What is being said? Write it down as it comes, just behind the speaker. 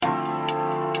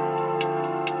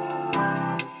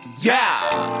Yeah.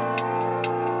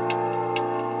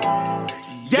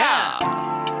 Yeah.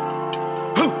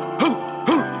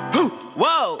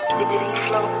 Whoa.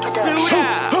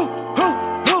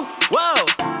 Whoa.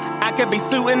 I could be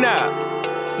suiting up,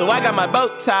 so I got my bow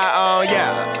tie on,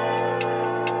 yeah.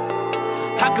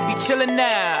 I could be chilling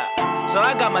now, so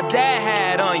I got my dad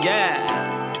hat on, yeah.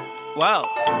 Whoa.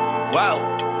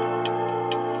 Whoa.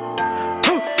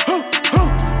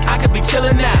 I could be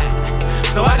chillin' now,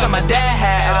 so I got my dad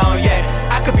hat on, yeah.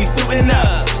 I could be suiting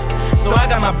up, so I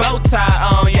got my bow tie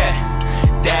on, yeah.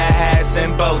 Dad hats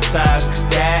and bow ties,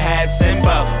 dad hats and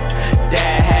bow,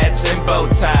 dad hats and bow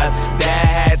ties, dad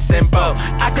hats and bow.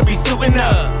 I could be suiting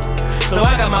up, so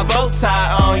I got my bow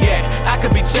tie on, yeah. I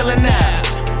could be chillin'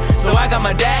 now, so I got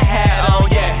my dad hat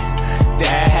on, yeah.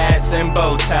 Dad hats and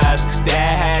bow ties,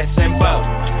 dad hats and bow,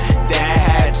 dad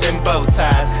hats and bow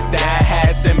ties, dad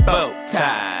hats and bow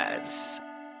ties.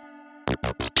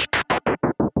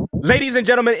 Ladies and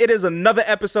gentlemen, it is another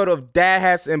episode of Dad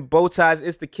Hats and Bow Ties.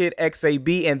 It's the Kid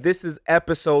XAB, and this is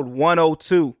episode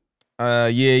 102. Yeah.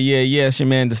 It's your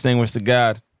man, Distinguished to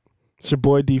God. It's your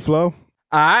boy D-Flow. All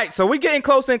right, so we're getting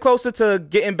closer and closer to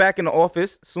getting back in the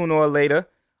office sooner or later.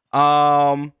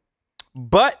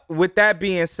 But with that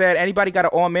being said, anybody got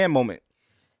an all-man moment?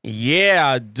 Yeah,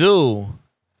 I do.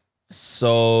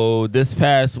 So this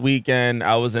past weekend,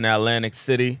 I was in Atlantic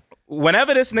City.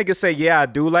 Whenever this nigga say, yeah, I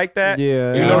do like that,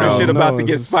 Yeah, you know I this shit don't about know. to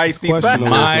get It's spicy. questionable.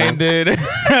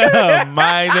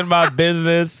 Minding my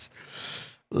business,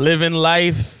 living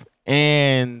life,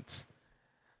 and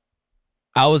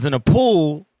I was in a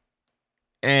pool,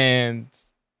 and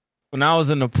when I was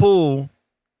in the pool,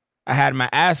 I had my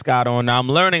ascot on. Now I'm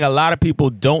learning a lot of people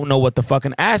don't know what the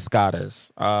fucking ascot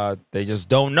is. They just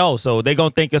don't know, so they gonna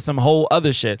think it's some whole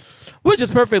other shit, which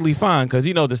is perfectly fine because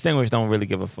Distinguished don't really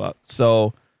give a fuck.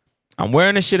 So I'm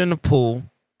wearing the shit in the pool,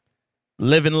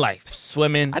 living life,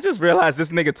 swimming. I just realized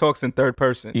this nigga talks in third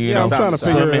person. I'm trying to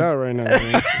figure it out right now,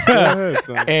 man. Go ahead,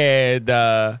 son.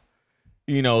 And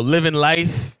living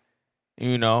life.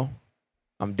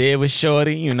 I'm there with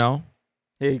Shorty. Here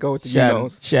you go with the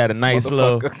She had a This nice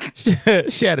little,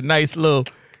 motherfucker. she had a nice little,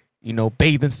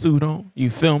 bathing suit on. You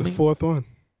feel The me? fourth one.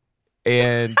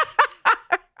 And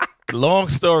long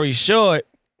story short,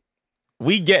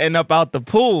 we getting up out the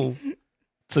pool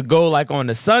to go like on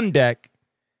the sun deck,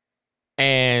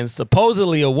 and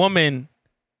supposedly a woman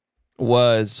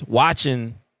was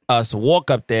watching us walk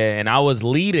up there, and I was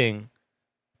leading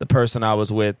the person I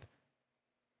was with,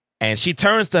 and she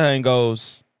turns to her and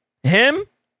goes, "Him?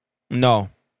 No."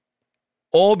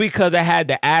 All because I had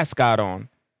the ascot on.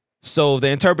 So the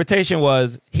interpretation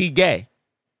was, he gay.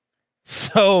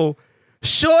 So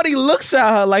Shorty looks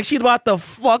at her like she's about to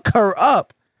fuck her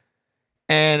up.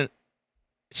 And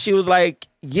she was like,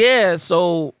 yeah,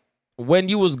 so when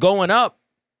you was going up,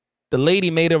 the lady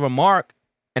made a remark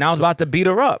and I was about to beat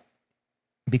her up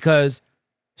because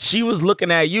she was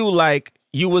looking at you like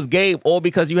you was gay all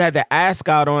because you had the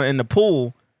ascot on in the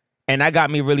pool, and that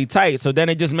got me really tight. So then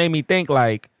it just made me think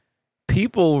like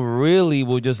people really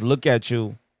will just look at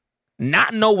you,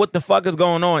 not know what the fuck is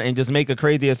going on, and just make a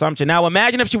crazy assumption. Now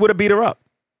imagine if she would have beat her up.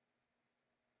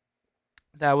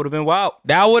 That would have been wild.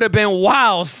 That would have been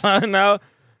wild, son. That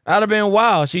would have been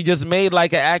wild. She just made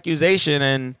like an accusation,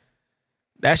 and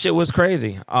that shit was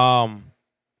crazy.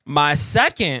 My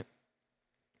second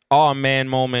man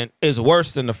moment is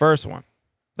worse than the first one.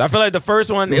 I feel like the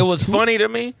first one, it was funny to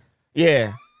me.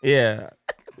 Yeah.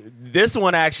 This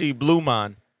one actually blew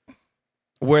mine.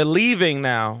 We're leaving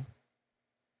now,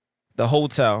 the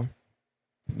hotel,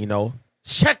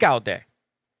 checkout day.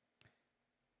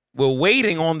 We're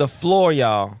waiting on the floor,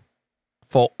 y'all,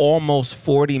 for almost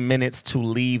 40 minutes to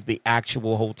leave the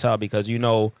actual hotel because,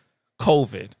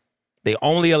 COVID. They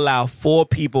only allow 4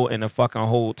 people in a fucking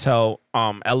hotel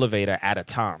elevator at a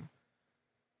time.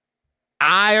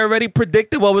 I already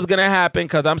predicted what was going to happen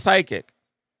because I'm psychic.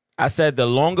 I said the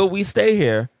longer we stay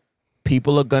here,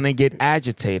 people are going to get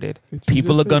agitated.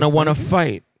 People are going to want to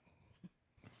fight.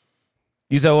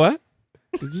 You said what?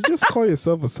 Did you just call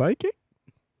yourself a psychic?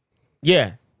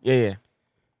 Yeah.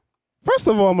 First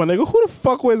of all, my nigga, who the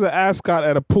fuck wears an ascot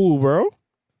at a pool, bro?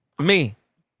 Me.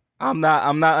 I'm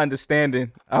not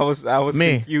understanding. I was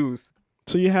confused.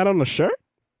 So you had on a shirt?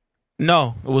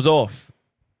 No, it was off.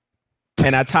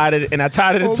 And I tied it into Hold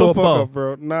a the fuck bow. up,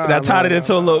 bro. Nah, And I tied it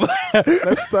into a little.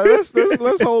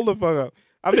 Let's hold the fuck up.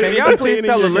 I mean, Can y'all please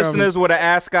tell the listeners what an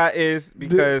ascot is?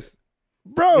 Because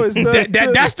bro, it's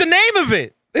the, That's the name of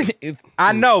it.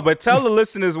 I know, but tell the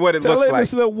listeners what it looks like.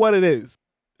 Listen to what it is.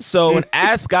 So an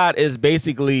ascot is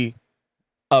basically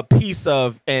a piece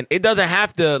of, and it doesn't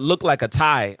have to look like a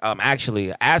tie.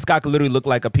 Actually, an ascot could literally look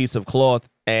like a piece of cloth,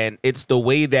 and it's the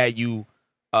way that you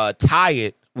tie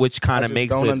it, which kind of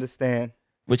makes don't it understand.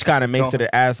 which kind of makes it an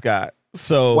ascot.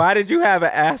 So Why did you have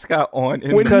an ascot on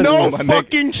with no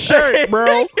fucking shirt,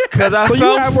 bro? because I So you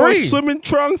felt have on free. swimming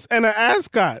trunks and an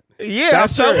ascot. Yeah,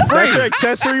 That's I your, felt that's your free.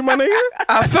 accessory, my nigga?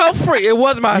 I felt free. It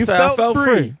was my You side. I felt felt free.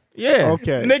 free. Yeah.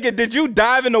 Okay. Nigga, did you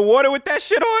dive in the water with that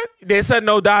shit on? They said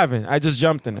no diving. I just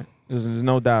jumped in it. There's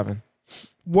no diving.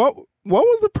 What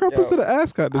was the purpose of the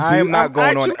ascot? I am not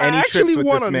going on any I trips actually with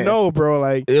wanna this man. know, bro.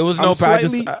 Like It was I'm no.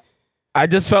 slightly- I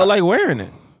just felt like wearing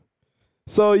it.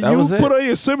 So That you was it. put on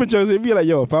your swimming trunks and be like,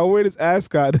 yo, if I wear this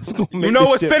ascot, it's gonna make You know this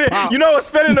what's shit fitting? pop. You know what's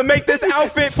fitting to make this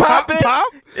outfit pop it? Pop?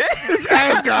 This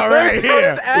ascot right Let's put here.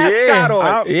 this ascot on.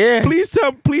 I- Yeah. Please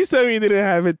tell me you didn't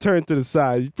have it turned to the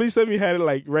side. Please tell me you had it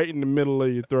like right in the middle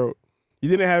of your throat. You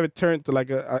didn't have it turned to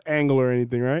like a angle or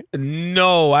anything, right?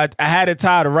 No, I had it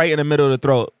tied right in the middle of the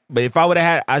throat. But if I would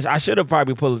have had, I should have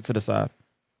probably pulled it to the side.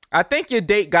 I think your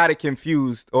date got it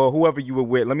confused, or whoever you were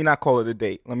with. Let me not call it a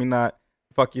date. Let me not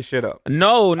fuck your shit up.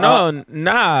 No,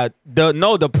 nah.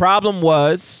 The problem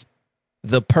was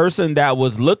the person that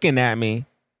was looking at me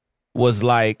was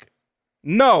like,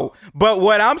 No, but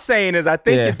what I'm saying is I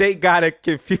think Yeah. your date got it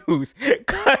confused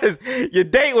because your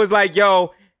date was like,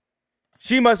 yo,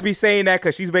 she must be saying that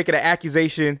because she's making an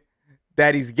accusation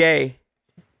that he's gay.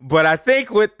 But I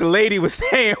think what the lady was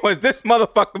saying was this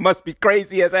motherfucker must be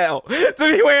crazy as hell to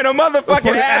be wearing a motherfucking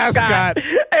fucking ascot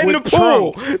ascot in the with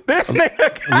pool. trunks. This nigga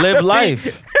gotta live be-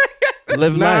 life.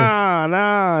 Live life.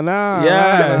 Nah.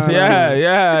 Yes, nah.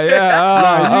 yeah.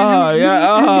 You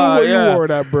knew Yeah. you wore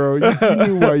that, bro. You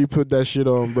knew why you put that shit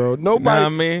on, bro. Nobody. Nah, I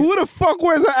mean- who the fuck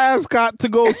wears an ascot to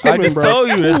go I swimming, just bro? told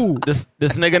you Who? this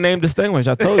nigga named Distinguished.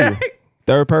 I told you.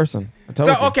 Third person. I told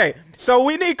So you. okay, so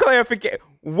we need clarification.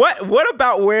 What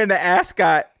about wearing the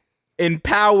ascot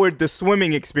empowered the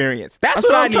swimming experience? That's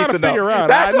what I I'm need trying to to figure know. out.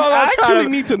 That's I all I'm actually trying to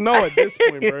need to know at this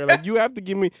point, bro. Like you have to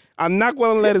give me. I'm not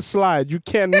gonna let it slide. You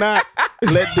cannot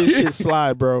let this shit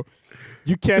slide, bro.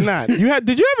 You cannot. Did you have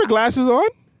your glasses on?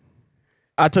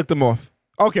 I took them off.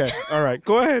 Okay, all right.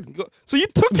 Go ahead. So you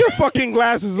took your fucking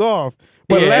glasses off,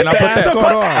 but Yeah, let and the I put ascot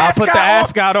that. on. I put the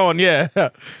ascot ascot on. Yeah,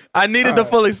 I needed the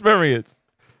full experience.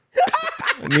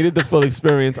 I needed the full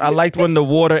experience. I liked when the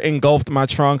water engulfed my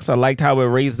trunks. I liked how it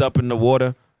raised up in the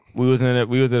water. We was in a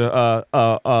 4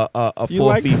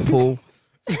 like- feet pool.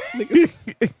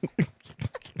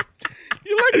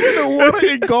 You like when the water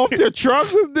engulfed your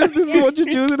trunks? This is what you're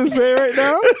choosing to say right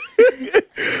now?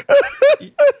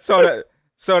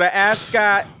 So the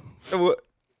ascot,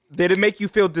 did it make you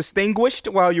feel distinguished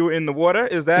while you were in the water?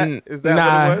 Is that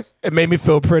Nah, what it was? it made me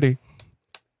feel pretty.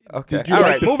 Okay. Did you All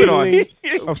like right, the moving on.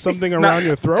 feeling of something around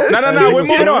your throat? No, as we're you were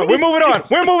moving on. swimming? We're moving on.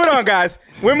 We're moving on, guys.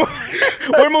 We're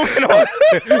moving on.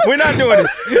 We're not doing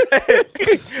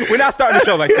this. We're not starting the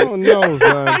show like Oh this. no,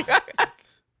 son.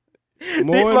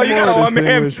 More D-Flow, and you got more on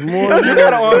man. distinguished. More and You more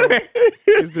got on man.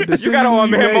 is the You decisions got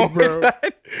on you man make, bro. moments.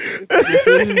 The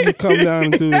decisions you come down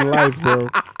into in life, bro.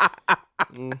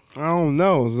 I don't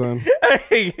know, son.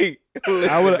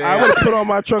 I would have put on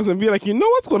my trunks and be like, you know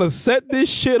what's gonna set this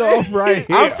shit off right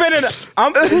here?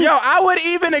 I would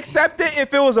even accept it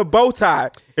if it was a bow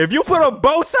tie. If you put a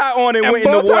bow tie on and And went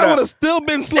in the bow tie would water. have still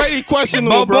been slightly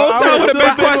questionable, bro. Bow tie would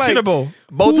have been questionable.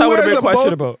 Bow tie would have been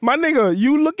questionable. My nigga,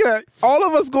 you look at all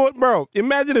of us going, bro.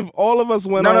 Imagine if all of us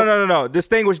went. No.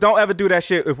 Distinguished. Don't ever do that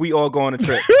shit if we all go on a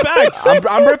trip. Facts.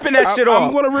 I'm ripping that shit off.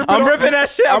 I'm gonna rip it I'm off. ripping that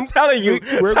shit. I'm telling you.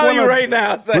 We're Telling you gonna- right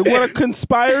now. We're going to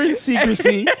conspire in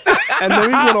secrecy, and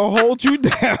then we're going to hold you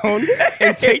down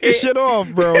and take the shit off,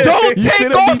 bro. Don't You take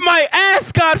shouldn't off be- my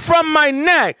ascot from my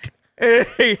neck.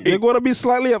 You're going to be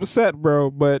slightly upset, bro,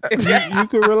 but you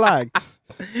can relax.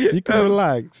 You can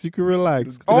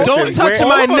relax. Don't Don't touch all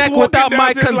my of us neck walking without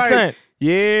my downstairs like, consent.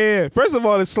 yeah. First of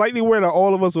all, it's slightly weird that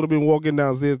all of us would have been walking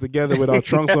downstairs together with our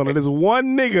trunks on. And there's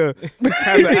one nigga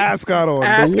has an ascot on. The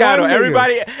ascot one on.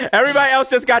 nigga. Everybody else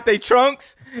just got their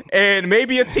trunks and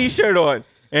maybe a t-shirt on.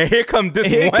 And here come this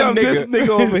Here one comes nigga. this nigga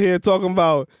over here talking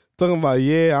about,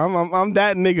 yeah, I'm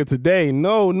that nigga today.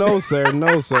 No, sir,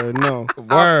 no.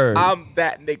 Word. I'm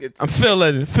that nigga. I'm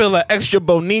feeling extra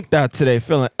bonita today.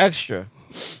 Feeling extra.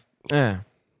 Yeah.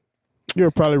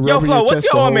 You're probably rubbing Yo, Flo, your what's chest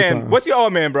your the old whole man? time. What's your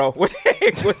old man, bro?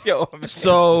 What's your old man?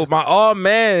 So my old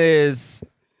man is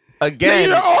Nigga, again.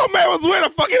 your old man was wearing a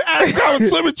fucking ascot with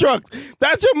swimming trunks.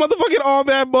 That's your motherfucking old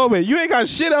man moment. You ain't got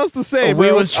shit else to say, We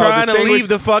bro. was trying to leave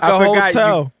the fucking I forgot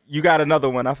hotel. You got another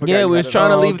one. I forgot. Yeah, you we got was trying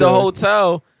to Oh, leave the okay.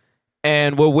 hotel,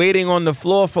 and we're waiting on the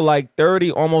floor for like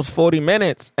 30, almost 40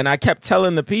 minutes. And I kept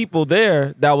telling the people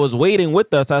there that was waiting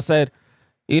with us, I said,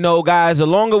 you know, guys, the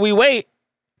longer we wait,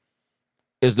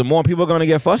 is the more people are going to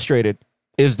get frustrated,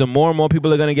 is the more and more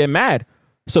people are going to get mad.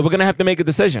 So we're going to have to make a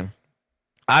decision.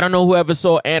 I don't know whoever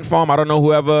saw Ant Farm. I don't know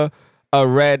whoever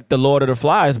read The Lord of the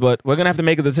Flies, but we're going to have to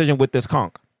make a decision with this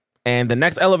conch. And the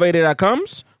next elevator that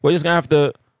comes, we're just going to have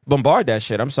to bombard that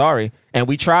shit. I'm sorry. And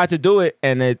we tried to do it,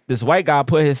 and this white guy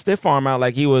put his stiff arm out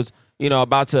like he was,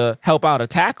 about to help out a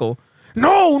tackle.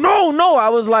 No. I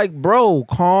was like, bro,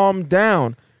 calm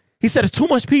down. He said, it's too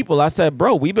much people. I said,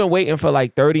 bro, we've been waiting for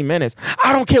like 30 minutes.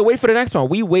 I don't care. Wait for the next one.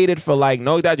 We waited for like,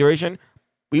 no exaggeration,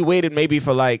 we waited maybe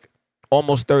for like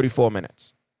almost 34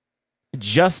 minutes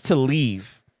just to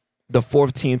leave the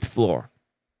 14th floor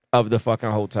of the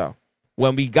fucking hotel.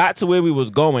 When we got to where we was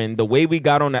going, the way we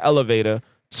got on the elevator,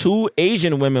 2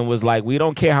 Asian women was like, we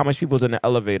don't care how much people's in the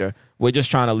elevator. We're just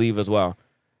trying to leave as well.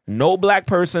 No black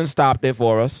person stopped it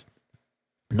for us.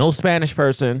 No Spanish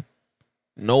person.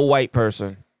 No white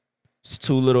person. It's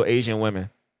 2 little Asian women.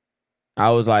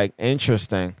 I was like,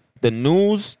 interesting. The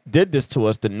news did this to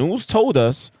us. The news told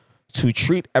us to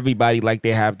treat everybody like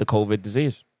they have the COVID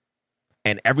disease.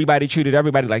 And everybody treated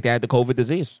everybody like they had the COVID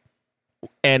disease.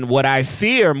 And what I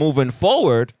fear moving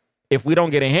forward, if we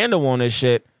don't get a handle on this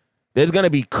shit, there's going to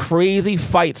be crazy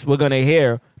fights we're going to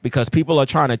hear because people are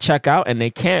trying to check out and they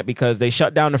can't because they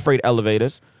shut down the freight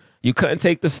elevators. You couldn't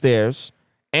take the stairs.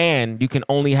 And you can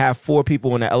only have 4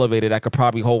 people in the elevator that could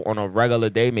probably hold on a regular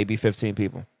day, maybe 15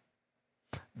 people.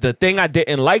 The thing I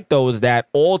didn't like, though, is that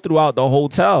all throughout the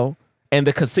hotel and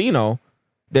the casino,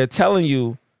 they're telling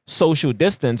you social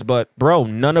distance. But, bro,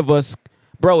 none of us,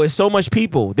 it's so much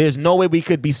people. There's no way we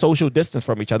could be social distance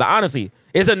from each other. Honestly,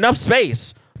 it's enough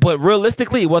space. But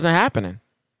realistically, it wasn't happening.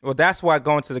 Well, that's why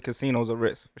going to the casino is a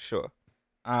risk, for sure.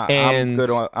 I'm good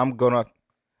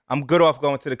off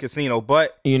going to the casino,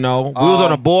 but we was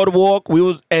on a boardwalk.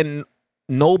 And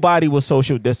nobody was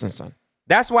social distancing.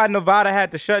 That's why Nevada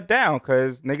had to shut down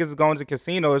because niggas is going to the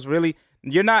casino. It's really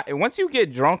once you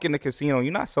get drunk in the casino,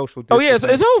 you're not social distancing. Oh yeah,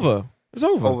 it's over. It's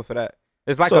over. Over for that.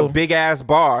 It's like a big ass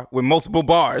bar with multiple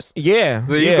bars. Yeah.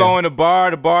 So you go in the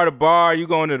bar to bar to bar. You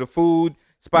go into the food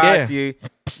spots. Yeah.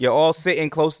 You're all sitting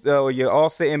close. You're all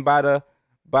sitting by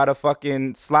the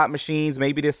fucking slot machines.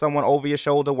 Maybe there's someone over your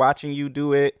shoulder watching you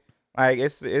do it. Like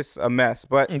it's a mess,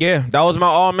 but yeah, that was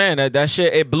my man. That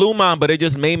shit, it blew mine, but it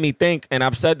just made me think. And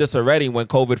I've said this already when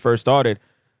COVID first started,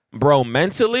 bro.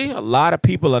 Mentally, a lot of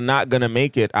people are not gonna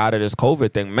make it out of this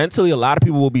COVID thing. Mentally, a lot of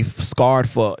people will be scarred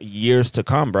for years to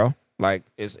come, bro. Like,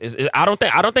 I don't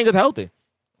think it's healthy.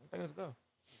 I think it's good.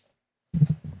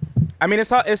 I mean,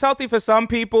 it's healthy for some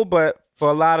people, but for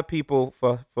a lot of people,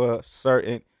 for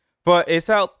certain, but it's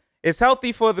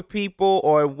healthy for the people,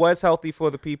 or it was healthy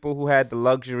for the people who had the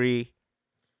luxury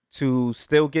to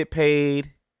still get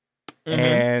paid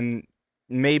and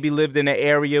maybe lived in an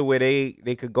area where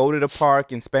they could go to the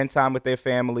park and spend time with their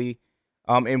family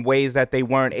in ways that they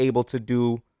weren't able to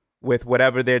do with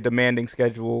whatever their demanding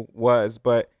schedule was.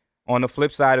 But on the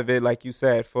flip side of it, like you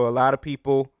said, for a lot of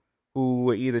people who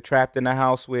were either trapped in the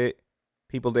house with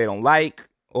people they don't like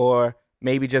or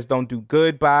maybe just don't do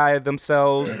good by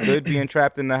themselves, good being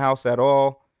trapped in the house at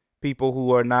all. People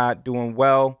who are not doing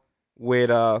well with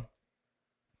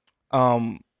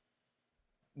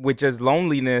just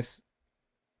loneliness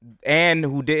and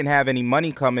who didn't have any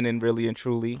money coming in really and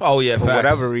truly. Oh yeah, for facts.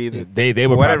 Whatever reason. They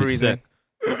were whatever probably reason,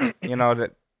 sick.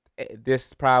 that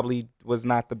this probably was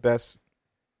not the best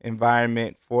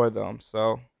environment for them.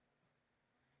 So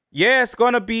yeah, it's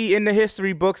going to be in the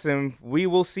history books, and we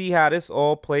will see how this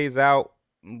all plays out.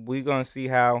 We're going to see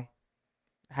how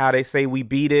they say we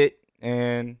beat it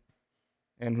and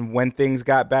when things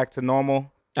got back to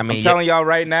normal. I mean, I'm telling y'all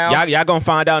right now. Y'all going to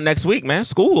find out next week, man.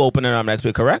 School opening up next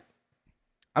week, correct?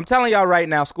 I'm telling y'all right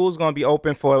now, school's going to be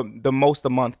open for the most a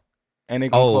month, and they're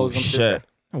going to close them shit.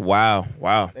 Wow.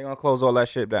 They're going to close all that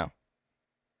shit down.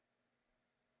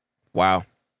 Wow.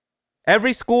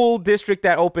 Every school district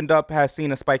that opened up has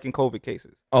seen a spike in COVID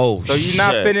cases. Oh, so you're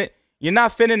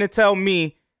not finna to tell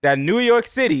me that New York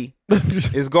City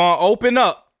is going to open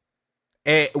up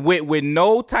with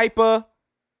no type of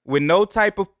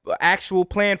actual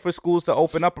plan for schools to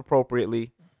open up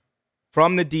appropriately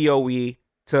from the DOE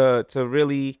to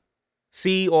really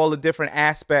see all the different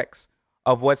aspects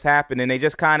of what's happening. They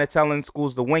just kind of telling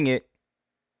schools to wing it.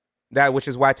 Which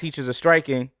is why teachers are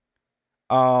striking.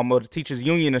 Or the teachers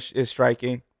union is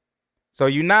striking. So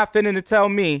you're not finna to tell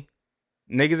me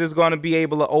niggas is going to be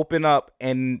able to open up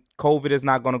and COVID is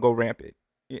not going to go rampant.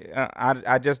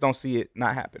 I just don't see it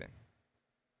not happening.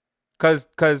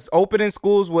 Because opening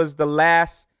schools was the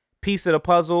last piece of the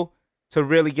puzzle to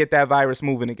really get that virus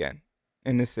moving again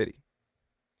in this city.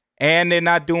 And they're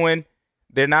not doing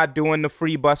the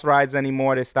free bus rides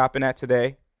anymore. They're stopping that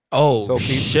today. Oh,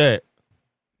 shit.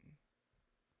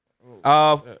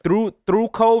 Through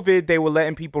COVID, they were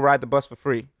letting people ride the bus for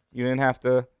free. You didn't have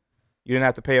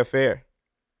to pay a fare.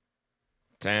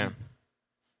 Damn.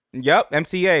 Yep,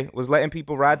 MTA was letting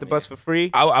people ride the bus for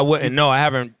free. I wouldn't know. I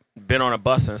haven't been on a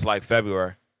bus since like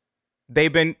February.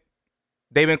 They've been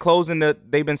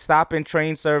stopping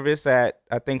train service at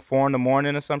I think 4 a.m.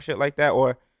 or some shit like that,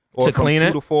 or to from clean 2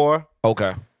 it to 4.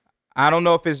 Okay. I don't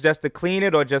know if it's just to clean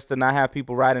it or just to not have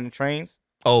people riding the trains.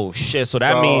 Oh shit! So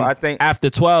that means I think after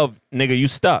 12, nigga, you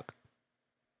stuck.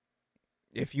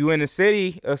 If you in the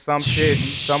city or some shit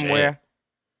somewhere,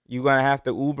 you're gonna have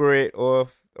to Uber it or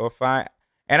find.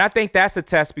 And I think that's a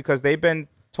test because they've been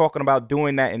talking about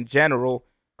doing that in general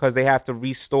because they have to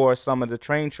restore some of the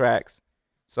train tracks.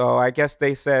 So I guess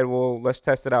they said, well, let's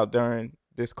test it out during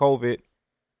this COVID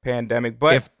pandemic.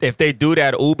 But if they do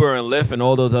that, Uber and Lyft and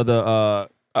all those other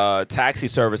taxi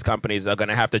service companies are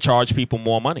gonna have to charge people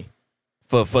more money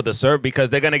for the serve because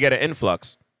they're gonna get an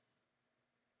influx.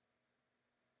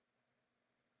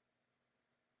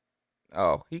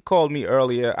 Oh, he called me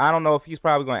earlier. I don't know if he's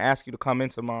probably going to ask you to come in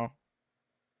tomorrow.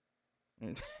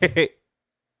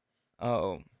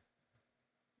 Oh,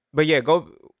 but yeah,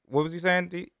 go. What was he saying,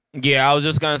 D? Yeah, I was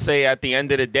just gonna say at the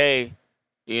end of the day,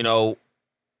 you know,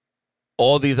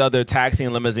 all these other taxi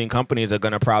and limousine companies are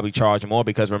gonna probably charge more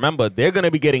because remember, they're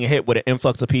gonna be getting hit with an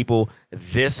influx of people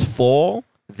this fall,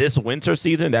 this winter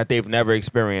season that they've never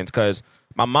experienced. Because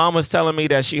my mom was telling me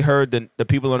that she heard the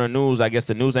people on the news, I guess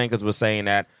the news anchors were saying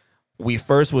that we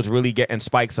first was really getting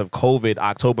spikes of COVID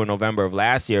October, November of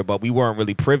last year, but we weren't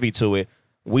really privy to it.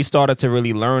 We started to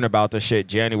really learn about the shit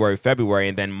January, February,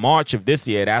 and then March of this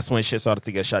year, that's when shit started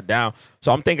to get shut down.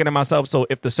 So I'm thinking to myself, so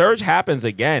if the surge happens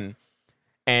again,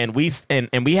 and we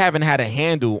haven't had a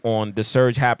handle on the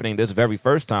surge happening this very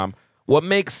first time, what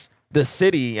makes the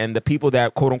city and the people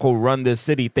that quote unquote run this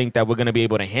city think that we're going to be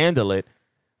able to handle it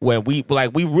when we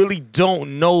really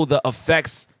don't know the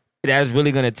effects that is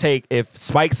really going to take if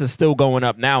spikes are still going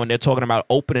up now and they're talking about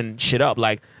opening shit up.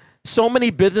 Like, so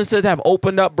many businesses have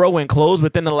opened up, bro, and closed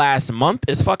within the last month.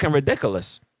 It's fucking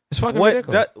ridiculous. It's fucking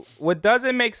ridiculous. What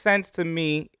doesn't make sense to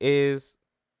me is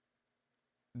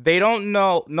they don't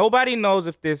know. Nobody knows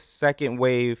if this second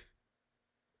wave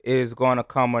is going to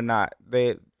come or not.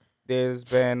 There's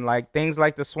been like things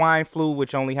like the swine flu,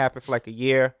 which only happened for like a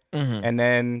year, and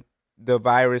then the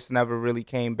virus never really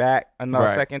came back another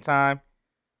second time.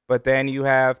 But then you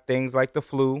have things like the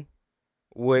flu,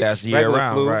 which that's year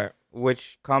round, flu, right?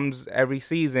 Which comes every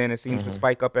season. It seems to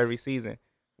spike up every season.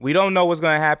 We don't know what's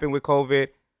going to happen with COVID.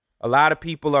 A lot of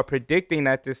people are predicting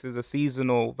that this is a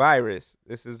seasonal virus.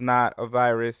 This is not a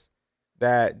virus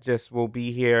that just will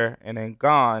be here and then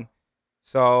gone.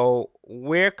 So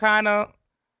we're kind of,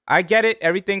 I get it.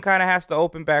 Everything kind of has to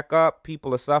open back up.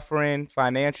 People are suffering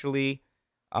financially.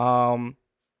 But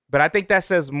I think that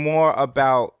says more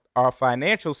about our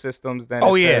financial systems than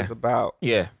it says about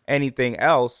anything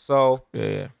else. So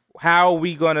how are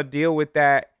we going to deal with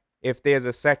that if there's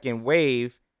a second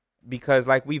wave? Because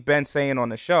like we've been saying on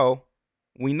the show,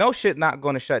 we know shit not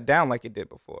going to shut down like it did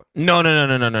before. No.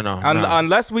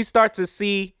 Unless we start to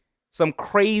see some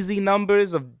crazy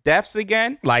numbers of deaths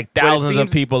again. Like thousands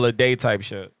of people a day type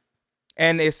shit.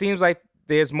 And it seems like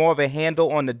there's more of a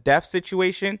handle on the death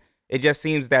situation. It just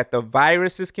seems that the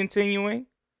virus is continuing,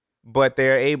 but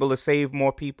they're able to save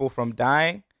more people from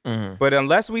dying. But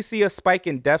unless we see a spike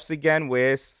in deaths again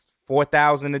where it's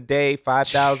 4,000 a day,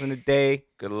 5,000 a day,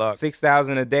 good luck,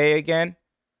 6,000 a day again,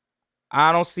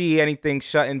 I don't see anything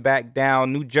shutting back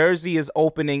down. New Jersey is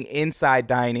opening inside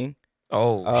dining.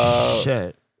 Oh,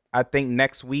 shit. I think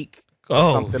next week or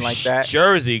something like that.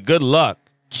 Jersey, good luck.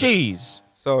 Jeez.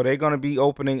 So they're going to be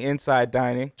opening inside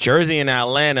dining. Jersey and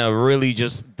Atlanta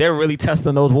they're really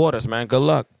testing those waters, man. Good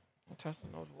luck.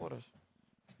 Testing those waters.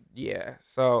 Yeah,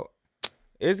 so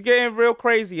it's getting real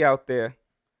crazy out there.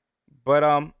 But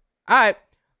all right,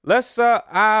 let's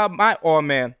my all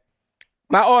man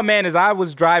is I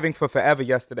was driving for forever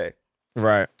yesterday.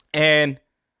 Right. And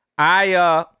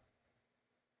I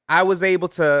was able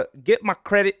to get my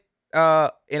credit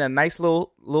in a nice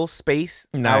little space.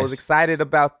 Nice. I was excited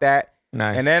about that.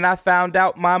 Nice. And then I found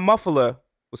out my muffler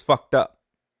was fucked up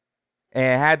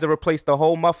and had to replace the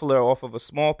whole muffler off of a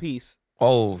small piece.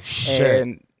 Oh shit.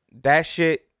 And that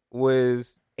shit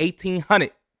was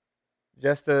 $1,800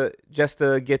 just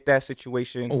to get that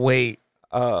situation. Wait.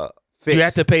 Fixed. You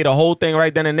had to pay the whole thing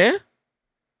right then and there?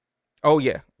 Oh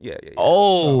yeah.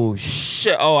 Oh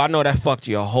shit. Oh, I know that fucked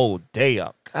your whole day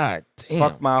up. God damn.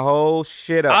 Fucked my whole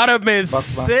shit up. I'd have been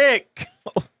sick.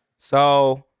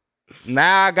 So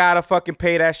now I gotta fucking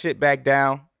pay that shit back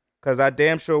down because I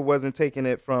damn sure wasn't taking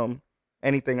it from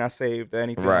anything I saved or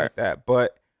anything like that.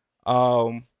 But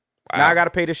wow, Now I got to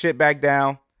pay the shit back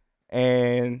down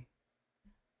and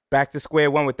back to square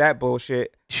one with that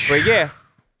bullshit. But yeah,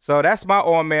 so that's my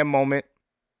all man moment.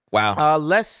 Wow.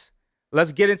 Let's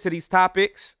get into these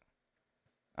topics.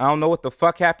 I don't know what the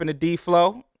fuck happened to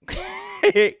D-Flow.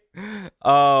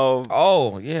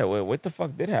 Oh yeah, what the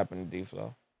fuck did happen to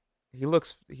D-Flow? He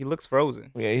looks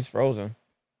frozen. Yeah, he's frozen.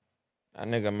 That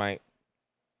nigga might.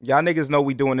 Y'all niggas know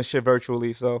we doing this shit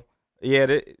virtually, so yeah,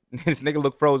 this nigga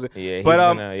look frozen. Yeah,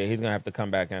 he's gonna have to come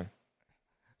back in.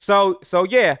 So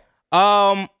yeah.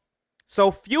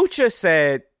 So Future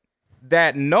said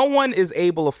that no one is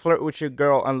able to flirt with your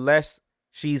girl unless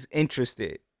she's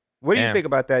interested. What do you think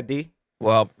about that, D?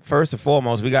 Well, first and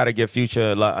foremost, we got to give Future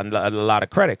a lot of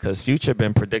credit because Future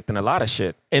been predicting a lot of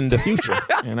shit in the future.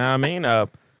 You know what I mean?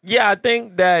 Yeah, I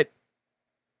think that,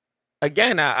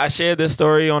 again, I shared this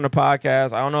story on the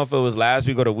podcast. I don't know if it was last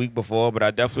week or the week before, but I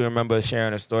definitely remember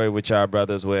sharing a story with y'all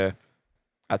brothers where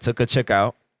I took a chick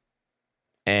out,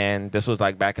 and this was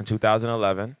like back in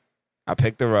 2011. I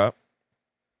picked her up.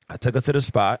 I took her to the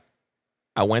spot.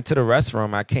 I went to the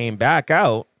restroom. I came back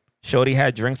out. Shorty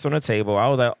had drinks on the table. I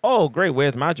was like, oh, great,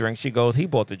 where's my drink? She goes, he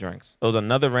bought the drinks. There was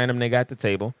another random nigga at the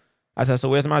table. I said, so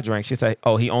where's my drink? She said,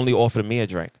 oh, he only offered me a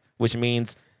drink, which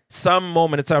means some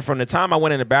moment of time from the time I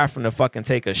went in the bathroom to fucking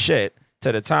take a shit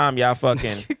to the time y'all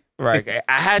fucking, right,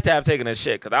 I had to have taken a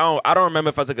shit because I don't remember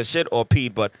if I took a shit or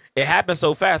peed, but it happened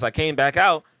so fast. I came back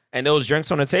out and there was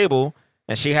drinks on the table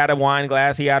and she had a wine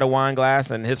glass, he had a wine glass,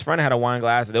 and his friend had a wine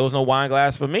glass. There was no wine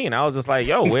glass for me. And I was just like,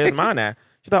 yo, where's mine at?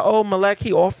 She thought, oh, Malek,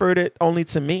 he offered it only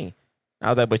to me. I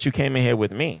was like, but you came in here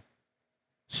with me.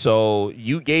 So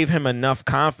you gave him enough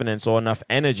confidence or enough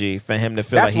energy for him to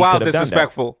feel like he could have done that. That's wild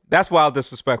disrespectful. That's wild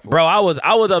disrespectful. Bro, I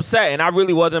was upset, and I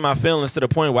really was in my feelings to the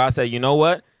point where I said, you know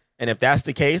what? And if that's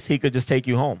the case, he could just take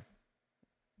you home.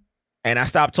 And I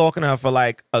stopped talking to her for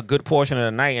like a good portion of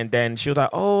the night, and then she was like,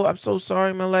 oh, I'm so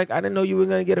sorry, Malek. I didn't know you were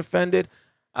going to get offended.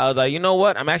 I was like, you know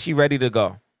what? I'm actually ready to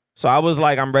go. So I was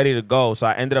like, I'm ready to go. So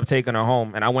I ended up taking her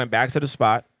home, and I went back to the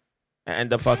spot and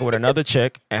ended up fucking with another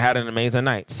chick and had an amazing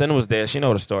night. Sin was there. She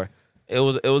know the story. It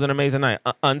was an amazing night.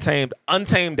 Untamed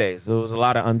days. There was a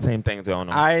lot of untamed things going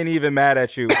on. I ain't even mad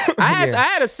at you. I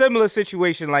had a similar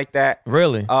situation like that.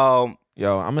 Really?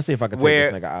 Yo, I'm gonna see if I can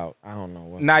take this nigga out. I don't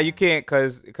know. Nah, you can't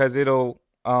because it'll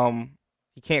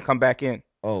he can't come back in.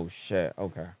 Oh shit.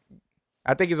 Okay.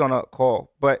 I think he's on a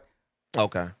call, but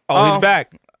okay. Oh, he's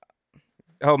back.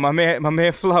 Oh, my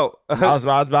man Flo. I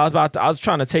was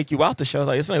trying to take you out the show. I was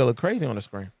like, this nigga look crazy on the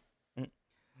screen.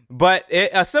 But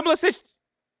a similar situation.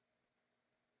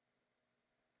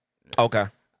 Okay.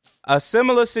 A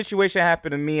similar situation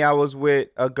happened to me. I was with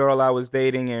a girl I was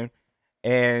dating,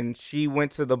 and she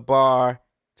went to the bar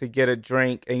to get a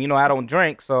drink. And, you know, I don't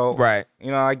drink, so, right. You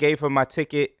know, I gave her my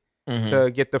ticket to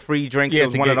get the free drinks. It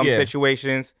was one of them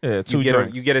situations. Yeah,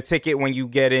 drinks. You get a ticket when you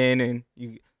get in.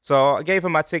 So I gave her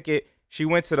my ticket. She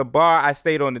went to the bar. I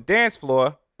stayed on the dance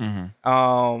floor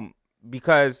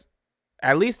because,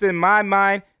 at least in my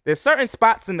mind, there's certain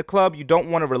spots in the club you don't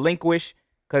want to relinquish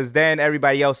because then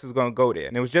everybody else is going to go there.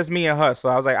 And it was just me and her. So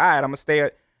I was like, all right, I'm going to stay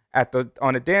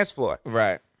on the dance floor.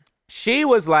 Right. She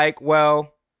was like,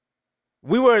 well,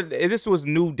 this was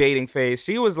new dating phase.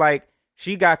 She was like,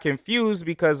 she got confused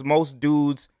because most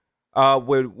dudes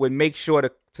would make sure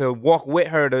to walk with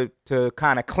her to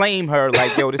kind of claim her,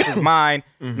 like, yo, this is mine.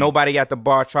 Nobody at the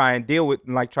bar try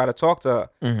to talk to her.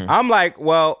 I'm like,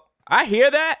 well, I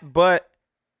hear that, but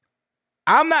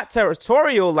I'm not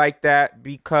territorial like that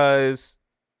because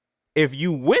if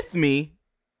you with me,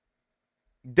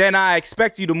 then I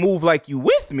expect you to move like you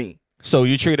with me. So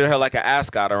you treated her like an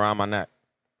ascot around my neck.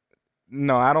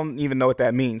 No, I don't even know what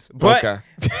that means. But okay.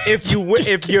 if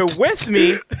you're with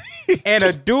me and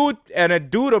a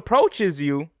dude approaches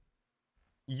you,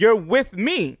 you're with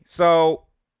me. So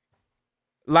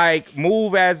like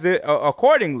move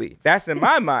accordingly. That's in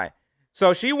my mind.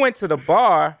 So she went to the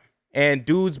bar and a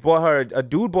dude bought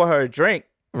her a drink.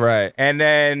 Right. And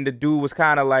then the dude was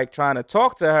kind of like trying to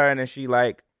talk to her, and then she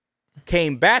like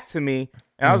came back to me,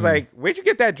 and I was like, "Where'd you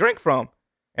get that drink from?"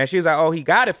 And she was like, "Oh, he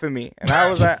got it for me." And I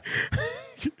was like,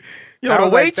 "Yo, the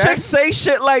way chicks say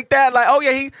shit like that, like, oh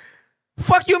yeah,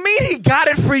 fuck you mean he got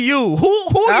it for you?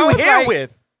 Who are you here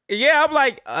with?" Yeah, I'm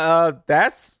like,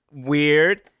 that's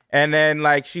weird. And then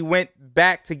like she went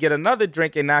back to get another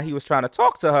drink, and now he was trying to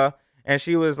talk to her, and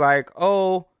she was like,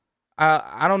 "Oh,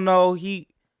 I don't know, he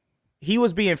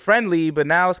was being friendly, but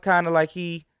now it's kind of like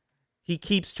he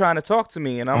keeps trying to talk to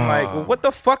me." And I'm like, well, what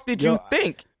the fuck did you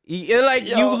think? You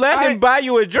let him buy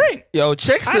you a drink. Yo,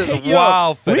 chicks is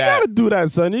wild for that. We gotta do that,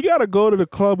 son. You gotta go to the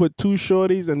club with two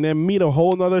shorties and then meet a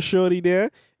whole nother shorty there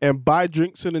and buy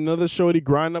drinks and another shorty,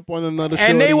 grind up on another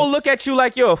shorty. And they will look at you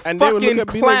like you're a fucking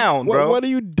clown, like, bro. What are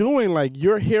you doing? Like,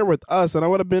 you're here with us. And I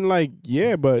would have been like,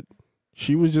 yeah, but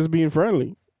she was just being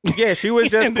friendly. Yeah, she was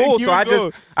just cool.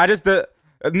 So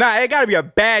it gotta be a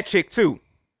bad chick too.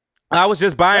 I was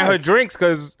just buying her drinks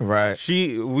because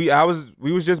we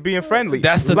was just being friendly.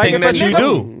 That's the thing that you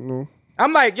do.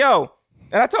 I'm like, yo,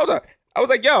 and I told her, I was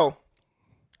like, yo,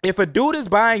 if a dude is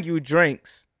buying you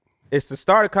drinks, it's to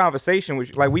start a conversation with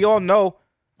you. Like, we all know.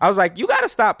 I was like, you gotta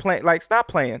stop playing. Like, stop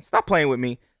playing with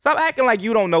me. Stop acting like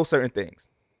you don't know certain things.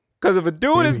 Because if a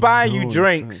dude is buying you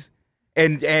drinks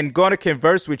and going to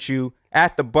converse with you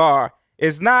at the bar,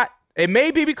 it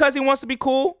may be because he wants to be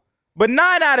cool, but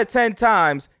 9 out of 10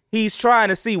 times he's trying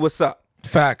to see what's up.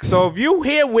 Facts. So if you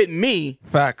here with me,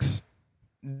 facts,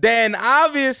 then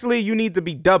obviously you need to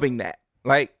be dubbing that.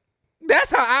 Like,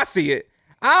 that's how I see it.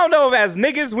 I don't know if as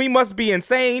niggas we must be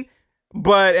insane,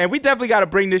 and we definitely got to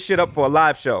bring this shit up for a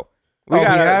live show. We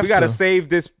gotta save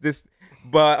this.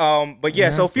 But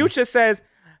yeah. So Future says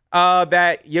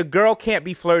that your girl can't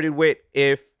be flirted with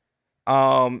if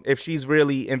she's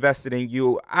really invested in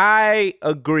you. I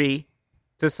agree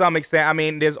to some extent. I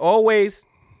mean, there's always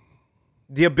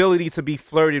the ability to be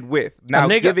flirted with. Now,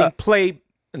 giving play,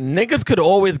 niggas could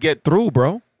always get through,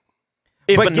 bro.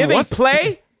 But giving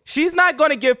play, she's not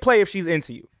going to give play if she's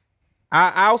into you.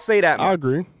 I'll say that. I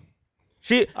agree.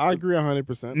 I agree 100%.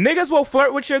 Niggas will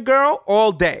flirt with your girl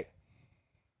all day.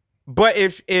 But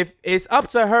if it's up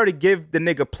to her to give the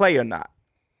nigga play or not.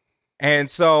 And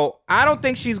so I don't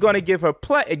think she's going to give up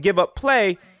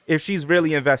play if she's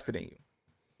really invested in you.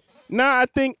 No, I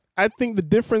think the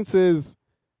difference is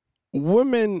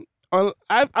women.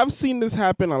 I've seen this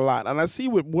happen a lot, and I see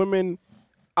with women.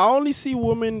 I only see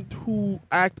women who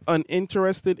act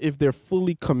uninterested if they're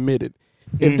fully committed.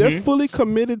 If they're fully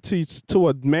committed to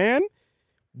a man,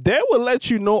 they will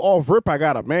let you know off rip, I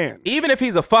got a man. Even if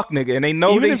he's a fuck nigga and they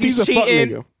know that he's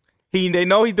cheating, they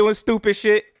know he's doing stupid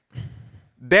shit,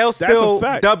 they'll still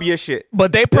dub your shit.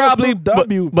 But they probably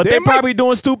probably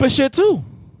doing stupid shit too.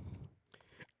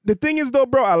 The thing is though,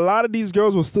 bro, a lot of these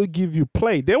girls will still give you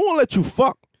play. They won't let you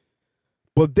fuck,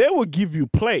 but they will give you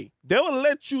play. They will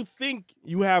let you think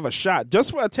you have a shot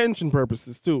just for attention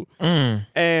purposes too.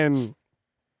 And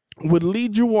would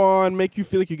lead you on, make you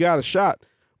feel like you got a shot,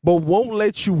 but won't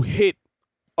let you hit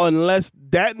unless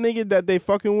that nigga that they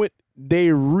fucking with,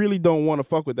 they really don't want to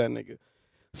fuck with that nigga.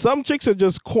 Some chicks are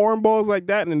just cornballs like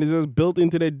that, and it's just built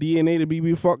into their DNA to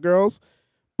be fuck girls.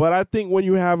 But I think when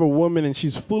you have a woman and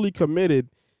she's fully committed,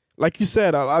 like you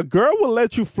said, a girl will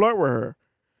let you flirt with her.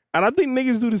 And I think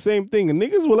niggas do the same thing. And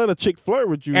niggas will let a chick flirt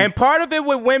with you. And part of it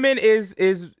with women is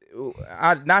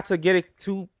not to get it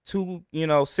too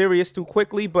serious too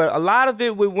quickly, but a lot of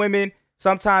it with women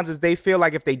sometimes is they feel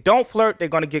like if they don't flirt, they're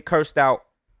gonna get cursed out,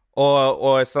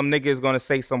 or some nigga is gonna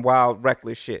say some wild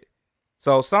reckless shit.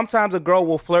 So sometimes a girl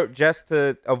will flirt just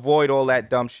to avoid all that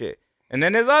dumb shit, and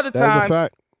then there's other times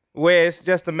where it's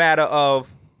just a matter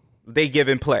of they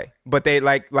giving play, but they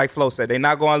like Flo said, they're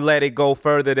not gonna let it go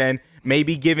further than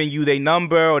maybe giving you their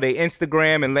number or their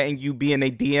Instagram and letting you be in their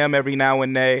DM every now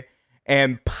and then,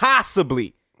 and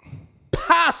possibly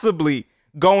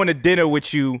going to dinner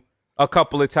with you a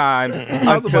couple of times.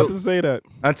 I was about to say that.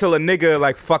 Until a nigga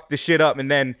like fuck the shit up,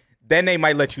 and then they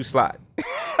might let you slide.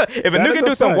 If a nigga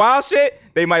do some wild shit,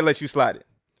 they might let you slide it.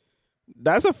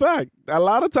 That's a fact. A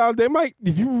lot of times they might,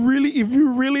 if you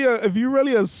really a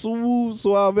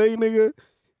suave nigga,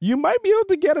 you might be able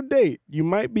to get a date. You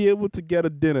might be able to get a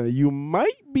dinner. You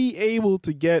might be able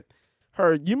to get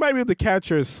her. You might be able to catch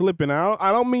her slipping.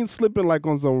 I don't mean slipping like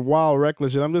on some wild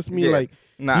reckless shit. I'm just mean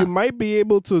you might be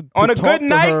able to on a talk good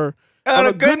night. Her. On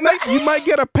a good night, you might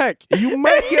get a peck. You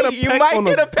might get a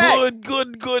peck on a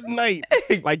good night.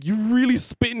 Like you really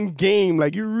spitting game.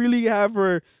 Like you really have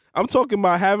her. I'm talking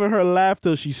about having her laugh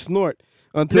till she snort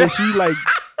until she like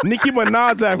Nicki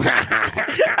Minaj like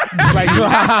that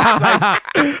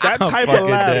type of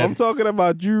laugh. Dead. I'm talking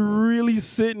about you really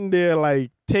sitting there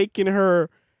like taking her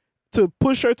to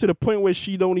push her to the point where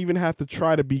she don't even have to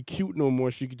try to be cute no more.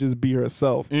 She could just be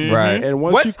herself. Right. And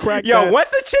once you crack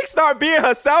once the chick start being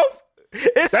herself,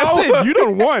 that's over. It. You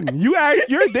done won.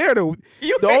 You're there though.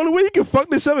 The only way you can fuck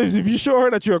this up is if you show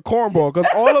her that you're a cornball. Because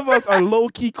all of us are low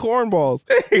key cornballs.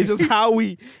 It's just how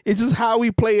we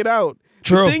play it out.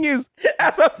 True. The thing is,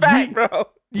 that's a fact, bro.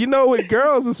 You know, with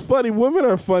girls, it's funny. Women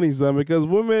are funny, son, because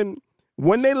women,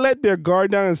 when they let their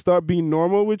guard down and start being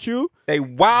normal with you, they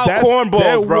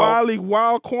cornballs, bro.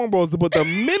 Wild cornballs. But the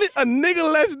minute a nigga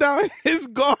lets down his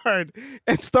guard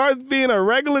and starts being a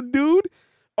regular dude,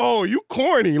 oh, you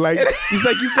corny. Like, he's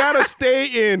like, you gotta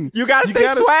stay in. You gotta stay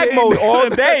swag mode all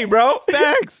day, bro.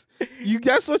 Facts.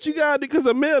 That's what you gotta do, because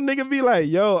a male nigga be like,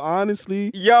 yo,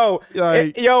 honestly.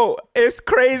 It's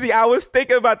crazy. I was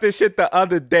thinking about this shit the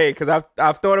other day because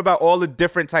I've thought about all the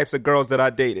different types of girls that I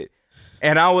dated.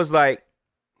 And I was like,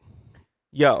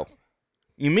 yo,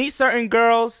 you meet certain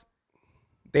girls,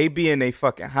 they be in they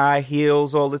fucking high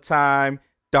heels all the time,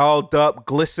 dolled up,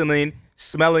 glistening,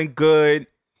 smelling good,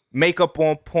 makeup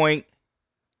on point.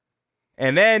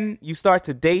 And then you start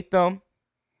to date them.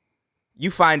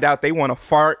 You find out they want to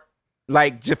fart,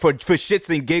 like for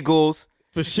shits and giggles.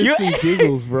 For shits and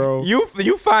giggles, bro.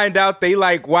 You find out they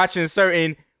like watching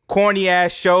certain corny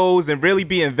ass shows and really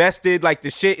be invested, like the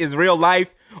shit is real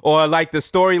life, or like the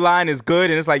storyline is good,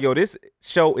 and it's like, yo, this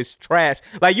show is trash.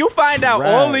 Like, you find out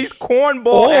all these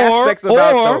cornball aspects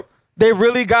about them. They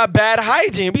really got bad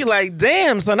hygiene. Be like,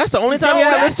 damn, son, that's the only time you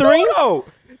had Listerine?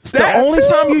 It's the only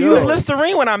time you use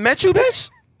Listerine when I met you, bitch?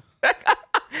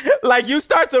 Like, you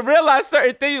start to realize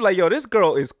certain things. Like, yo, this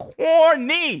girl is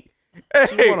corny.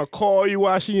 She want to call you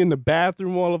while she in the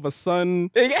bathroom all of a sudden,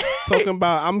 talking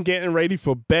about, I'm getting ready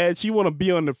for bed. She want to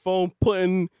be on the phone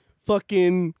putting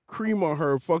fucking cream on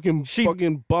her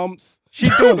fucking bumps. She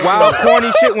do wild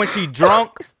corny shit when she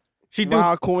drunk. She do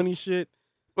wild corny shit.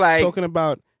 Like, talking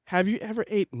about, have you ever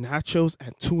ate nachos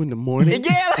at 2 a.m?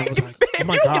 Yeah, like oh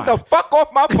my God. Get the fuck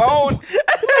off my phone.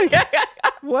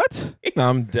 What?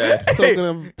 I'm dead.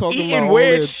 Talking eating about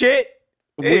weird shit.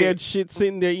 Weird shit,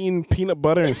 sitting there eating peanut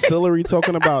butter and celery,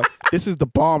 talking about, this is the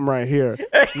bomb right here.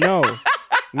 No.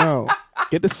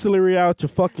 Get the celery out your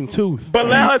fucking tooth. But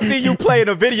let her see you playing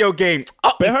a video game.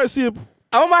 Let her see.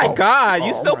 Oh my God.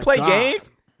 You still play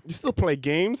games? You still play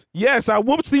games? Yes, I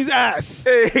whoops these ass.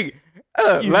 Hey,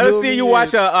 let us see you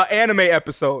watch a anime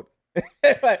episode.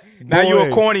 Now you're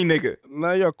a corny nigga.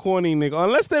 Now you're a corny nigga.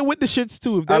 Unless they're with the shits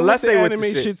too. If they're with the anime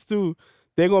shits too,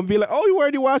 they're gonna be like, oh, you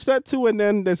already watched that too, and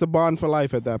then there's a bond for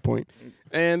life at that point.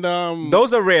 And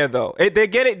those are rare though.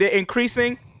 They're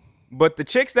increasing, but the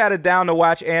chicks that are down to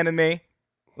watch anime,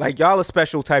 like, y'all a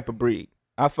special type of breed.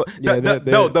 The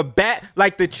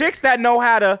chicks that know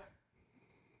how to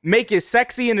make it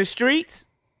sexy in the streets,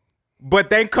 but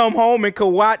then come home and could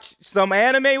watch some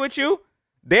anime with you,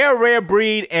 they're a rare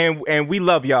breed, and we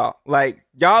love y'all. Like,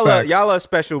 y'all are a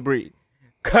special breed.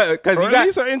 Cause you at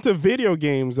least are into video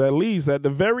games, at the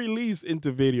very least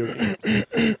into video games.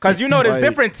 Because there's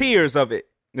different tiers of it.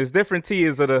 There's different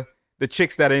tiers of the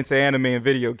chicks that are into anime and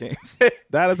video games.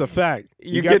 That is a fact.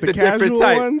 You got get the casual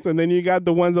ones, and then you got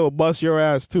the ones that will bust your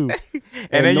ass too.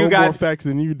 and then you got more facts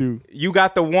than you do. You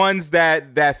got the ones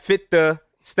that fit the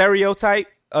stereotype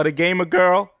of the gamer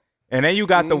girl, and then you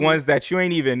got the ones that you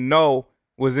ain't even know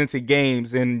was into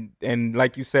games, and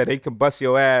like you said, they could bust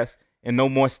your ass and know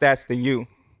more stats than you.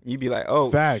 You be like,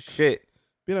 oh, facts. Shit.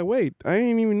 Be like, wait, I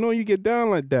didn't even know you get down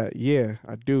like that. Yeah,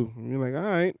 I do. And you're like, all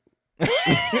right.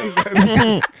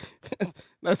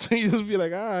 That's when you just be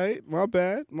like, all right, my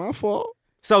bad, my fault.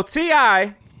 So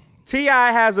T.I.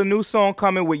 has a new song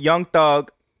coming with Young Thug,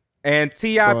 and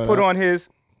T.I. put on his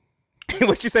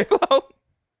what you say, Flo?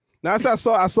 No, I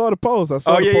saw the post. I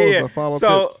saw the post. Yeah. I followed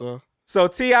So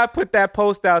T.I. put that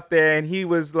post out there, and he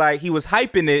was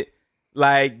hyping it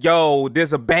like, yo,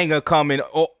 there's a banger coming,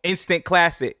 instant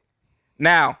classic.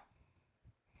 Now,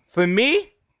 for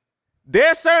me, there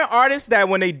are certain artists that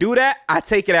when they do that, I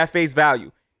take it at face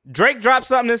value. Drake drops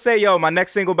something to say, yo, my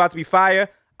next single about to be fire.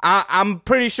 I'm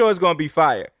pretty sure it's going to be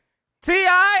fire.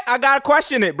 T.I., I got to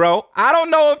question it, bro. I don't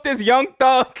know if this Young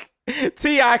Thug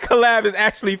T.I. collab is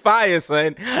actually fire,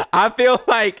 son. I feel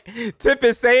like Tip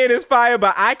is saying it's fire,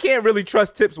 but I can't really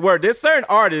trust Tip's word. There's certain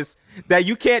artists that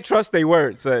you can't trust their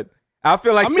word, son. I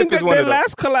feel like Tip is one of them. The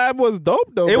last collab was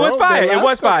dope, though. It was fire. It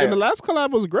was fire. The last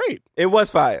collab was great. It was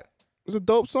fire. It was a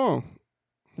dope song.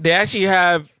 They actually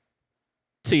have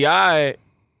T.I.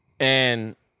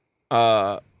 and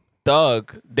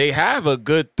Thug. They have a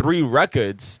good 3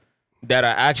 records that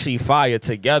are actually fire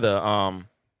together.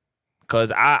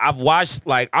 Cause I've watched,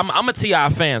 like, I'm a T.I.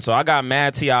 fan, so I got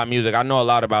mad T.I. music. I know a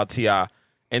lot about T.I.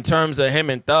 In terms of him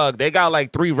and Thug, they got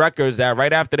like 3 records that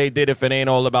right after they did If It Ain't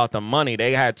All About the Money,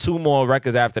 they had 2 more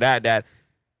records after that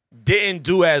didn't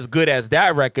do as good as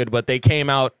that record, but they came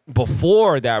out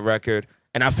before that record.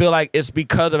 And I feel like it's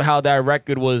because of how that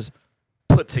record was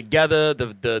put together,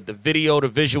 the video, the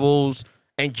visuals,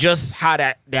 and just how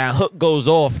that hook goes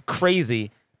off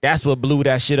crazy. That's what blew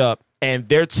that shit up. And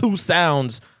their 2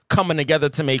 sounds coming together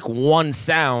to make one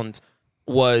sound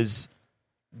was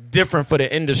different for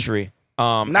the industry.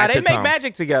 They make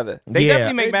magic together. They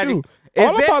definitely make magic.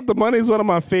 All About the Money is one of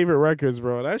my favorite records,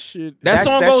 bro. That shit. That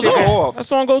song goes off. That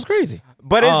song goes crazy.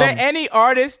 But is there any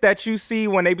artist that you see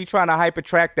when they be trying to hype a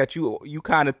track that you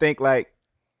kind of think like,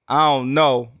 I don't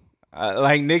know,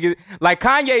 like niggas, like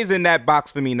Kanye's in that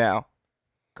box for me now,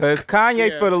 cause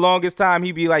Kanye for the longest time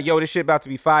he be like, yo, this shit about to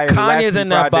be fire. Kanye's in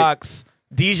that box.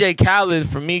 DJ Khaled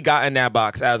for me got in that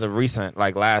box as of recent,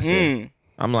 like last year.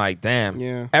 I'm like, damn.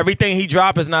 Yeah. Everything he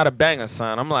drop is not a banger,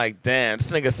 son. I'm like, damn.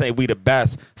 This nigga say we the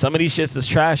best. Some of these shits is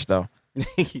trash though.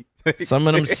 Some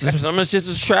of the shits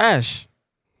is trash.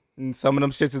 And some of them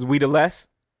shits is we the less.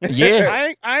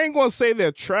 Yeah. I ain't gonna say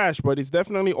they're trash, but it's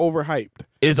definitely overhyped.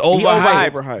 It's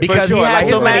overhyped. Because he has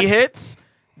so many hits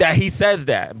that he says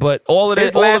that. But all of this,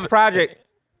 his last project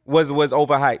was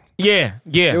overhyped. Yeah.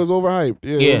 It was overhyped.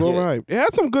 It was overhyped. It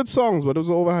had some good songs, but it was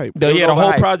overhyped. The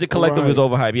whole project collectively was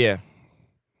overhyped. Yeah.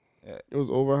 It was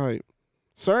overhyped.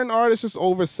 Certain artists just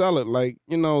oversell it. Like,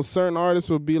 you know, certain artists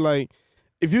would be like,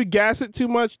 if you gas it too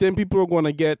much, then people are going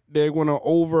to you're going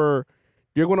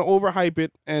to overhype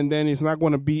it, and then it's not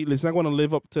going to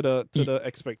live up to the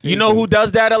expectation. You know who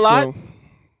does that a lot?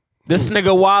 This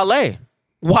nigga Wale.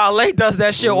 Wale does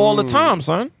that shit all the time,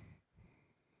 son.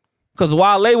 Because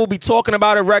Wale will be talking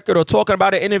about a record or talking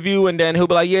about an interview, and then he'll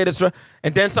be like, yeah, this,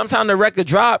 and then sometimes the record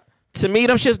drop. To me,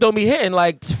 them shits don't be hitting.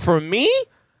 Like, for me,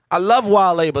 I love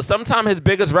Wale, but sometimes his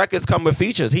biggest records come with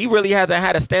features. He really hasn't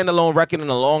had a standalone record in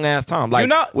a long ass time. Like, you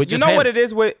know what it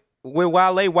is with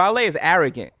Wale? Wale is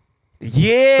arrogant.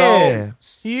 Yeah.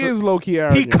 So he is low-key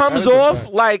arrogant. He comes off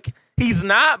like he's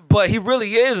not, but he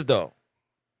really is, though.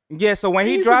 Yeah, so when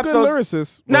he drops those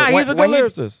lyricist. He's a good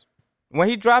lyricist. When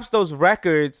he drops those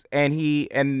records and he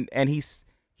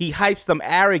hypes them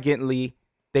arrogantly,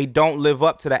 they don't live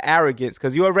up to the arrogance,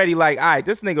 because you're already like, all right,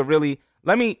 this nigga really,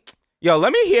 let me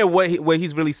hear what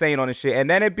he's really saying on this shit. And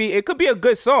then it could be a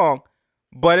good song,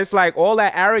 but it's like all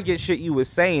that arrogant shit you was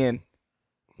saying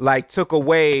like took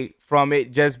away from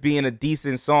it just being a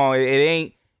decent song.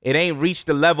 It ain't reached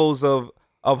the levels of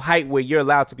hype where you're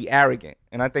allowed to be arrogant.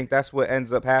 And I think that's what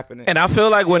ends up happening. And I feel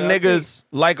like when niggas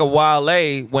like a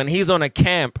Wale, when he's on a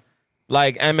camp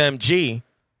like MMG,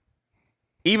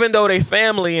 even though they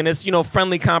family and it's, you know,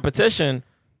 friendly competition,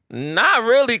 not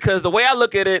really, because the way I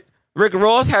look at it, Rick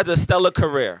Ross has a stellar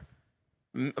career.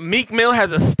 Meek Mill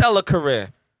has a stellar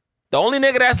career. The only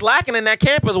nigga that's lacking in that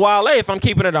camp is Wale, if I'm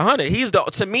keeping it 100.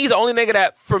 To me, he's the only nigga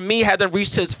that, for me, hasn't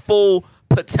reached his full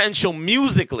potential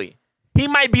musically. He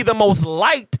might be the most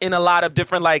liked in a lot of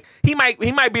different, like, he might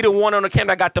be the one on the camp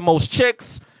that got the most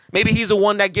chicks. Maybe he's the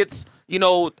one that gets, you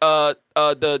know,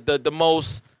 the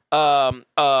most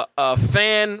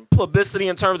fan publicity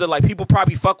in terms of, like, people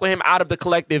probably fuck with him out of the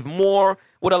collective more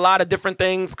with a lot of different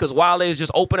things, because Wale is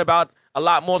just open about a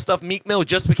lot more stuff. Meek Mill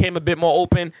just became a bit more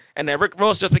open, and then Rick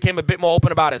Ross just became a bit more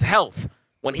open about his health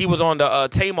when he was on the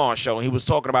Tamar show, and he was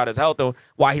talking about his health and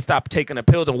why he stopped taking the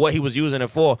pills and what he was using it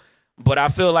for. But I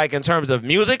feel like in terms of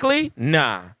musically,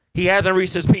 nah, he hasn't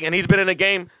reached his peak, and he's been in the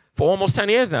game for almost 10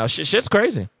 years now. Shit's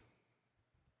crazy.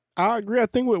 I agree. I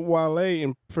think with Wale,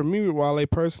 and for me with Wale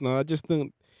personal, I just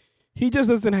think he just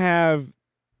doesn't have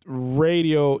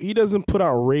radio. He doesn't put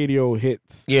out radio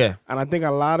hits. Yeah. And I think a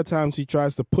lot of times he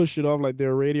tries to push it off like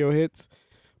they're radio hits.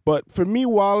 But for me,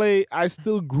 Wale, I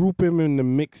still group him in the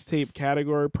mixtape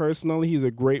category personally. He's a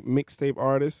great mixtape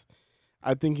artist.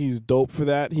 I think he's dope for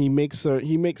that. He makes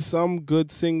some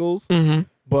good singles,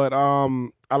 but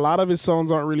a lot of his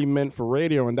songs aren't really meant for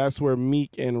radio, and that's where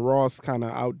Meek and Ross kind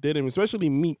of outdid him, especially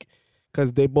Meek,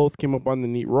 because they both came up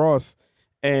underneath Ross.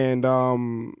 And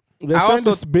there's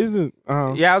this business.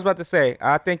 Yeah, I was about to say,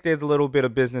 I think there's a little bit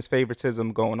of business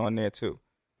favoritism going on there too,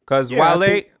 because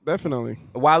definitely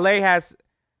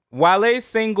Wale's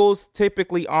singles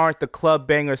typically aren't the club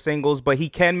banger singles, but he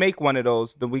can make one of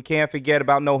those. We can't forget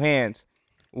about No Hands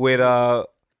with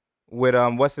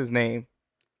what's his name?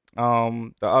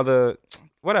 The other,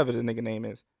 whatever the nigga name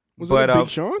is. Was it Big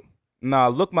Sean? Nah,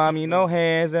 look, mommy, no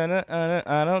hands, and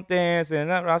I don't dance, and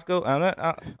Roscoe. You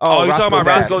talking about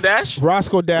Roscoe Dash?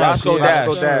 Roscoe Dash.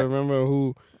 I remember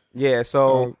who. Yeah,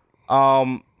 so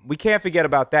we can't forget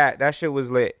about that. That shit was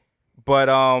lit. But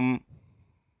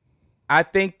I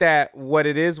think that what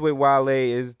it is with Wale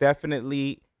is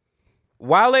definitely,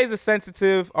 Wale's a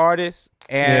sensitive artist,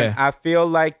 and I feel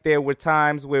like there were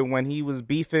times where when he was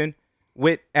beefing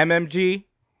with MMG,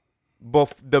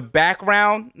 the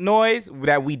background noise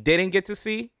that we didn't get to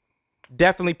see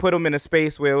definitely put him in a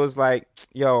space where it was like,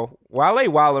 yo, Wale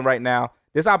wilding right now.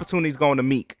 This opportunity's going to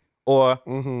Meek. Or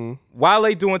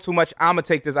Wale doing too much, I'm going to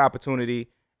take this opportunity.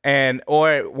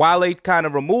 Or Wale kind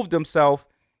of removed himself.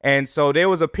 And so there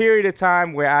was a period of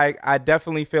time where I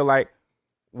definitely feel like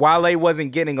Wale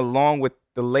wasn't getting along with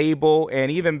the label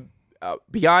and even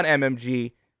beyond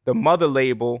MMG, the mother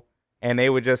label, and they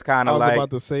were just kind I of was like,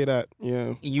 about to say that.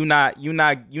 Yeah. you not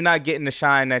getting the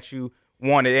shine that you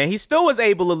wanted. And he still was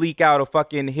able to leak out a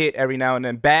fucking hit every now and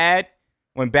then.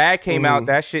 When Bad came out,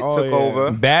 that shit took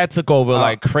over. Bad took over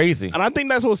like crazy. And I think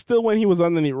that's what still when he was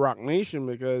underneath Rock Nation,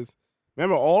 because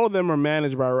remember, all of them are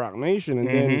managed by Rock Nation. And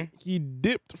then he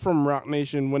dipped from Rock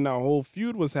Nation when that whole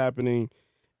feud was happening.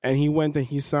 And he went and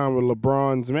he signed with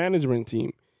LeBron's management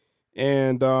team.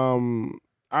 And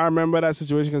I remember that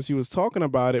situation because he was talking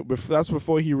about it. That's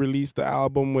before he released the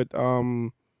album with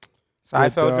Seinfeld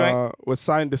joint? With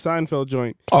the Seinfeld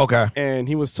joint. Okay. And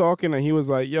he was talking and he was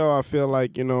like, yo, I feel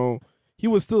like, he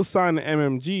was still signed to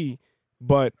MMG,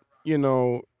 but,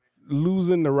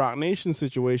 losing the Rock Nation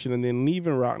situation and then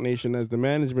leaving Rock Nation as the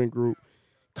management group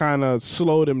kind of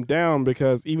slowed him down,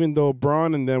 because even though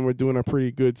Braun and them were doing a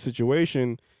pretty good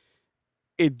situation,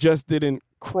 it just didn't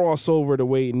cross over the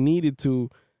way it needed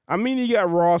to. I mean, you got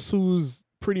Ross, who's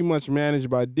pretty much managed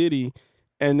by Diddy,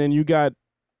 and then you got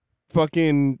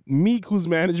fucking Meek, who's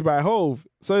managed by Hove.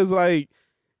 So it's like,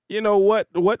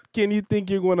 what can you think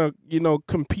you're going to,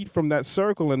 compete from that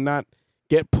circle and not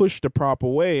get pushed the proper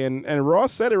way? And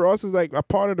Ross said it. Ross is like, a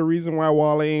part of the reason why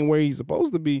Wale ain't where he's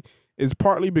supposed to be is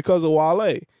partly because of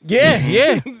Wale. Yeah.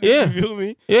 You feel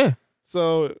me? Yeah.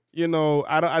 So,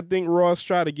 I think Ross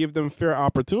tried to give them fair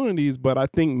opportunities, but I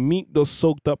think Meek just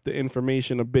soaked up the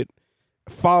information a bit,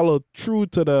 followed true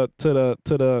to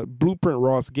the blueprint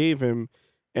Ross gave him,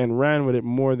 and ran with it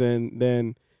more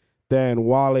than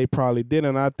Wale probably did.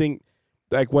 And I think,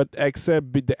 like what X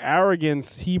said, the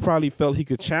arrogance, he probably felt he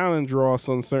could challenge Ross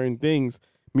on certain things.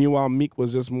 Meanwhile, Meek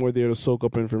was just more there to soak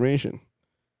up information.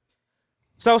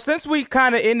 So since we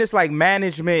kind of in this like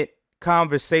management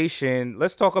conversation,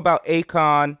 let's talk about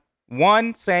Akon.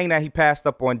 One, saying that he passed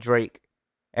up on Drake.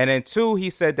 And then two, he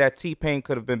said that T-Pain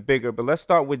could have been bigger. But let's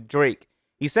start with Drake.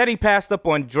 He said he passed up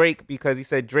on Drake because he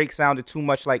said Drake sounded too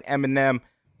much like Eminem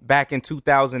back in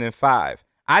 2005.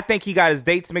 I think he got his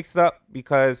dates mixed up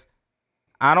because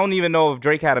I don't even know if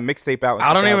Drake had a mixtape out in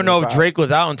I don't even know if Drake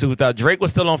was out in 2000. Drake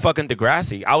was still on fucking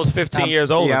Degrassi. I was 15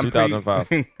 years old in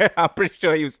 2005. I'm pretty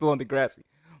sure he was still on Degrassi.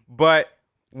 But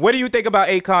what do you think about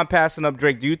Akon passing up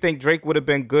Drake? Do you think Drake would have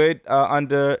been good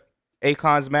under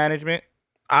Akon's management?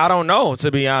 I don't know, to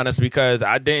be honest, because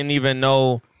I didn't even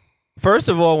know. First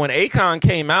of all, when Akon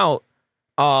came out,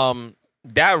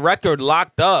 that record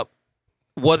Locked Up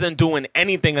wasn't doing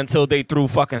anything until they threw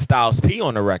fucking Styles P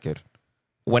on the record.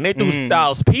 When they threw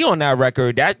Styles P on that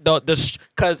record,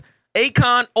 because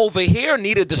Akon over here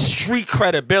needed the street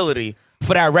credibility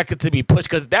for that record to be pushed.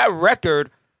 Because that record,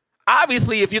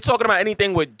 obviously, if you're talking about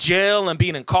anything with jail and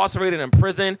being incarcerated in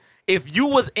prison, if you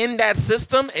was in that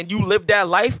system and you lived that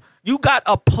life, you got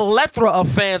a plethora of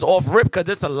fans off rip, because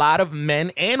it's a lot of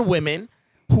men and women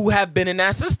who have been in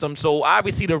that system. So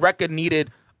obviously the record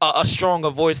needed a stronger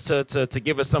voice to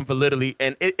give it some validity,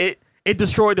 and it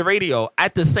destroyed the radio.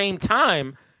 At the same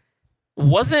time,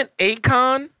 wasn't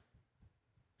Akon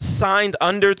signed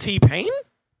under T-Pain?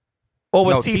 Or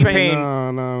was T-Pain?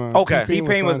 No. Okay.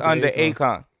 T-Pain was under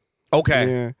Akon. Okay.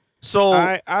 Yeah. So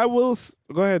I will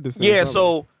go ahead. Yeah,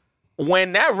 so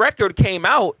when that record came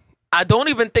out, I don't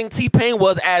even think T-Pain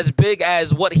was as big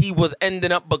as what he was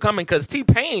ending up becoming, because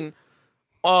T-Pain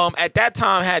at that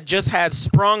time had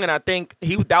Sprung, and I think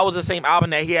that was the same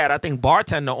album that he had, I think,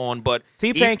 Bartender on. But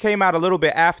T-Pain came out a little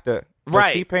bit after.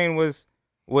 Right. T-Pain was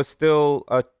still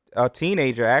a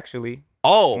teenager, actually.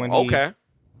 Oh, okay.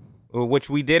 Which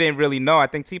we didn't really know. I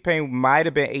think T-Pain might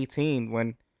have been 18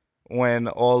 when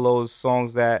all those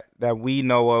songs that we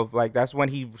know of, like, that's when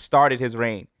he started his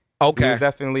reign. Okay. He was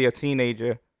definitely a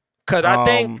teenager. Because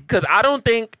I don't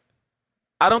think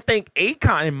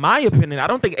Akon, in my opinion, I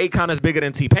don't think Akon is bigger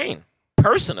than T-Pain,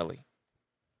 personally.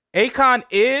 Akon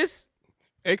is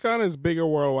bigger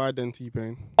worldwide than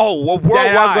T-Pain. Oh, well,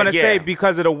 worldwide, I was going to say,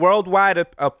 because of the worldwide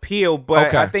appeal, but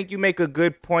okay. I think you make a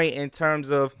good point in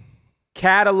terms of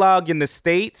catalog in the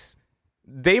States.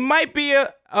 They might be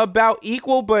about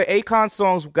equal, but Akon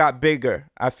songs got bigger,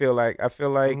 I feel like.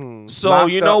 So,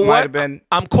 you know what?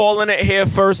 I'm calling it here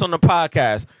first on the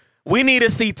podcast. We need to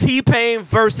see T-Pain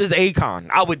versus Akon.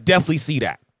 I would definitely see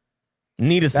that.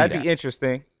 That'd be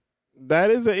interesting. That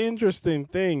is an interesting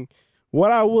thing.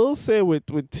 What I will say with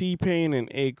T-Pain and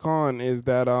Akon is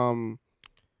that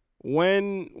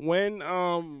when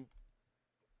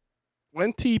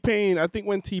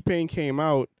T-Pain came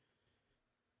out,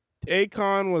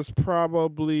 Akon was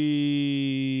probably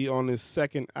on his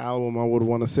second album, I would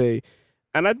want to say.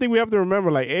 And I think we have to remember,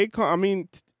 like,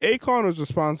 Akon was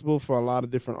responsible for a lot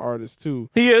of different artists, too.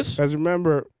 He is. Because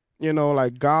remember,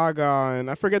 like Gaga and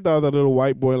I forget the other little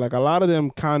white boy. Like a lot of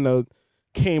them kind of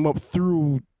came up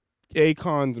through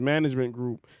Akon's management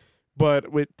group,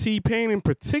 but with T-Pain in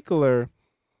particular,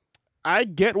 I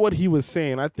get what he was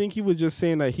saying. I think he was just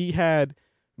saying that he had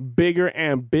bigger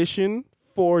ambition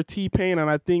for T-Pain, and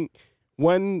I think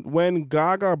when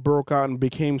Gaga broke out and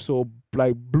became so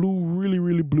like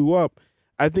really blew up,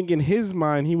 I think in his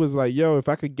mind he was like, yo, if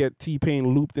I could get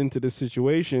T-Pain looped into this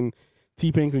situation,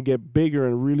 T-Pain could get bigger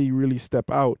and really step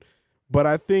out. But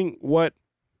I think what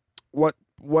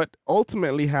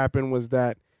ultimately happened was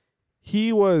that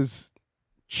he was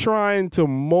trying to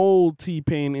mold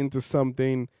T-Pain into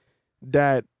something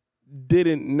that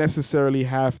didn't necessarily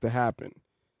have to happen.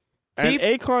 And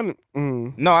Akon...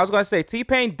 No, I was going to say,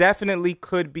 T-Pain definitely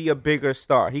could be a bigger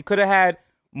star. He could have had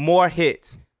more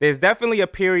hits. There's definitely a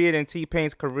period in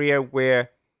T-Pain's career where,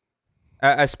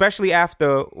 especially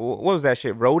after, what was that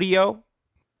shit, Rodeo?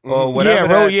 Or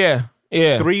whatever. Yeah.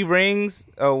 3 Rings,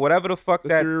 or whatever the fuck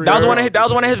that... That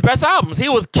was one of his best albums. He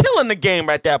was killing the game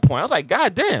at that point. I was like,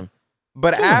 God damn.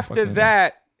 But after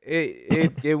that,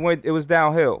 it was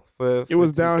downhill. It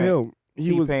was T-Pain. downhill.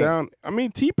 He was down. I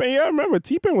mean, T-Pain, I remember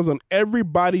T-Pain was on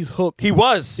everybody's hook. He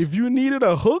was. If you needed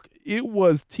a hook, it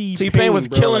was T-Pain. T-Pain was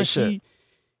killing shit.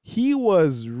 He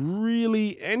was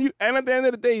really, and at the end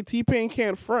of the day, T-Pain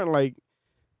can't front. Like,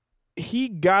 he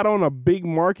got on a big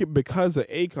market because of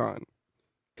Akon.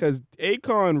 Because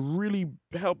Akon really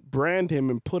helped brand him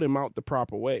and put him out the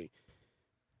proper way.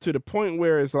 To the point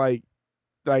where it's like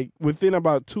within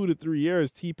about 2 to 3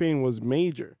 years, T-Pain was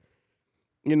major.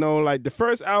 Like the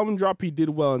first album drop, he did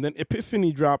well, and then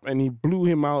Epiphany dropped, and he blew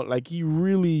him out. Like he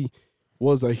really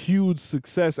was a huge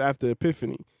success after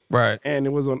Epiphany, right? And it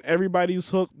was on everybody's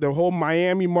hook. The whole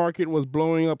Miami market was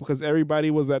blowing up because everybody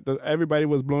was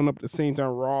blowing up at the same time.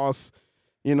 Ross,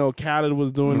 Khaled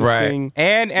was doing the thing,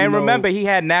 and remember he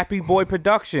had Nappy Boy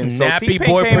Productions. So Nappy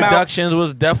Boy Productions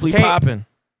was definitely popping.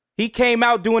 He came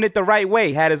out doing it the right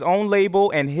way. Had his own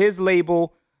label, and his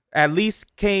label at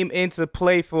least came into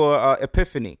play for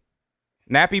Epiphany.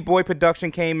 Nappy Boy Production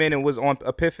came in and was on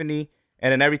Epiphany,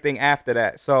 and then everything after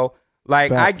that. So,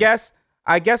 like, facts.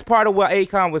 I guess part of what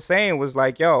Akon was saying was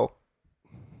like, yo,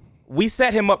 we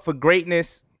set him up for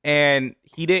greatness, and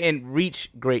he didn't reach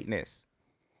greatness.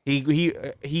 We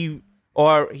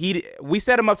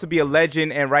set him up to be a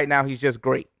legend, and right now he's just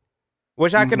great,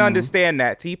 which I can understand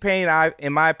that. T-Pain,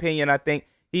 in my opinion, I think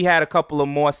he had a couple of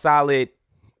more solid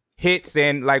hits,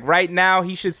 and like right now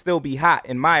he should still be hot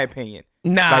in my opinion.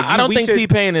 I don't think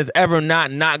T-Pain is ever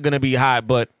not gonna be hot,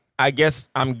 but I guess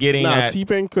I'm getting at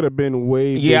T-Pain could have been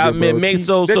way bigger, bro.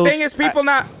 The thing is people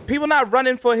not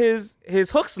running for his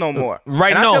hooks no more.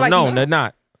 Right? No, they're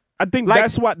not. I think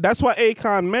that's what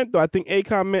Akon meant though. I think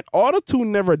Akon meant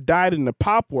auto-tune never died in the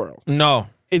pop world. No.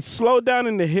 It slowed down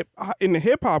in the hip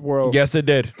hop world. Yes, it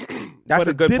did. That's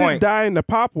a good point. It didn't die in the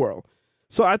pop world.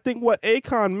 So I think what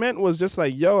Akon meant was just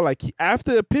like, yo, like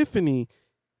after Epiphany,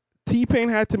 T-Pain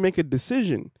had to make a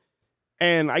decision.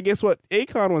 And I guess what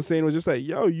Akon was saying was just like,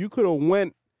 yo, you could have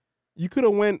went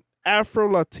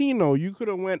Afro Latino, you could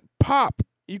have went pop,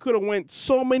 you could have went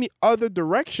so many other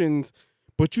directions,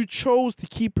 but you chose to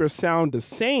keep your sound the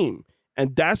same.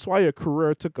 And that's why your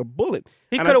career took a bullet.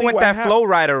 He could have went that Flow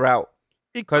Rider route.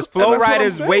 Because Flow Rider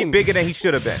is way bigger than he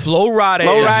should have been. Flow Rider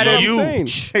is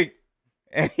huge.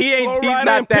 And he's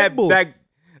not that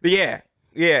yeah.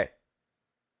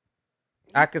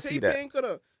 I could see that.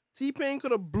 T-Pain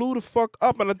could have blew the fuck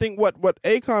up, and I think what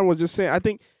Akon was just saying, I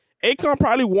think Akon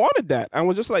probably wanted that and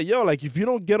was just like, yo, like if you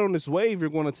don't get on this wave, you're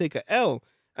going to take a L.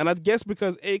 And I guess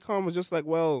because Akon was just like,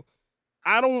 well,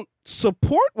 I don't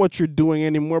support what you're doing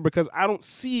anymore because I don't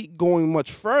see it going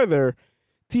much further.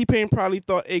 T-Pain probably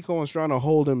thought Akon was trying to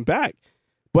hold him back.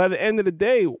 But at the end of the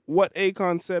day, what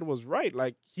Akon said was right.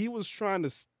 Like, he was trying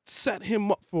to set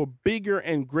him up for bigger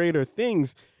and greater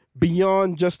things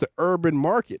beyond just the urban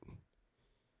market.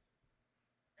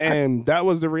 And that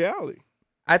was the reality.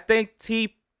 I think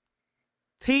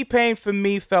T-Pain, for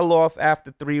me, fell off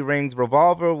after 3 Rings.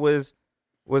 Revolver was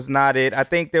not it. I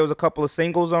think there was a couple of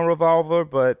singles on Revolver,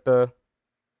 but the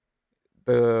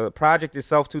project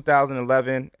itself,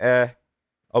 2011,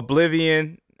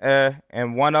 Oblivion,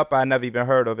 and One Up I never even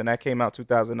heard of, and that came out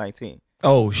 2019.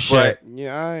 Oh shit! But,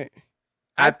 yeah,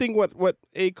 I think what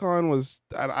Akon was.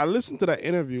 I listened to that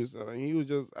interview, so he was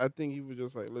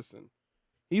just like, listen,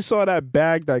 he saw that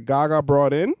bag that Gaga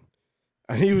brought in,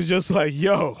 and he was just like,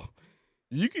 yo,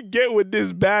 you can get with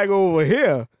this bag over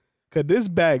here, cause this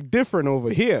bag different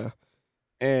over here.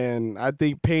 And I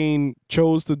think Payne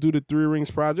chose to do the 3 Rings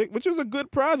project, which was a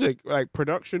good project, like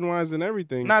production wise and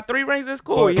everything. Nah, 3 Rings is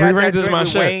cool. 3 Rings is my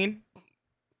shit. Wayne.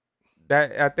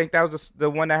 I think that was the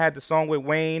one that had the song with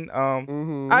Wayne.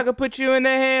 I could put you in the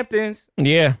Hamptons.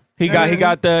 Yeah, he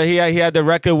had the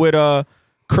record with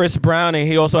Chris Brown, and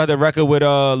he also had the record with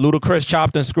Ludacris.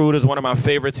 Chopped and Screwed is one of my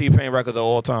favorite T-Pain records of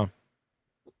all time.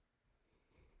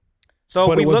 So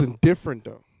but it wasn't different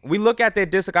though. We look at their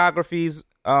discographies,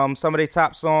 some of their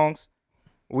top songs.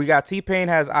 We got T-Pain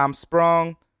has I'm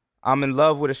Sprung, I'm in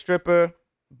Love with a Stripper,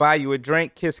 Buy You a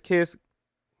Drink, Kiss Kiss,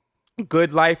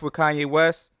 Good Life with Kanye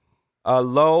West,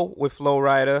 Low with Flo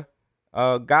Rida,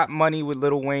 Got Money with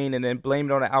Lil Wayne, and then Blame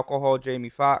It on the Alcohol, Jamie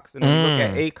Foxx. And then we look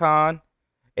at Akon.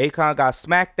 Akon got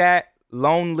Smack That,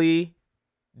 Lonely,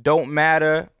 Don't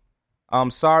Matter,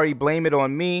 Sorry, Blame It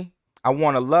on Me, I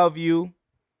Wanna Love You,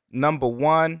 Number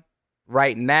One,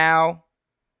 Right Now,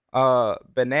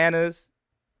 Bananas,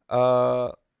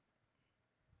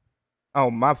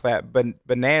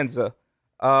 Bonanza,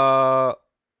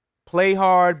 Play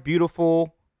Hard,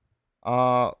 Beautiful,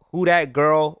 Who That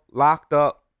Girl, Locked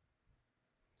Up,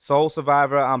 Soul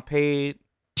Survivor, I'm Paid.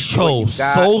 Yo,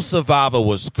 Soul Survivor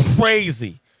was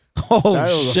crazy.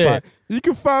 Oh shit! You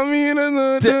can find me in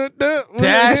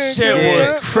that shit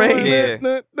was crazy.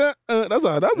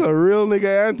 That's a real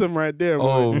nigga anthem right there. Boy.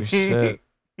 Oh shit!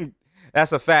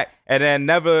 That's a fact. And then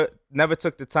never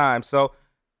took the time. So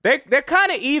they're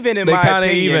kind of even in my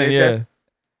opinion.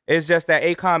 It's just that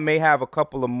Akon may have a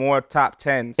couple of more top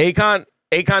tens. Akon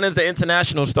is the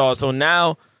international star. So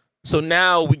now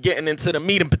we getting into the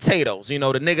meat and potatoes. You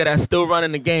know, the nigga that's still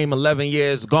running the game 11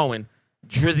 years going,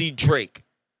 Drizzy Drake.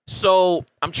 So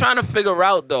I'm trying to figure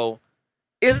out though,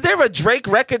 is there a Drake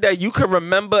record that you could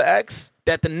remember, X,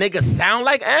 that the nigga sound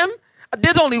like M?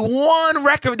 There's only one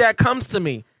record that comes to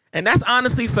me, and that's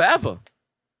honestly Forever.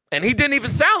 And he didn't even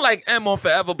sound like M on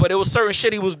Forever, but it was certain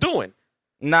shit he was doing.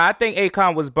 Nah, I think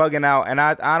Akon was bugging out, and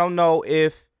I don't know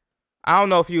if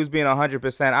he was being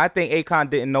 100%. I think Akon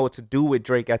didn't know what to do with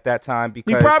Drake at that time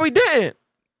because he probably didn't.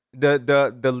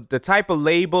 The type of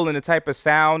label and the type of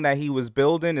sound that he was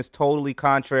building is totally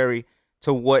contrary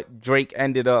to what Drake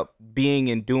ended up being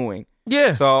and doing.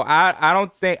 Yeah. So I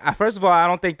don't think, first of all, I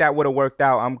don't think that would have worked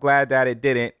out. I'm glad that it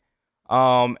didn't.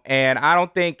 And I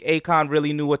don't think Akon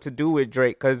really knew what to do with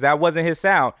Drake because that wasn't his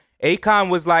sound. Akon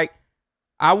was like,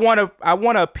 I want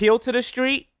to appeal to the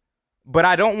street, but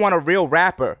I don't want a real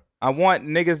rapper. I want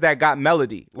niggas that got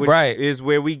melody, which is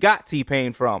where we got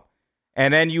T-Pain from.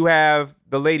 And then you have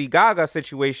the Lady Gaga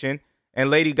situation,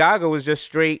 and Lady Gaga was just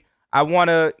straight, I want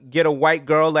to get a white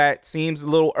girl that seems a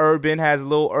little urban, has a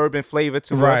little urban flavor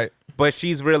to her, but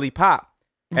she's really pop.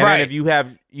 And then if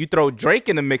you throw Drake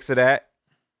in the mix of that,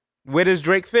 where does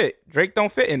Drake fit? Drake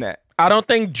don't fit in that. I don't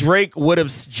think Drake would have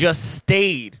just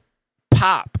stayed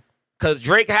pop, because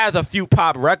Drake has a few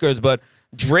pop records, but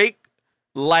Drake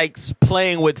likes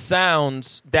playing with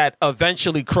sounds that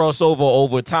eventually cross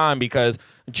over time because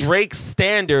Drake's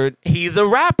standard, he's a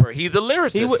rapper. He's a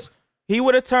lyricist. He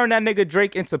would have turned that nigga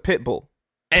Drake into Pitbull.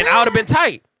 And I would have been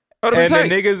tight. The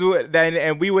niggas would,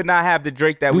 and we would not have the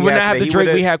Drake that we have. We would not have the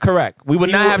Drake we have, correct. We would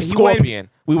not have Scorpion.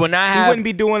 We would not have. He wouldn't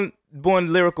be doing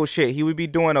lyrical shit. He would be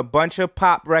doing a bunch of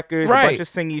pop records, a bunch of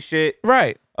singy shit.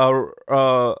 Right.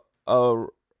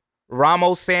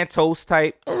 Ramos Santos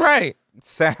type. Right.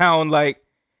 Sound like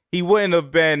he wouldn't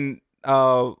have been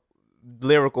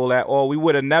lyrical at all. We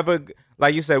would have never,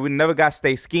 like you said, we never got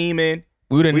Stay Scheming.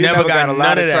 We would have never got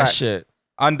none of that shit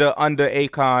under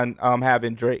Akon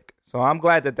having Drake. So I'm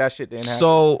glad that shit didn't happen.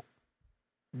 So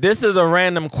this is a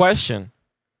random question.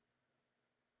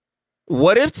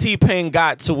 What if T-Pain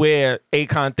got to where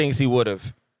Akon thinks he would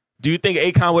have? Do you think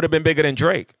Akon would have been bigger than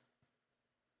Drake?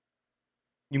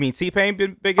 You mean T-Pain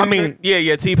been bigger than Drake?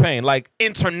 Yeah, T-Pain. Like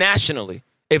internationally.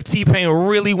 If T-Pain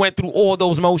really went through all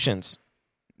those motions.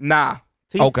 Nah.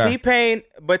 T-Pain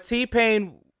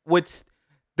would...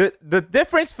 The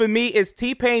difference for me is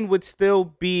T-Pain would still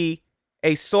be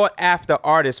a sought-after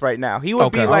artist right now. He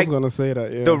would be like I was gonna say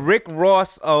that, yeah. the Rick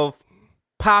Ross of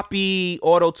poppy,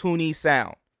 auto-tuney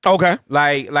sound. Okay.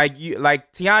 Like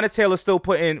Tiana Taylor still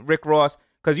putting Rick Ross,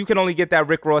 because you can only get that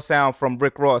Rick Ross sound from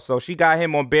Rick Ross. So she got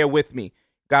him on Bear With Me.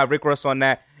 Got Rick Ross on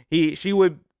that.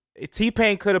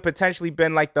 T-Pain could have potentially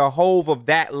been like the Hove of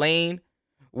that lane,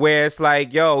 where it's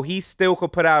like, yo, he still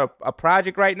could put out a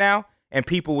project right now and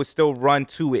people would still run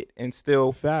to it and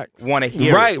still want to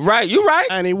hear it. Right. You right.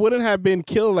 And he wouldn't have been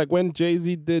killed like when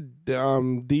Jay-Z did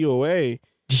DOA.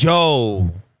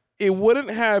 Yo. It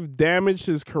wouldn't have damaged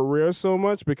his career so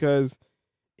much because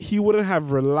he wouldn't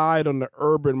have relied on the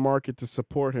urban market to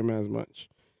support him as much.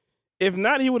 If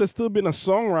not, he would have still been a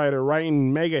songwriter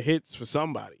writing mega hits for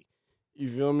somebody. You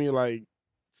feel me? Like,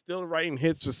 still writing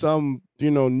hits for some,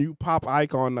 new pop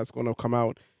icon that's going to come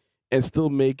out and still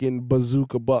making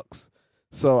bazooka bucks.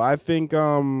 So I think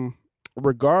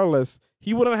regardless,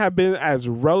 he wouldn't have been as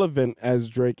relevant as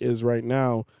Drake is right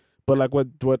now. But like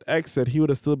what X said, he would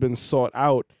have still been sought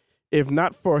out, if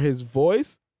not for his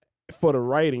voice, for the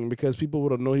writing, because people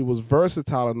would have known he was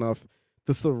versatile enough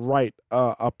to still write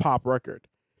a pop record.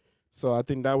 So I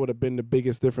think that would have been the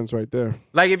biggest difference right there.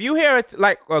 Like if you hear it,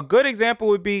 like a good example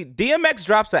would be DMX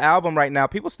drops an album right now.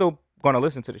 People still gonna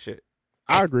listen to the shit.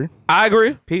 I agree. I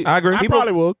agree. I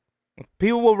probably will.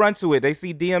 People will run to it. They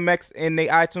see DMX in their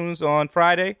iTunes on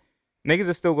Friday. Niggas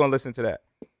are still gonna listen to that.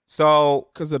 So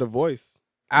because of the voice.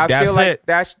 I That's feel like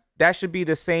it. that should be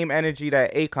the same energy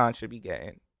that Akon should be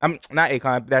getting. Not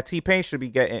Akon, that T-Pain should be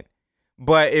getting.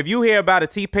 But if you hear about a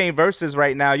T-Pain versus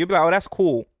right now, you'll be like, oh, that's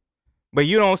cool. But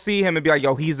you don't see him and be like,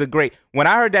 yo, he's a great. When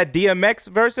I heard that DMX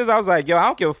versus, I was like, yo, I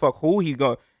don't give a fuck who he's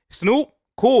going. Snoop,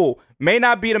 cool. May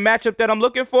not be the matchup that I'm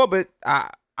looking for, but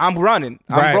I'm running.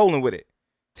 I'm rolling with it.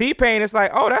 T-Pain, it's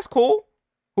like, oh, that's cool.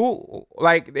 Who,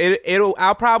 like,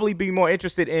 I'll probably be more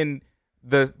interested in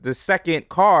the second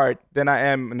card than I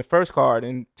am in the first card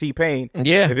in T-Pain.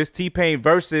 Yeah. If it's T-Pain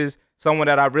versus someone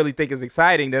that I really think is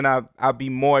exciting, then I'll be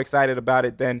more excited about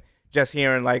it than just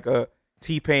hearing like a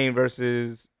T-Pain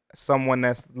versus someone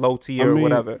that's low tier or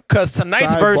whatever. Because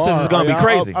tonight's versus is gonna be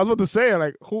crazy. I was about to say,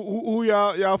 like, who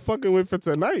y'all fucking with for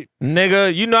tonight?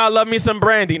 Nigga, you know I love me some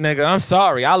Brandy, nigga. I'm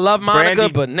sorry. I love Monica,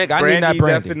 Brandy, but nigga, I need that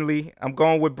Brandy. Definitely. I'm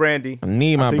going with Brandy. I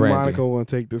need my I think Brandy. Monica will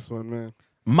take this one, man.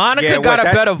 Monica got a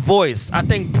better voice. I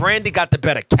think Brandy got the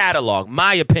better catalog.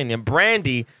 My opinion.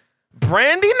 Brandy,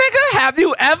 nigga, have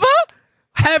you ever?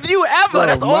 Bro,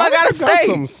 that's all I gotta say.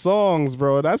 Some songs,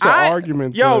 bro. That's an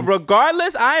argument. Yo, son.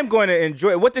 regardless, I am going to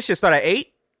enjoy. What this shit start at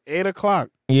 8? 8 o'clock.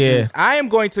 Yeah, I am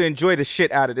going to enjoy the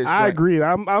shit out of this. I joint. agree.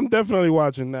 I'm definitely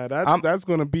watching that. That's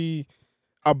gonna be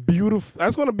a beautiful.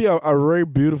 That's gonna be a very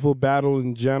beautiful battle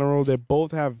in general. They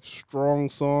both have strong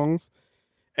songs,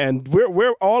 and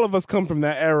we're all of us come from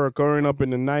that era, growing up in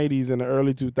the '90s and the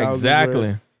early 2000s.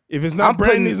 exactly. If it's not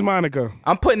Brandy, it's Monica.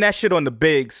 I'm putting that shit on the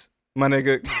bigs, my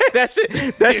nigga.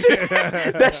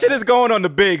 that shit is going on the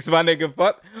bigs, my nigga.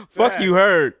 Fuck you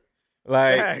heard.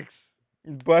 Like, Facts.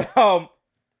 but all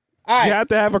right. You had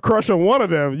to have a crush on one of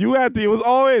them. It was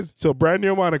always so Brandy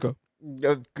or Monica.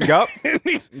 Yup.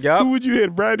 Who would you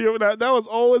hit, Brandy or that was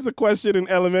always a question in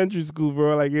elementary school,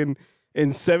 bro. Like in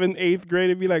 7th, 8th grade,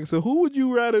 it'd be like, so who would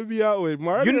you rather be out with,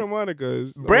 Martin or Monica?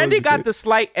 Brandy got the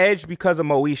slight edge because of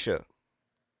Moesha.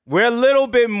 We're a little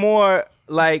bit more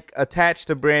like attached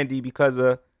to Brandy because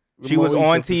she was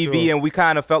on TV, and we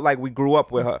kind of felt like we grew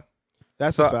up with her.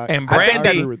 That's a fact.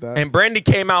 And Brandy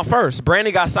came out first.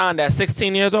 Brandy got signed at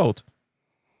 16 years old.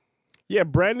 Yeah,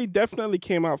 Brandy definitely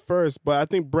came out first, but I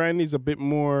think Brandy's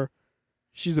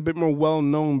she's a bit more well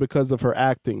known because of her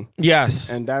acting.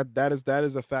 Yes. And that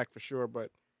is a fact for sure.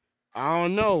 But I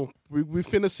don't know. We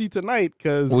finna see tonight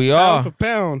because we are pound for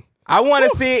pound. I want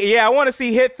to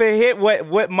see hit for hit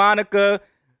what Monica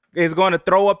is going to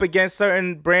throw up against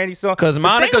certain Brandy songs. Because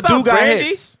Monica got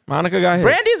hits. Monica got hits.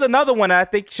 Brandy's another one I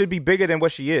think should be bigger than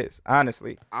what she is,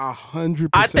 honestly. 100%.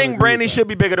 I think Brandy should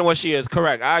be bigger than what she is.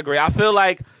 Correct. I agree. I feel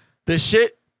like the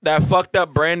shit that fucked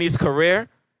up Brandy's career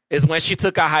is when she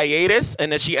took a hiatus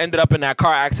and then she ended up in that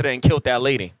car accident and killed that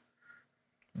lady.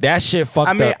 That shit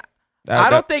fucked up.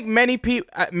 I don't think many people,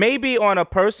 maybe on a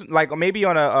person, like maybe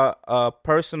on a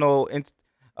personal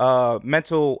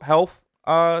mental health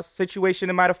situation,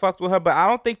 it might have fucked with her, but I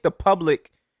don't think the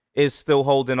public is still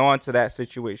holding on to that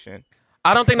situation.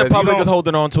 I don't think the public is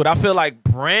holding on to it. I feel like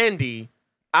Brandy,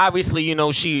 obviously,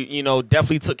 she,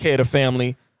 definitely took care of the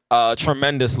family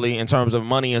tremendously in terms of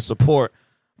money and support.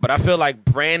 But I feel like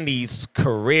Brandy's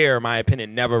career, in my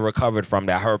opinion, never recovered from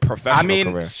that. Her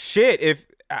professional career. Shit, if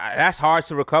that's hard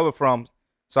to recover from.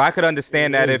 So I could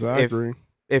understand that if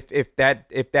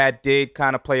that did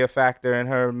kind of play a factor in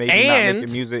her maybe not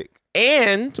making music.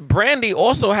 And Brandy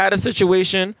also had a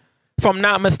situation, if I'm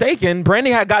not mistaken,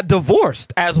 Brandy had got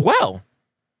divorced as well.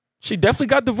 She definitely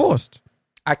got divorced.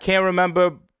 I can't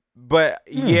remember, but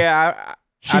yeah,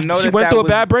 I know she went through a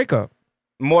bad breakup.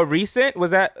 More recent?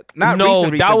 Was that not no?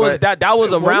 recent, that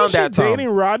was around that time. Dating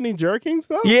Rodney Jerkins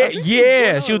though? Yeah.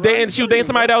 She was dating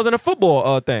somebody that was in a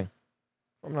football thing.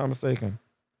 If I'm not mistaken.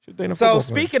 She was dating a football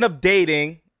player. Speaking of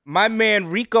dating, my man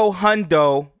Rico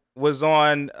Hundo was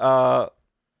on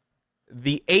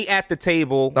the 8 at the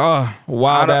Table. Oh,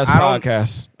 wild ass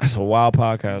podcast. That's a wild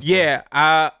podcast.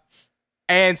 Yeah.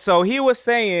 And so he was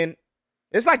saying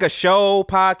it's like a show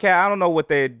podcast. I don't know what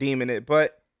they're deeming it,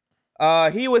 but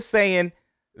he was saying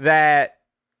that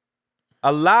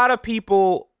a lot of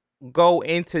people go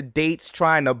into dates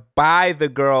trying to buy the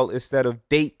girl instead of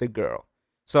date the girl.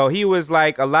 So he was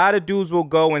like, a lot of dudes will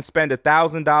go and spend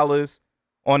 $1,000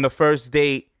 on the first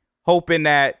date, hoping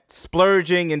that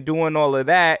splurging and doing all of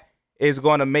that is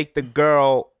going to make the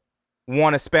girl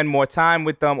want to spend more time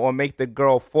with them or make the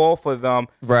girl fall for them,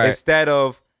 instead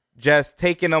of just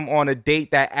taking them on a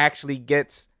date that actually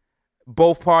gets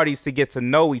both parties to get to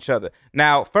know each other.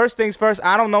 Now, first things first,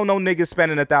 I don't know no niggas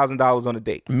spending $1,000 on a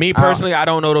date. Me personally, I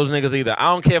don't know those niggas either.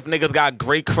 I don't care if niggas got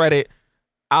great credit.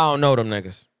 I don't know them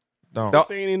niggas. Don't. I'm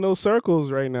saying in those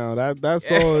circles right now.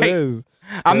 That's all it is.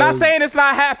 I'm not saying it's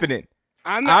not happening.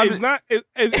 It's not.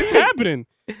 It's happening.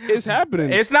 It's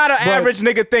happening. It's not an average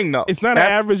nigga thing, though. It's not an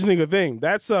average nigga thing.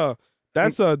 That's a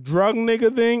drug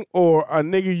nigga thing or a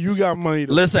nigga you got money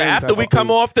to listen. spend After we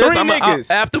come off this,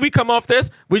 after we come off this,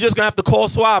 we just gonna have to call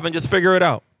Suave and just figure it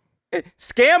out.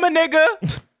 Scam a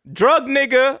nigga, drug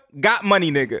nigga, got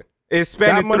money nigga is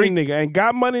spending got money nigga, and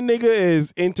got money nigga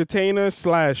is entertainer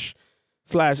slash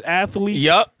athlete.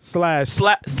 Yup. Slash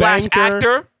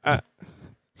actor.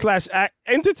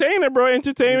 Entertainer, bro.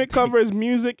 Entertainment covers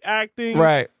music, acting.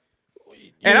 Right.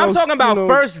 And I'm talking about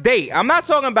first date. I'm not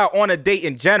talking about on a date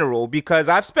in general, because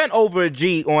I've spent over a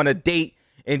G on a date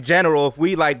in general if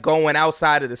we like going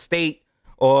outside of the state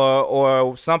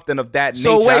or something of that nature.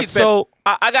 So wait, so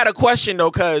I got a question though,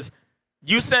 because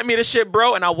you sent me the shit,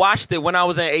 bro, and I watched it when I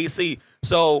was in AC.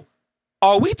 So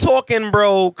are we talking,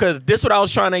 bro, because this is what I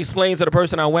was trying to explain to the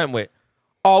person I went with.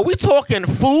 Are we talking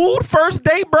food first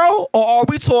date, bro? Or are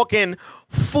we talking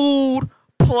food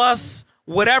plus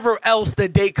whatever else the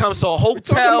date comes? So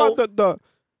hotel.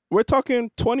 We're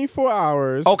talking 24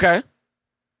 hours. Okay.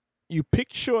 You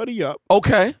pick shorty up.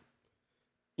 Okay.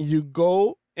 You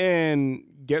go and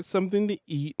get something to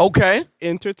eat. Okay.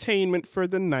 Entertainment for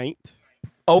the night.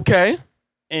 Okay.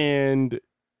 And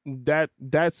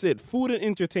that's it. Food and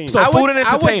entertainment. So food and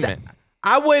entertainment.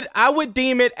 I would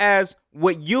deem it as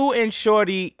what you and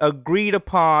shorty agreed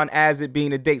upon as it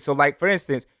being a date. So like, for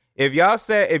instance, if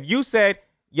you said,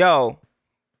 yo,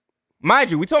 mind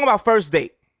you, we talking about first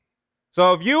date.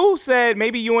 So if you said,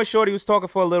 maybe you and shorty was talking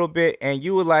for a little bit and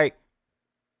you were like,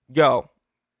 yo,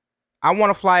 I want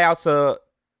to fly out to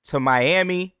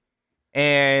Miami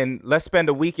and let's spend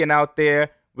a weekend out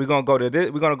there. We're going to go to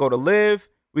this. We're going to go to live.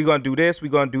 We're going to do this.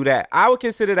 We're going to do that. I would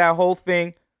consider that whole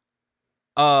thing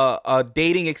a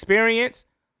dating experience.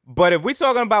 But if we're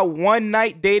talking about one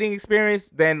night dating experience,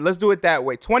 then let's do it that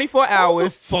way. 24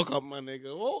 hours. Fuck up, my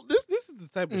nigga. Well, this is the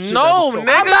type of shit. No, nigga.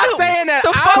 I'm not saying that.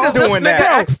 The fuck I'm is this doing nigga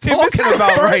that. X talking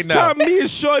about right now? First time me and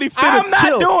Shorty finna I'm not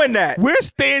chill. doing that. We're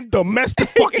staying domestic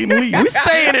fucking league. We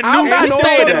staying in I'm not we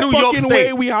staying in New York fucking State.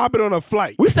 way we hopping on a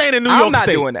flight. We staying in New York I'm not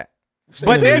State. doing that.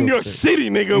 But then New York City,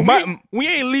 nigga. We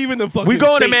ain't leaving the fucking We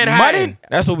going to state. Manhattan.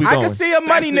 That's what we going. I can see a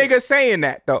money nigga saying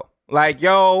that though. Like,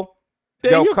 yo,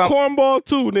 Then you cornball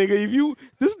too, nigga.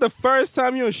 This is the first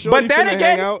time you and Shorty but then finna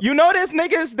again, hang out. you know there's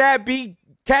niggas that be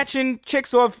catching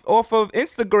chicks off of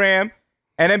Instagram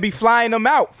and then be flying them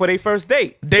out for their first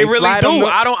date. They really fly do. them to-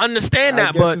 I don't understand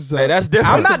that, but hey, that's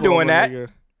different. I'm not doing that.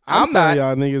 I'm telling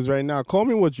y'all niggas right now. Call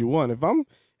me what you want.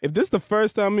 If this the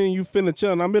first time me and you finna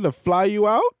chill and I'm gonna fly you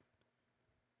out,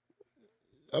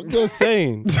 I'm just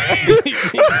saying.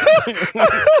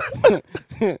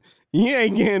 You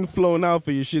ain't getting flown out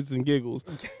for your shits and giggles.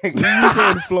 You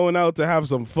getting flown out to have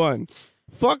some fun.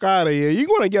 Fuck out of here. You're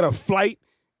going to get a flight,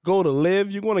 go to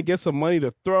live. You're going to get some money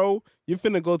to throw. You're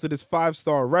finna go to this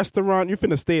 5-star restaurant. You're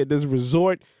finna stay at this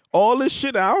resort. All this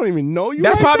shit, I don't even know you.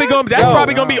 That's like probably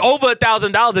that? gonna be over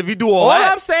 $1,000 if you do all that.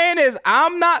 All I'm saying is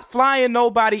I'm not flying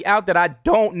nobody out that I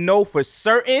don't know for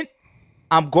certain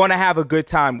I'm going to have a good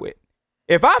time with.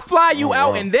 If I fly you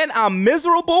out and then I'm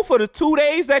miserable for the 2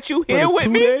 days that you here with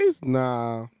me, days?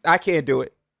 Nah, I can't do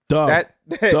it. Dub.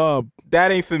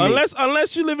 That ain't for me.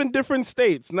 Unless you live in different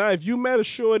states. Now, if you met a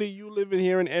shorty, you live in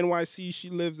here in NYC, she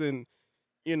lives in,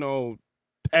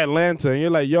 Atlanta, and you're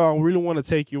like, yo, I really want to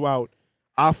take you out.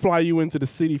 I'll fly you into the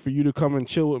city for you to come and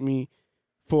chill with me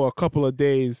for a couple of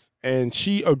days. And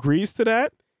she agrees to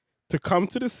that, to come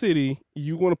to the city.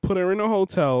 You want to put her in a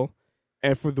hotel,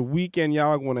 and for the weekend,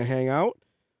 y'all are going to hang out.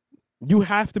 You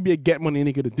have to be a get money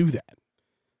nigga to do that.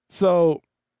 So,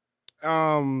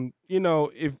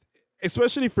 if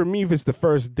especially for me, if it's the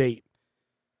first date,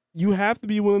 you have to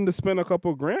be willing to spend a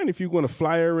couple $grand if you're going to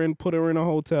fly her in, put her in a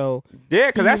hotel. Yeah,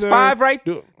 because that's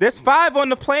 $5 There's $5 on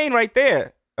the plane right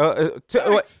there. $250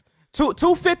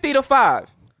 to $5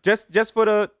 just for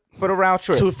the round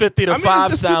trip. $250 to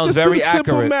 $5 sounds very accurate.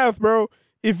 Simple math, bro.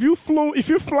 If you're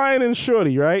flying in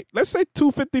shorty, right? Let's say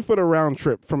 $250 for the round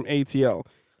trip from ATL.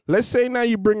 Let's say now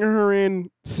you bring her in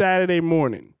Saturday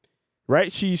morning,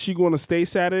 right? She going to stay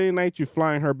Saturday night. You're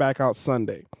flying her back out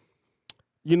Sunday.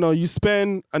 You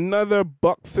spend another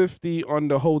 $150 on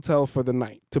the hotel for the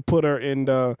night to put her in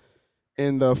the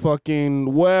in the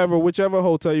fucking whichever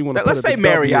hotel you want to. Let's say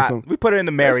Marriott. We put it in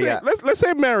the Marriott. Let's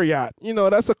say Marriott. You know,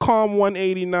 that's a calm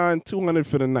 189, 200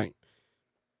 for the night.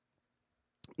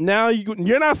 Now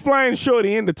you're not flying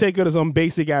shorty in to take her to some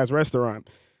basic ass restaurant.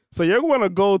 So you're going to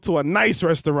go to a nice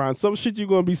restaurant. Some shit you're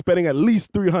going to be spending at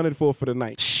least $300 for the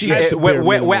night. Shit.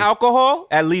 With alcohol,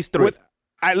 at least $3.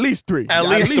 At least $3. At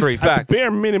least $3. Facts. At the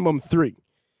bare minimum $3.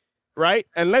 Right?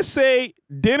 And let's say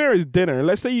dinner is dinner.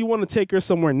 Let's say you want to take her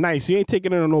somewhere nice. You ain't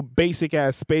taking her to no basic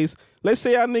ass space. Let's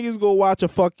say y'all niggas go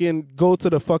to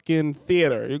the fucking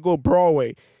theater. You go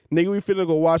Broadway. Nigga, we finna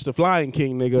go watch The Lion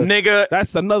King, nigga.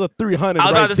 That's another $300. I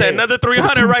was about to say another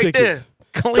 $300 right there.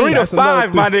 Clean. 3 to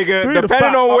 5, my nigga.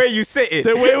 Depending on where you sitting.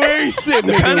 Where you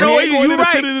sitting, nigga. Depending on where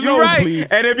you right.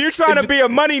 And if you're trying to be a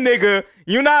money nigga,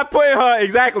 you're not putting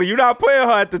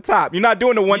her at the top. You're not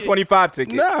doing the 125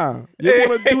 ticket. Nah. You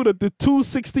want to do the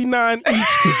 269 each ticket,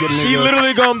 nigga. She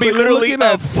literally going to be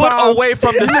a foot away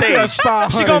from the stage.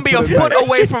 She going to be a foot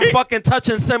away from fucking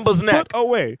touching Simba's neck. Foot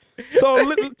away.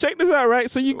 So check this out,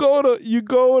 right? So you go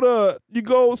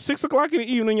 6 o'clock in the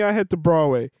evening, y'all head to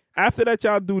Broadway. After that,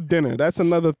 y'all do dinner. That's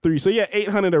another $3. So yeah,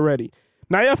 $800 already.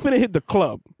 Now y'all finna hit the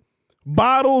club.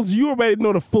 Bottles, you already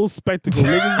know the full spectacle.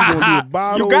 Niggas, you gonna do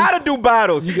bottles. You gotta do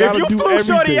bottles. If you flew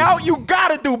shorty out, you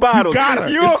gotta do bottles.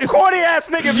 You a corny ass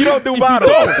nigga if you don't do bottles.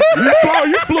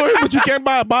 You flew in, but you can't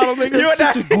buy a bottle, nigga. You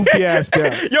sit your goofy ass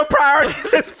down. Your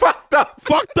priorities is fucked up.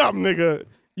 Fucked up, nigga.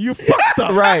 You fucked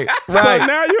up. Right. So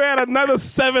now you're at another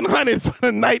 $700 for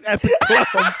the night at the club.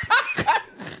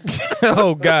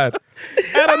 Oh God!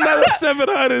 At another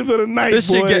 $700 for the night. This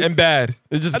shit getting bad.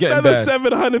 It's just getting bad.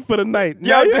 Another $700 for the night.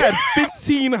 Now you had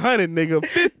 $1,500, nigga.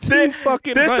 15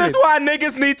 fucking. This is why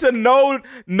niggas need to know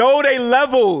they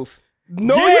levels.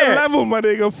 Know your level, my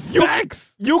nigga.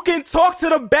 Facts. You can talk to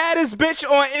the baddest bitch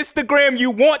on Instagram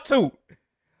you want to.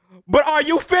 But are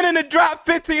you finna to drop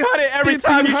 $1,500 every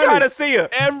time you try to see her?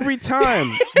 Every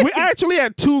time. We actually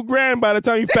had $2,000 by the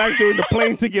time you factor in the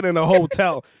plane ticket and the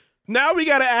hotel. Now we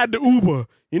gotta add the Uber.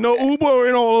 You know, Uber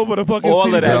in all over the fucking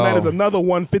city for the night is another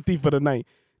 $150 for the night.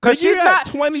 Cause she's not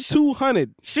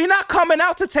 $2,200. She not coming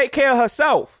out to take care of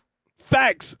herself.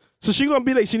 Facts. So she gonna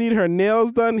be like, she need her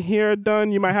nails done, hair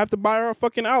done. You might have to buy her a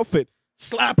fucking outfit.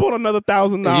 Slap on another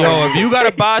 $1,000. Yo, if you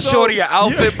gotta buy shorty an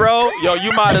outfit, bro,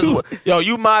 you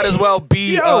might as well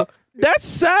be. That's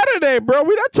Saturday, bro.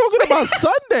 We're not talking about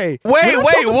Sunday. Wait,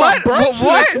 what? What?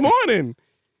 Next morning.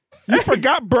 You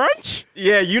forgot brunch?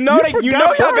 Yeah, y'all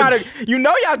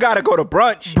gotta go to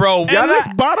brunch, bro. Endless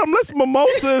bottomless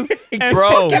mimosas and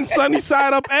fucking sunny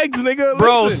side up eggs, nigga.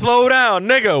 Bro, slow down,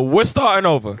 nigga. We're starting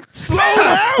over. Slow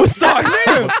down. We're starting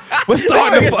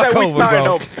the fuck over,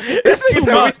 bro. It's too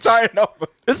much.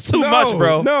 It's too much,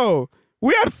 bro. No,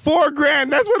 we had $4,000.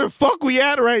 That's where the fuck we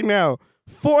at right now.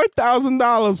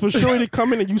 $4,000 for sure to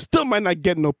come in, and you still might not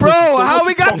get no pussy. Bro, how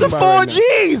we got to 4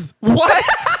 G's? What?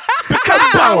 Because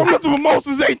bottomless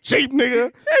mimosas ain't cheap,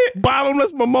 nigga.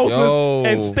 Bottomless mimosas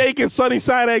and steak and sunny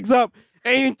side eggs up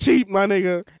ain't cheap, my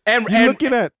nigga. And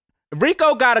looking at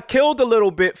Rico got killed a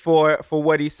little bit for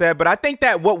what he said, but I think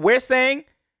that what we're saying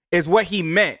is what he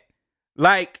meant.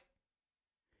 Like,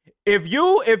 if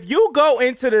you go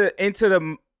into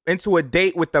a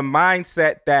date with the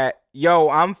mindset that, yo,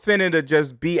 I'm finna to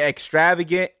just be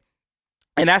extravagant,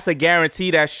 and that's a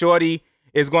guarantee that shorty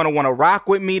is going to want to rock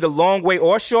with me the long way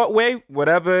or short way,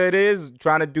 whatever it is,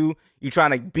 trying to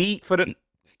beat for the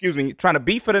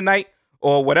night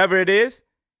or whatever it is,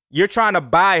 you're trying to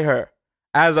buy her,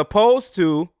 as opposed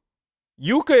to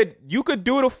you could do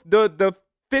the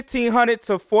 $1,500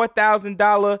 to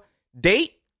 $4,000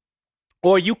 date,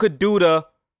 or you could do the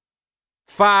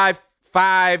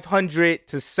 $500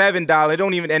 to $7.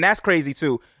 Don't even, and that's crazy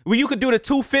too. Well, you could do the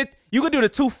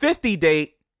 $250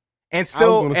 date and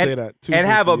still and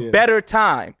have a better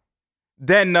time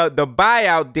than the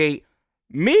buyout date.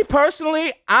 Me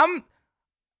personally,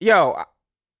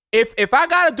 if I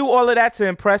gotta do all of that to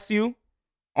impress you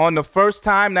on the first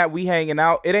time that we hanging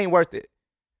out, it ain't worth it.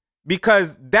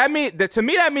 Because that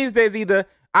means there's either,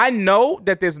 I know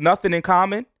that there's nothing in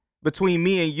common between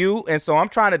me and you, and so I'm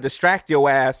trying to distract your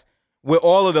ass with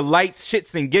all of the lights,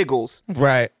 shits, and giggles.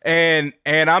 Right. And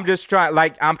I'm just trying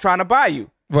to buy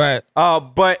you. Right.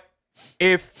 But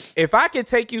if I can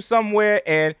take you somewhere,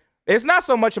 and it's not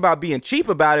so much about being cheap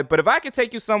about it, but if I can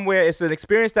take you somewhere, it's an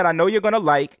experience that I know you're going to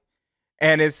like,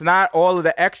 and it's not all of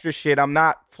the extra shit I'm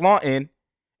not flaunting,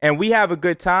 and we have a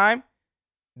good time,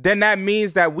 then that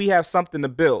means that we have something to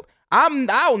build.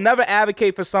 I'll never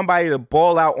advocate for somebody to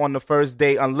ball out on the first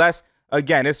date unless,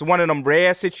 again, it's one of them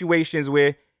rare situations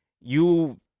where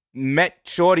you met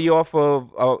shorty off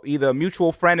of either a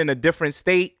mutual friend in a different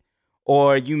state,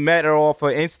 or you met her off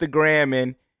of Instagram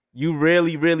and you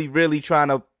really, really, really trying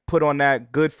to put on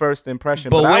that good first impression.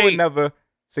 But I would never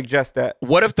suggest that.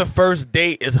 What if the first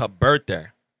date is her birthday?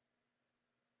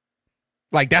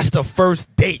 Like, that's the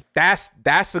first date. That's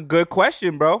a good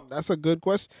question, bro. That's a good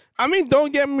question. I mean,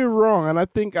 don't get me wrong, and I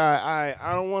think I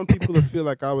don't want people to feel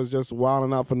like I was just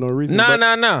wilding out for no reason.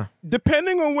 Nah.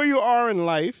 Depending on where you are in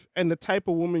life and the type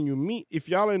of woman you meet, if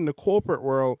y'all are in the corporate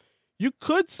world, you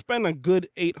could spend a good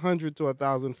 $800 to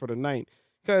 $1,000 for the night.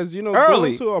 Because,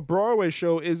 going to a Broadway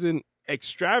show isn't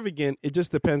extravagant. It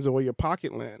just depends on where your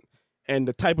pocket land and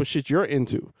the type of shit you're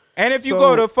into. And if you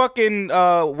go to fucking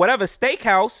whatever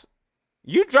steakhouse,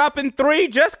 you dropping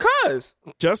 $3 just cause.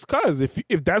 Just cause.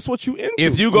 If that's what you into.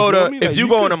 If you go to if you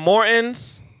go to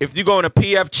Morton's, if you go to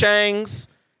PF Chang's,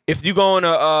 if you go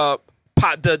to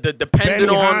depending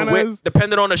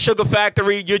on the Sugar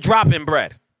Factory, you're dropping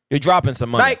bread. You're dropping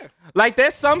some money. Like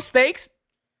there's some steaks,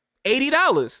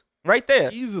 $80 right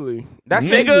there. Easily. That's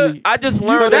nigga. easily. I just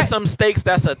learned there's some steaks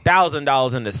that's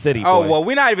 $1,000 in the city. Oh, boy. well,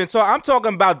 we're not even talking. I'm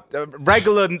talking about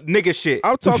regular nigga shit.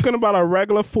 I'm talking about a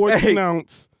regular 14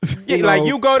 ounce.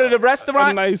 You go to the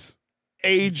restaurant, a nice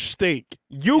aged steak.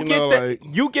 You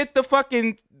get the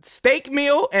fucking steak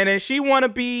meal, and then she want to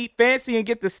be fancy and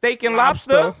get the steak and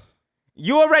lobster.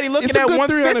 You already looking at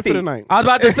 $150 for the night. I was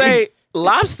about to say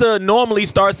lobster normally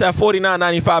starts at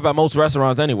 $49.95 at most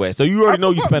restaurants anyway, so you already know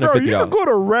you spending $50. You can go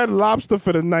to Red Lobster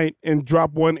for the night and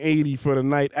drop $180 for the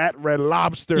night at Red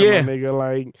Lobster. Yeah, my nigga,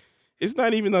 like it's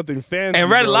not even nothing fancy. And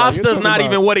Red Lobster's not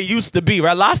even what it used to be.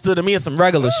 Red Lobster to me is some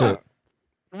regular shit.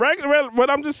 But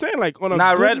I'm just saying, like on a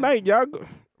good night, y'all.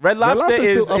 Red Lobster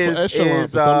is some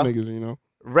niggas,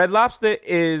 Red Lobster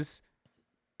is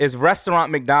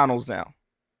restaurant McDonald's now.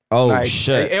 Oh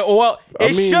shit!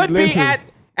 It should be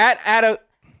at a.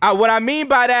 What I mean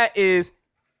by that is,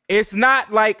 it's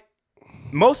not like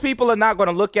most people are not going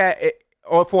to look at it.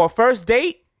 Or for a first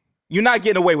date, you're not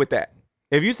getting away with that.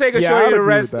 If you take a shorty to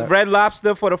Red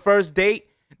Lobster for the first date,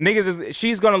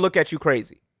 she's going to look at you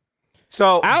crazy.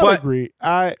 So I'll agree.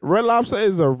 Red Lobster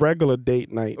is a regular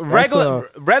date night. Red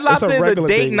Lobster is a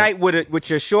date night with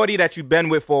your shorty that you've been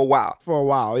with for a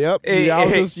while. Yep. I'll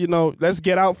just let's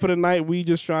get out for the night. We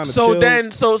just trying to.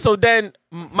 So then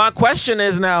my question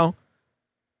is now.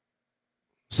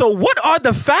 So what are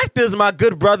the factors, my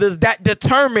good brothers, that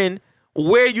determine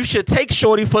where you should take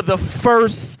shorty for the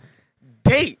first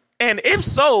date? And if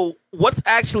so, what's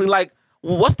actually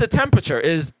what's the temperature?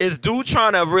 Is dude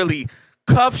trying to really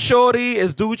cuff shorty?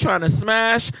 Is dude trying to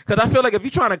smash? Because I feel like if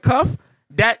you're trying to cuff,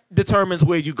 that determines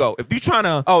where you go. If you're trying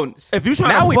to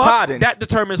fuck, that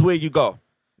determines where you go.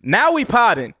 Now we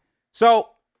podding. So,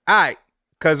 all right,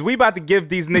 because we about to give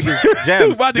these niggas gems.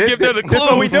 We about to give them the clues. This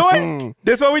what we doing?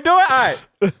 This what we doing? All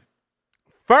right.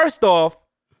 First off,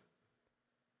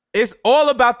 it's all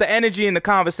about the energy in the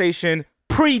conversation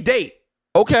pre-date.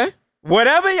 Okay.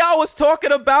 Whatever y'all was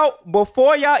talking about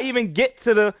before y'all even get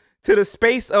to the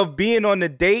space of being on the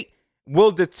date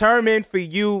will determine for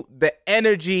you the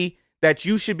energy that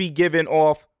you should be giving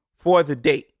off for the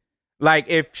date. Like,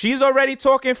 if she's already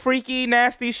talking freaky,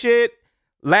 nasty shit,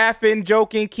 laughing,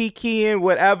 joking, kikiing,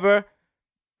 whatever,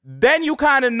 then you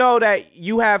kind of know that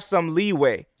you have some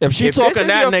leeway. If she's talking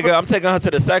that nigga, I'm taking her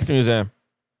to the sex museum.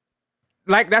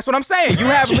 Like, that's what I'm saying. You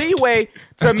have leeway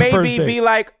to maybe be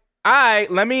like, all right,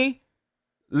 let me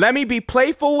be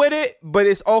playful with it, but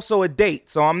it's also a date.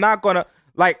 So I'm not gonna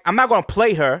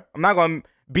play her. I'm not gonna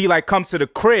be like, come to the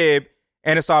crib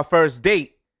and it's our first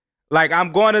date. Like,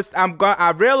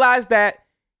 I realize that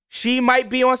she might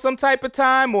be on some type of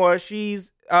time, or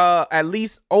she's at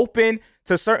least open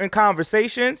to certain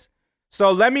conversations.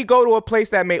 So let me go to a place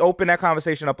that may open that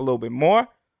conversation up a little bit more,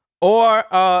 or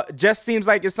just seems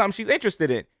like it's something she's interested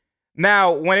in.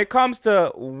 Now, when it comes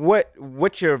to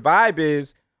what your vibe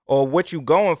is or what you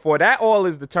going for, that all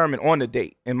is determined on the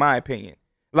date, in my opinion.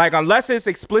 Like, unless it's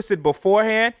explicit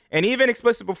beforehand, and even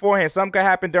explicit beforehand, something could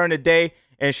happen during the day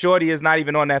and shorty is not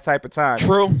even on that type of time.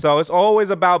 True. So it's always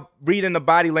about reading the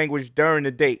body language during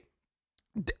the date.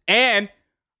 And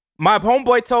my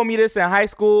homeboy told me this in high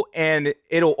school, and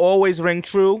it'll always ring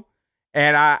true.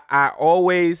 And I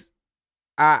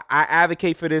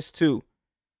advocate for this too.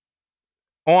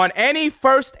 On any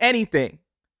first anything,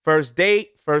 first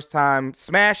date, first time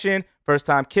smashing, first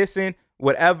time kissing,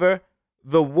 whatever,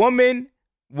 the woman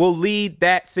will lead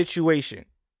that situation.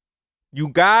 You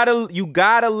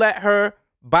gotta let her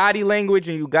body language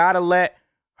and you gotta let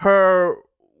her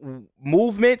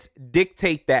movements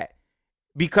dictate that.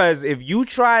 Because if you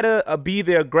try to be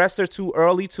the aggressor too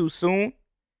early, too soon,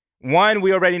 one,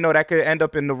 we already know that could end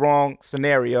up in the wrong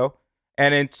scenario.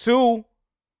 And then two,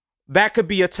 that could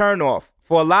be a turnoff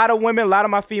for a lot of women, a lot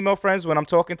of my female friends, when I'm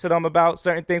talking to them about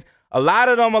certain things, a lot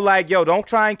of them are like, yo, don't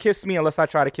try and kiss me unless I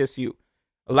try to kiss you.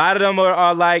 A lot of them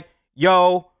are like,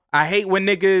 yo, I hate when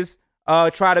niggas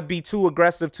try to be too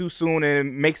aggressive too soon and it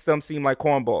makes them seem like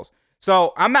cornballs.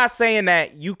 So I'm not saying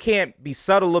that you can't be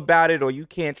subtle about it or you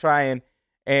can't try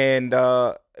and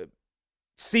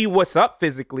see what's up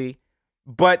physically.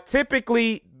 But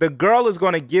typically, the girl is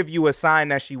going to give you a sign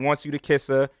that she wants you to kiss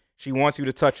her, she wants you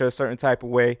to touch her a certain type of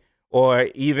way, or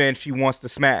even she wants to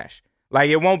smash. Like,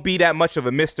 it won't be that much of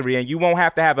a mystery, and you won't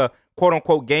have to have a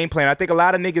quote-unquote game plan. I think a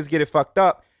lot of niggas get it fucked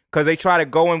up because they try to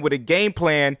go in with a game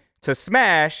plan to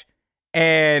smash,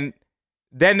 and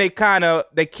then they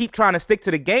keep trying to stick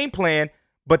to the game plan,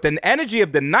 but the energy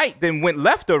of the night then went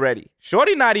left already.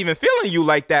 Shorty not even feeling you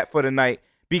like that for the night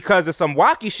because of some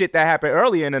wacky shit that happened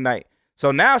earlier in the night. So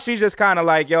now she's just kind of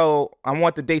like, yo, I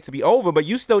want the date to be over, but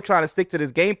you still trying to stick to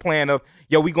this game plan of,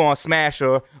 yo, we gonna smash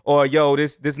her, or yo,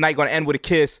 this night gonna end with a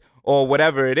kiss, or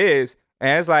whatever it is.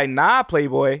 And it's like, nah,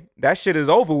 Playboy, that shit is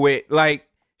over with. Like,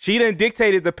 she done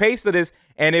dictated the pace of this,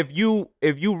 and if you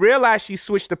realize she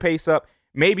switched the pace up,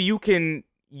 maybe you can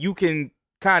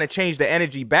kind of change the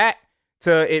energy back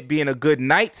to it being a good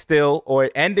night still, or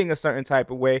it ending a certain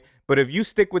type of way. But if you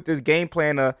stick with this game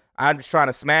plan of, I'm just trying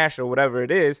to smash or whatever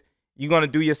it is, you're going to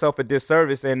do yourself a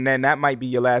disservice, and then that might be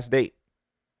your last date.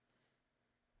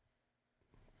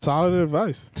 Solid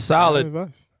advice. Solid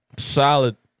advice.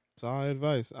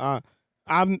 I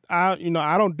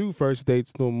don't do first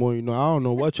dates no more. I don't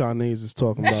know what y'all niggas is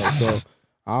talking about. So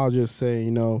I'll just say,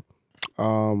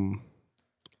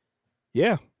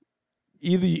 yeah,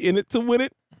 either you in it to win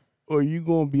it, or you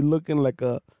gonna be looking like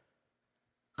a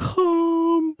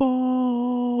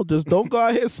ball. Just don't go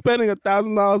out here spending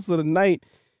 $1,000 for the night.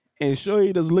 And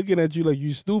Shorty just looking at you like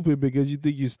you stupid because you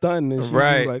think you stunning. And she's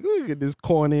just like, look at this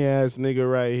corny ass nigga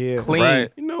right here. Clean.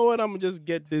 Right. You know what? I'm going to just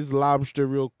get this lobster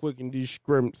real quick and these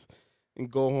shrimps and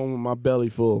go home with my belly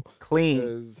full.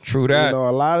 Clean. True that. A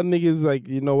lot of niggas, like,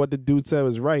 what the dude said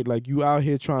was right. Like, you out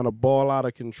here trying to ball out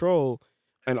of control,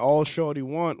 and all Shorty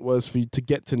want was for you to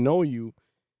get to know you,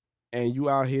 and you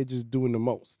out here just doing the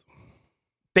most.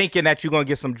 Thinking that you're going to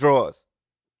get some draws.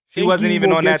 She wasn't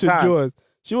even on that time. Drawers.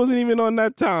 She wasn't even on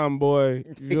that time, boy.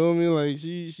 You know what I mean? Like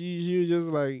she was just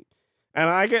like, and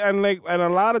a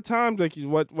lot of times, like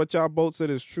what y'all both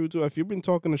said is true too. If you've been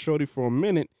talking to Shorty for a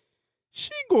minute, she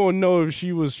gonna know if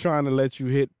she was trying to let you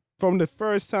hit from the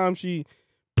first time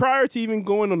prior to even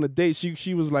going on the date.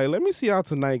 She was like, let me see how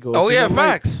tonight goes. Oh yeah,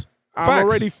 facts. I'm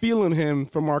already feeling him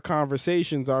from our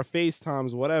conversations, our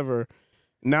FaceTimes, whatever.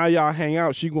 Now y'all hang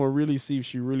out. She gonna really see if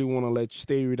she really want to let you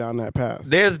stay you down that path.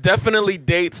 There's definitely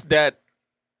dates that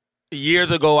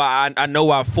years ago I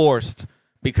know I forced,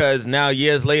 because now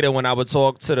years later when I would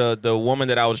talk to the woman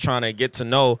that I was trying to get to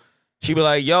know, she'd be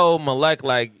like, yo, Malek,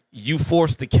 like, you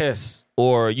forced the kiss,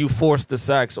 or you forced the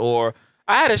sex, or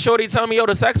I had a shorty tell me, yo,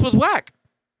 the sex was whack.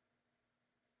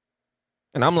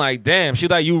 And I'm like, damn. She's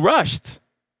like, you rushed.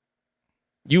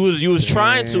 You was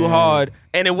trying too hard,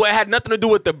 and it had nothing to do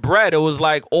with the bread. It was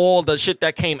like all the shit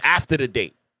that came after the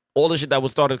date. All the shit that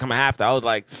was started coming after. I was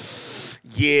like,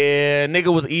 yeah,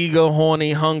 nigga was eager,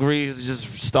 horny, hungry, was just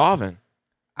starving.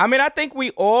 I mean, I think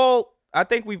we've all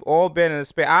been in a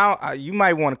space. You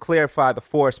might want to clarify the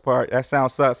force part. That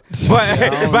sounds sus. But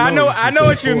I know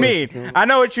what you mean. I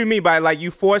know what you mean by, like, you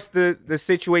forced the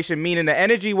situation, meaning the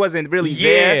energy wasn't really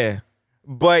there.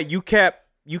 But you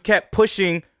kept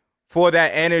pushing for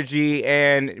that energy,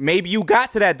 and maybe you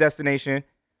got to that destination,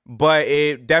 but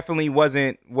it definitely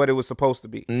wasn't what it was supposed to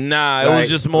be. Nah, it was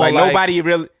just more like nobody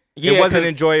really. Yeah, it wasn't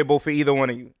enjoyable for either one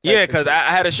of you. Yeah, because I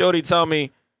had a shorty tell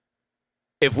me,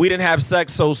 if we didn't have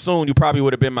sex so soon, you probably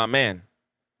would have been my man.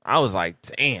 I was like,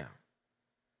 damn.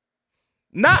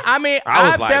 Nah, I mean,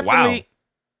 wow.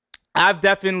 I've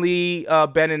definitely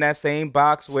been in that same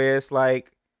box where it's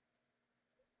like,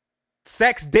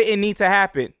 sex didn't need to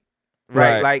happen.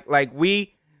 Right.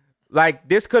 Like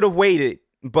this could have waited,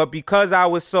 but because I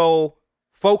was so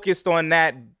focused on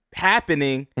that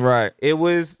happening, right, it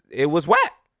was whack.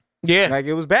 Yeah. Like,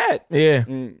 it was bad. Yeah.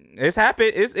 It's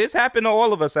happened. It's happened to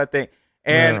all of us, I think.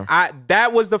 And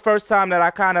that was the first time that I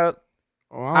kind of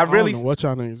I really don't know what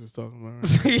y'all niggas is talking about.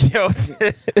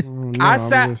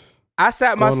 I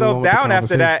sat myself down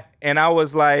after that, and I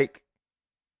was like,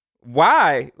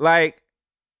 why? Like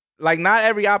not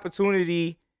every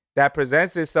opportunity that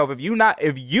presents itself, if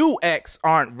you ex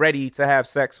aren't ready to have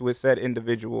sex with said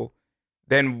individual,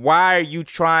 then why are you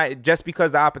trying? Just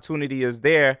because the opportunity is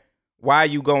there, why are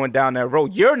you going down that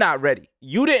road? You're not ready.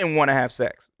 You didn't want to have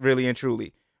sex, really and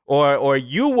truly, or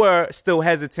you were still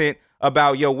hesitant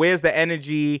about, yo, where's the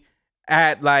energy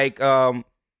at? Like,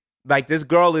 like this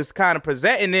girl is kind of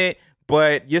presenting it,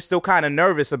 but you're still kind of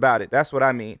nervous about it. That's what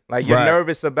I mean. Like you're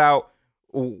nervous about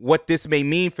what this may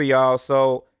mean for y'all.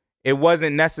 So it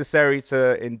wasn't necessary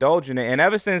to indulge in it. And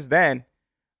ever since then,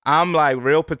 I'm like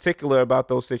real particular about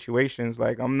those situations.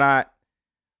 Like I'm not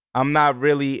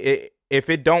really, if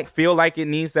it don't feel like it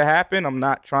needs to happen, I'm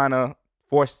not trying to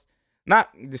force,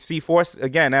 force,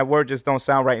 again, that word just don't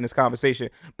sound right in this conversation,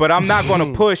 but I'm not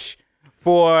going to push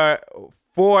for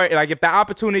like if the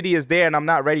opportunity is there and I'm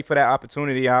not ready for that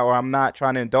opportunity or I'm not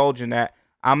trying to indulge in that,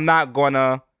 I'm not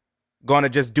gonna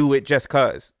just do it just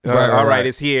cause. All right,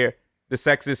 it's here. The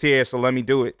sex is here, so let me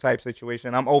do it type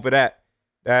situation. I'm over that.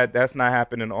 That's not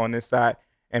happening on this side.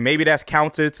 And maybe that's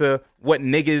counter to what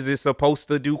niggas is supposed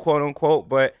to do, quote unquote.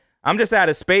 But I'm just at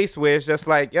a space where it's just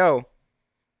like, yo,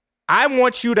 I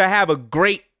want you to have a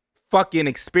great fucking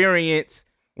experience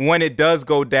when it does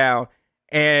go down.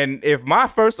 And if my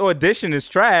first audition is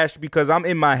trash because I'm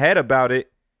in my head about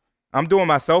it, I'm doing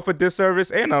myself a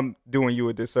disservice and I'm doing you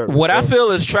a disservice. What I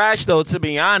feel is trash, though, to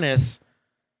be honest,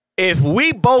 if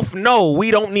we both know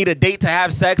we don't need a date to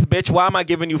have sex, bitch, why am I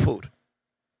giving you food?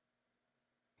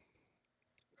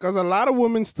 Because a lot of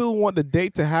women still want the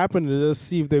date to happen to just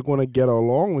see if they're going to get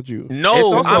along with you.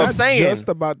 No, I'm saying. Just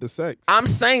about the sex. I'm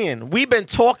saying we've been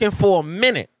talking for a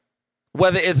minute.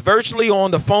 Whether it's virtually or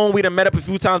on the phone, we done met up a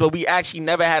few times, but we actually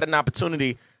never had an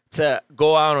opportunity to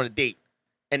go out on a date.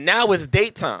 And now it's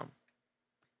date time.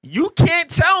 You can't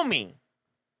tell me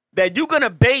that you're going to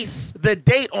base the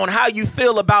date on how you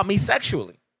feel about me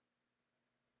sexually.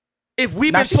 If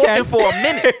we've been talking for a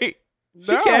minute.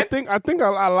 No, I think a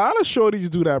lot of shorties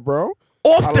do that, bro.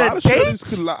 Off the date?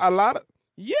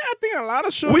 I think a lot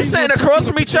of shorties. We sitting across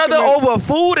from each other over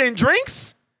food and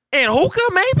drinks and hookah,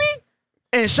 maybe?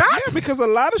 And shots? Yeah, because a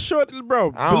lot of shorties,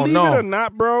 bro, believe it or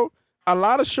not, bro, a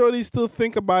lot of shorties still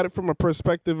think about it from a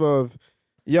perspective of,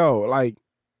 yo, like,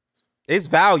 it's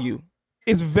value.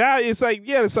 It's value. It's like,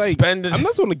 I'm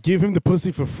not going to give him the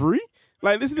pussy for free.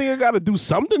 Like, this nigga got to do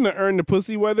something to earn the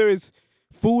pussy, whether it's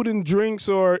food and drinks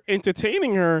or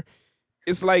entertaining her.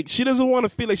 It's like she doesn't want to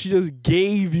feel like she just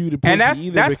gave you the pussy.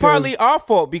 And that's partly our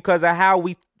fault because of how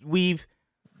we've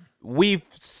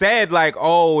said, like,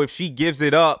 oh, if she gives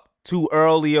it up too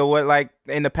early or what, like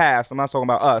in the past, I'm not talking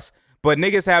about us, but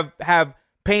niggas have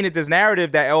painted this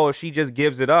narrative that, oh, if she just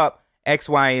gives it up, X,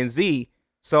 Y, and Z.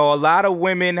 So a lot of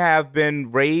women have been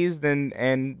raised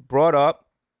and brought up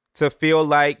to feel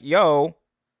like, yo,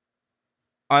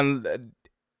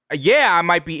 yeah, I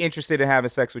might be interested in having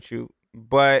sex with you,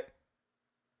 but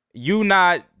you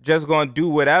not just gonna do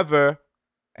whatever,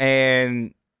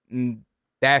 and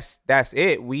that's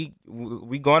it. We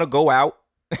gonna go out.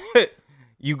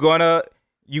 You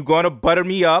gonna butter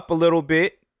me up a little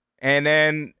bit, and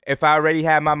then if I already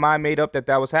had my mind made up that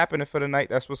was happening for the night,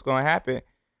 that's what's gonna happen.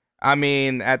 I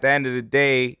mean, at the end of the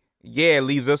day, yeah, it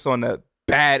leaves us on the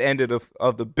bad end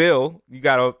of the bill. You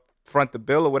gotta front the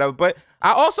bill or whatever. But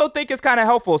I also think it's kind of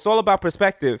helpful. It's all about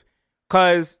perspective,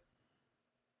 because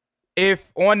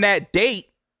if on that date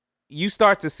you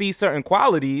start to see certain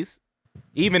qualities,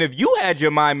 even if you had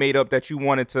your mind made up that you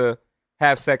wanted to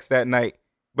have sex that night,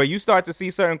 but you start to see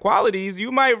certain qualities,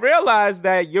 you might realize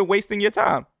that you're wasting your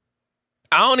time.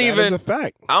 That is a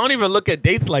fact. I don't even look at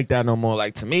dates like that no more.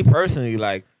 Like, to me personally,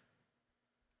 like,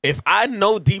 if I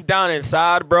know deep down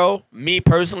inside, bro, me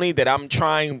personally, that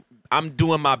I'm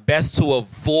doing my best to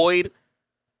avoid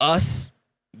us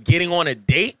getting on a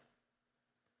date,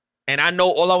 and I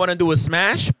know all I want to do is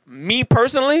smash, me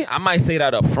personally, I might say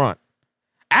that up front.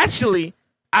 Actually,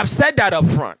 I've said that up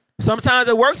front. Sometimes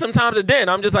it works, sometimes it didn't.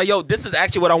 I'm just like, yo, this is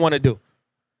actually what I want to do.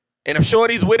 And if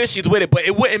shorty's with it, she's with it. But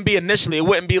it wouldn't be initially. It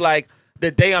wouldn't be like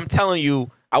the day I'm telling you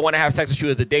I want to have sex with you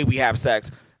is the day we have sex.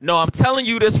 No, I'm telling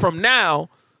you this from now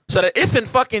so that if and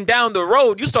fucking down the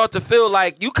road you start to feel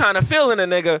like you kind of feeling a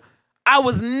nigga, I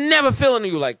was never feeling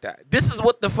you like that. This is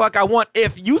what the fuck I want.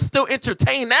 If you still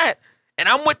entertain that and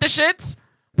I'm with the shits,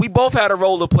 we both had a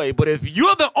role to play. But if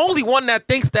you're the only one that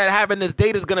thinks that having this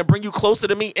date is going to bring you closer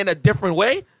to me in a different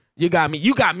way, you got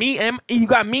me and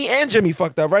Jimmy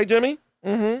fucked up, right, Jimmy?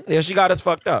 Mm-hmm. Yeah, she got us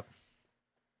fucked up.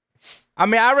 I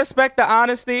mean, I respect the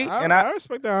honesty. I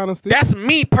respect the honesty. That's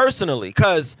me personally,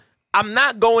 because I'm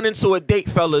not going into a date,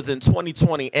 fellas, in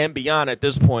 2020 and beyond at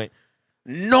this point,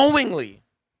 knowing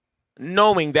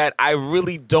that I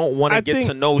really don't want to get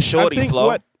to know shorty,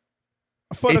 Flo.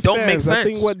 It don't make sense. I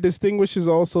think what distinguishes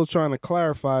also trying to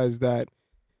clarify is that,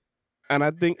 and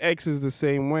I think X is the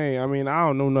same way. I mean, I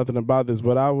don't know nothing about this,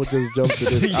 but I would just jump to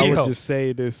this. I would just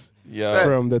say this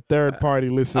from the third party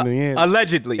listening in.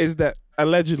 Allegedly. Is that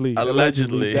allegedly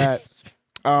that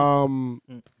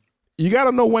you got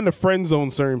to know when to friend zone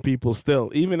certain people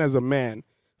still, even as a man.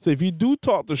 So if you do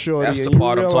talk to Shorty, That's and the you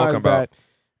part I'm realize talking about. that,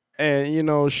 and you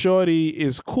know, Shorty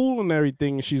is cool and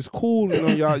everything, she's cool,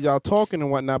 you know, y'all talking and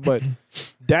whatnot, but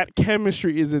that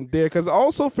chemistry isn't there. Because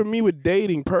also for me with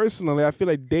dating, personally, I feel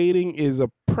like dating is a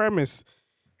premise,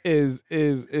 is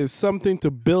something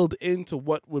to build into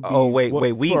what would be.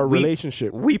 For a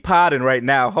relationship. We podding right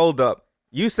now. Hold up,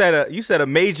 you said a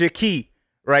major key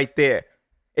right there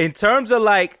in terms of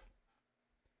like.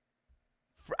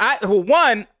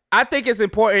 I think it's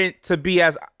important to be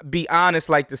honest,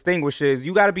 like distinguishes.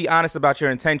 You got to be honest about your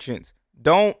intentions.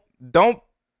 Don't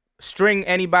string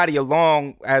anybody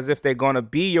along as if they're going to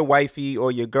be your wifey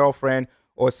or your girlfriend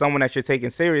or someone that you're taking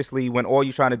seriously when all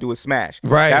you're trying to do is smash.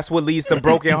 Right. That's what leads to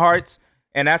broken hearts,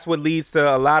 and that's what leads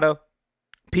to a lot of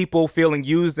people feeling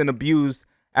used and abused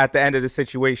at the end of the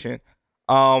situation.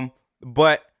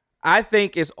 But I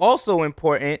think it's also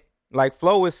important, like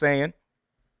Flo was saying,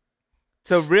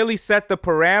 to really set the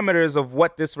parameters of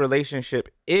what this relationship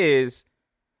is,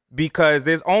 because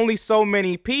there's only so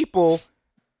many people.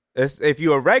 If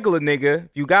you're a regular nigga,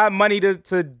 if you got money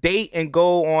to date and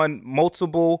go on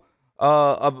multiple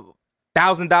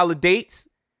 $1,000 dates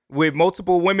with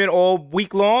multiple women all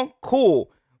week long,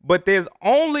 cool. But there's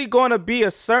only going to be a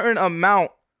certain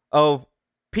amount of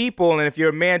people, and if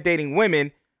you're a man dating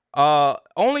women,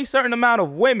 only a certain amount of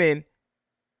women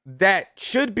that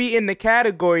should be in the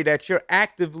category that you're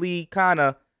actively kind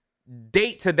of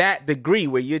date to that degree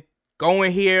where you're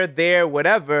going here, there,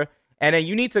 whatever. And then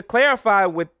you need to clarify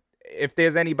with if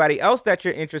there's anybody else that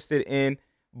you're interested in,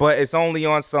 but it's only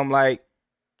on some like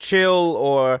chill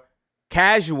or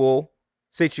casual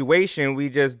situation. We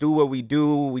just do what we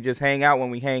do. We just hang out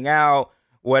when we hang out,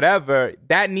 whatever.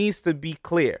 That needs to be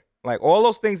clear. Like all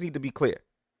those things need to be clear.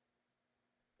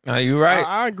 Are you right?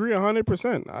 I agree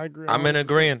 100%. I agree. 100%. I'm in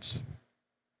agreement.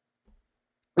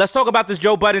 Let's talk about this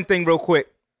Joe Budden thing real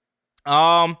quick.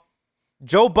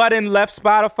 Joe Budden left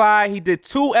Spotify. He did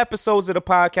 2 episodes of the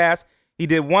podcast. He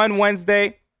did one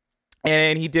Wednesday,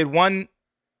 and he did one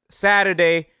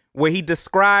Saturday where he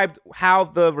described how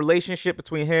the relationship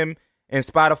between him and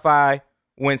Spotify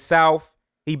went south.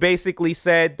 He basically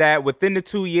said that within the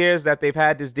 2 years that they've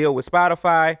had this deal with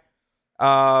Spotify,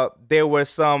 there were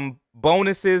some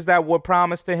bonuses that were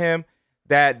promised to him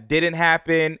that didn't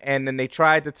happen, and then they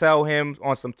tried to tell him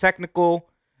on some technical.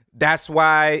 That's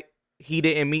why he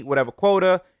didn't meet whatever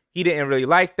quota. He didn't really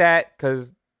like that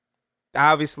because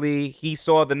obviously he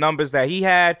saw the numbers that he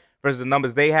had versus the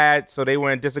numbers they had, so they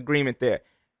were in disagreement there.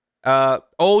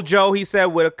 Old Joe, he said,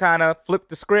 would have kind of flipped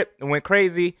the script and went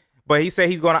crazy, but he said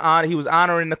he was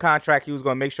honoring the contract. He was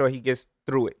going to make sure he gets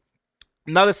through it.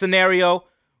 Another scenario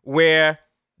where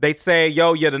they'd say,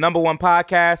 yo, you're the #1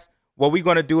 podcast. What we're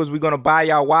going to do is we're going to buy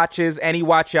y'all watches, any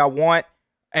watch y'all want,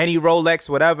 any Rolex,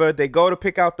 whatever. They go to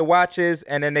pick out the watches,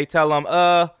 and then they tell them,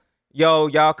 yo,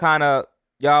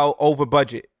 y'all over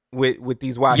budget with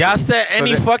these watches. Y'all said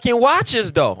any fucking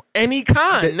watches, though. Any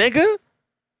kind, nigga.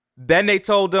 Then they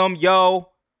told them, yo,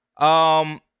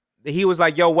 he was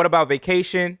like, yo, what about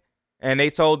vacation? And they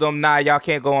told them, nah, y'all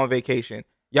can't go on vacation.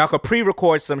 Y'all could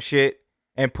pre-record some shit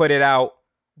and put it out,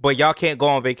 but y'all can't go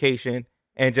on vacation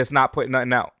and just not put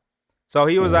nothing out. So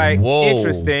he was like,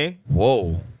 interesting.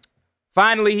 Whoa.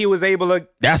 Finally, he was able to...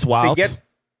 That's wild.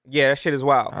 Yeah, that shit is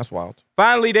wild. That's wild.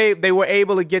 Finally, they were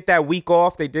able to get that week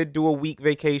off. They did do a week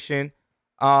vacation.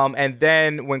 And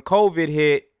then when COVID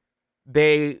hit,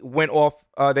 they went off.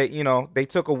 They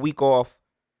took a week off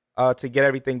to get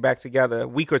everything back together, a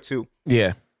week or two.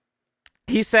 Yeah.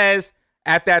 He says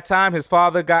at that time, his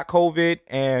father got COVID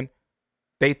and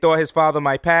they thought his father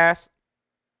might pass.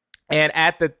 And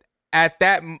at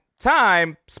that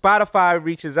time, Spotify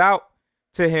reaches out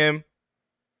to him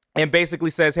and basically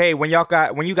says, hey, when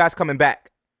you guys coming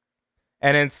back?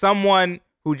 And then someone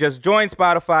who just joined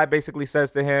Spotify basically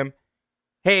says to him,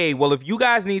 hey, well, if you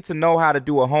guys need to know how to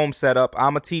do a home setup,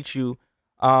 I'm going to teach you.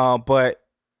 But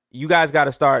you guys got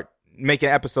to start making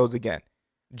episodes again.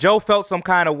 Joe felt some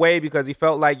kind of way because he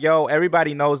felt like, yo,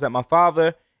 everybody knows that my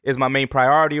father is my main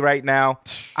priority right now.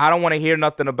 I don't want to hear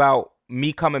nothing about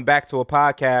me coming back to a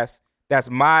podcast that's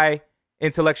my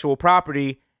intellectual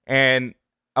property and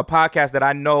a podcast that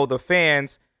I know the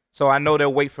fans, so I know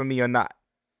they'll wait for me or not.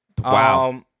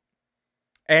 Wow.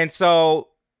 And so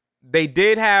they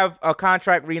did have a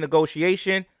contract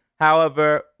renegotiation.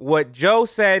 However, what Joe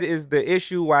said is the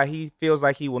issue why he feels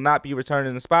like he will not be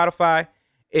returning to Spotify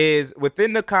is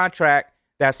within the contract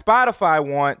that Spotify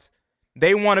wants,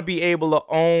 they want to be able to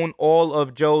own all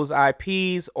of Joe's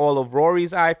IPs, all of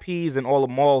Rory's IPs, and all of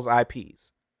Maul's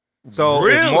IPs. So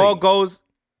really?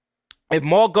 if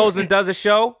Maul goes and does a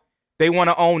show, they want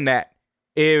to own that.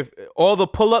 If all the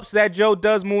pull-ups that Joe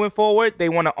does moving forward, they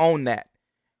want to own that.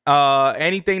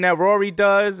 Anything that Rory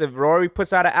does, if Rory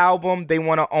puts out an album, they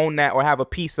want to own that or have a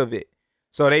piece of it.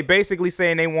 So they basically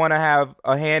saying they want to have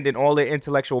a hand in all their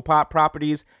intellectual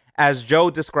properties, as Joe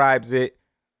describes it.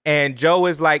 And Joe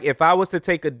is like, if I was to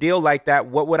take a deal like that,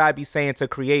 what would I be saying to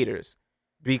creators?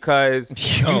 Because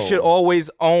you should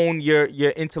always own your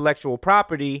intellectual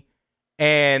property,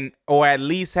 or at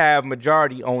least have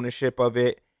majority ownership of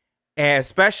it. And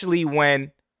especially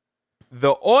when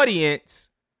the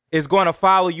audience is going to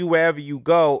follow you wherever you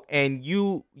go, and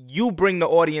you bring the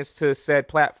audience to said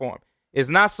platform. It's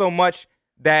not so much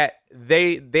that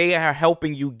they are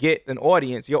helping you get an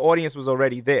audience. Your audience was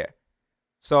already there.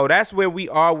 So that's where we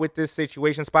are with this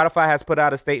situation. Spotify has put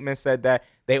out a statement, said that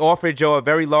they offered Joe a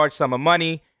very large sum of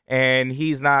money, and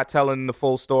he's not telling the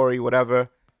full story, whatever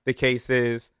the case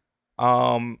is.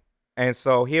 And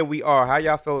so here we are. How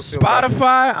y'all feel?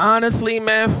 Spotify, honestly,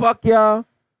 man, fuck y'all.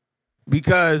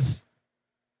 Because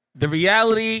the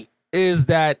reality is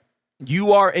that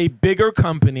you are a bigger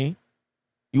company.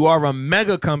 You are a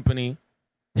mega company.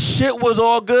 Shit was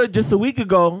all good just a week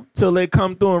ago till they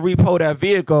come through and repo that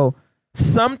vehicle.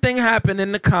 Something happened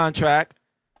in the contract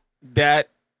that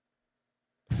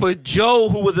for Joe,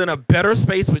 who was in a better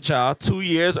space with y'all 2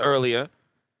 years earlier,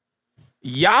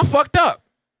 y'all fucked up.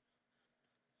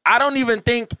 I don't even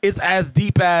think it's as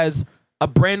deep as a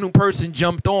brand new person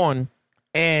jumped on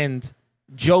and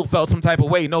Joe felt some type of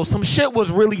way. No, some shit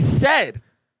was really said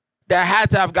that had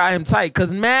to have got him tight,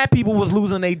 because mad people was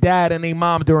losing their dad and their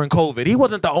mom during COVID. He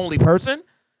wasn't the only person.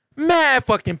 Mad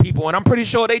fucking people. And I'm pretty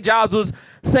sure their jobs was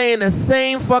saying the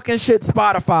same fucking shit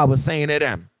Spotify was saying to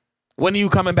them. When are you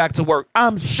coming back to work?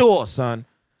 I'm sure, son.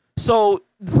 So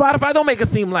Spotify, don't make it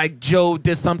seem like Joe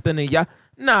did something to y'all.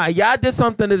 Nah, y'all did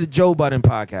something to the Joe Budden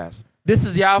podcast. This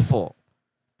is y'all fault.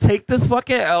 Take this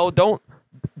fucking L. Don't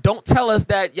tell us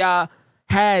that y'all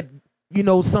had,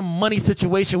 some money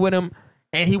situation with him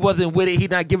and he wasn't with it. He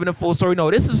not giving a full story.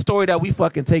 No, this is a story that we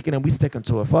fucking taking and we sticking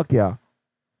to it. Fuck y'all.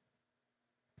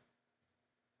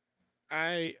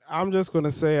 I'm just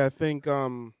gonna say, I think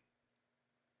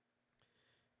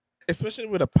especially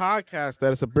with a podcast,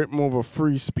 that it's a bit more of a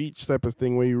free speech type of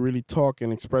thing where you really talk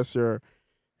and express your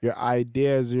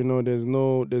ideas. There's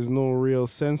no real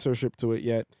censorship to it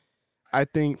yet. I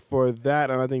think for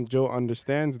that, and I think Joe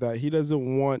understands that, he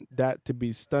doesn't want that to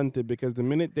be stunted, because the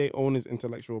minute they own his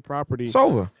intellectual property, it's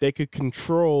over. They could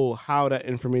control how that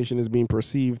information is being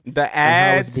perceived, the ads,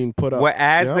 and how it's being put up, what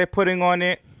ads they're putting on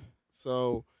it.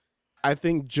 So I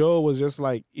think Joe was just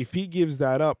like, if he gives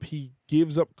that up, he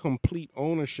gives up complete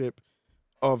ownership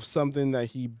of something that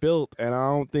he built, and I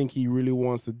don't think he really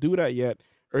wants to do that yet,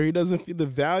 or he doesn't feel the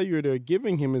value they're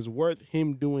giving him is worth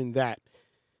him doing that.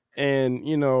 And,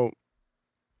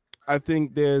 I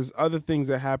think there's other things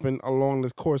that happen along the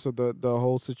course of the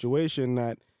whole situation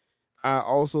that I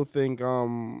also think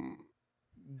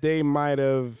they might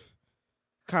have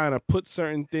kind of put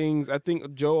certain things. I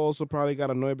think Joe also probably got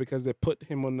annoyed because they put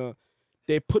the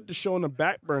show on the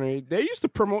back burner. They used to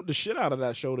promote the shit out of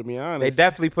that show, to be honest. They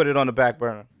definitely put it on the back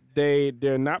burner.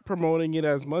 They're not promoting it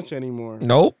as much anymore.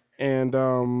 Nope. And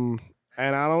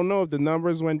I don't know if the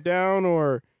numbers went down,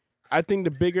 or I think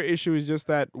the bigger issue is just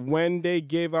that when they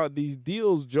gave out these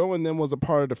deals, Joe and them was a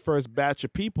part of the first batch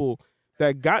of people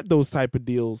that got those type of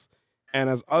deals. And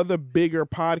as other bigger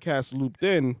podcasts looped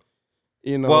in,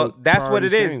 well, that's what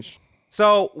it is.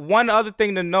 So one other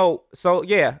thing to note. So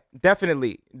yeah,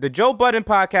 definitely the Joe Budden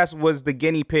podcast was the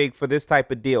guinea pig for this type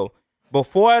of deal.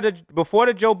 Before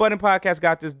the Joe Budden podcast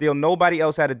got this deal, nobody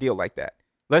else had a deal like that.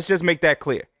 Let's just make that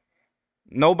clear.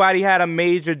 Nobody had a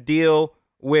major deal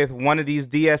with one of these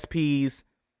DSPs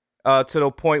to the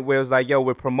point where it was like, yo,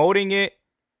 we're promoting it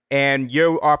and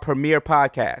you're our premier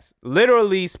podcast.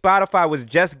 Literally, Spotify was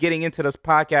just getting into this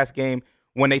podcast game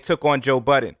when they took on Joe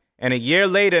Budden. And a year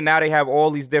later, now they have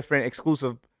all these different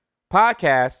exclusive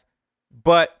podcasts.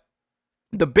 But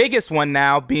the biggest one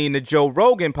now being the Joe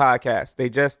Rogan podcast.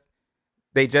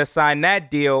 They just signed that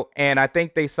deal, and I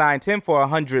think they signed him for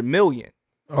 $100 million.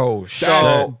 Oh shit!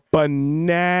 That's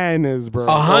bananas, bro.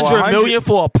 $100 million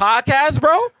for a podcast,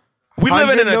 bro? We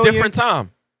living in a different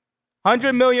time.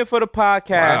 $100 million for the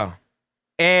podcast. Wow.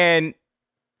 And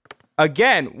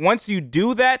again, once you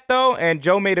do that, though, and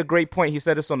Joe made a great point. He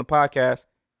said this on the podcast.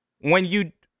 When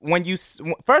you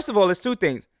first of all, there's two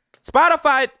things.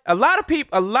 Spotify, a lot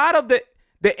of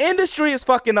the industry is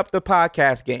fucking up the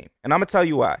podcast game, and I'm gonna tell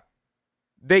you why.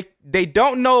 They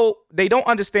don't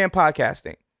understand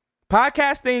podcasting.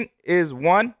 Podcasting is,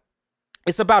 one,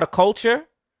 it's about a culture,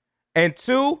 and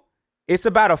two, it's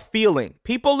about a feeling.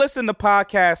 People listen to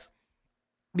podcasts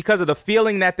because of the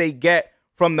feeling that they get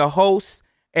from the hosts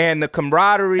and the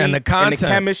camaraderie and the content, and the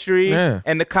chemistry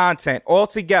and the content all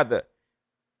together.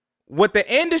 What the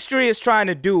industry is trying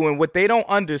to do and what they don't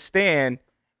understand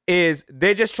is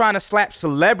they're just trying to slap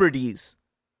celebrities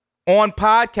on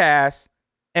podcasts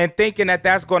and thinking that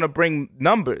that's going to bring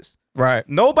numbers. Right.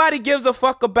 Nobody gives a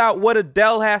fuck about what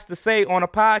Adele has to say on a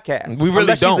podcast. We really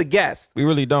unless don't. She's a guest. We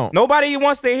really don't. Nobody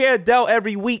wants to hear Adele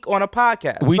every week on a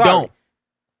podcast. We Sorry. don't.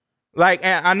 Like,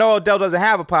 and I know Adele doesn't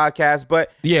have a podcast,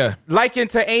 but yeah,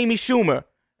 likened to Amy Schumer.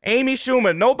 Amy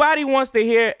Schumer, nobody wants to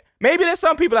hear. Maybe there's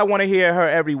some people that want to hear her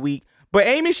every week, but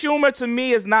Amy Schumer to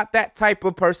me is not that type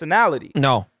of personality.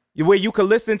 No. Where you can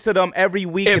listen to them every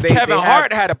week. If Kevin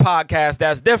Hart had a podcast,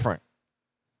 that's different.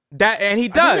 And he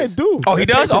does. They do. Oh, he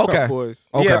does? Okay. Okay.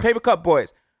 Yeah, Paper Cup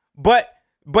Boys. But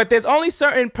there's only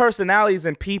certain personalities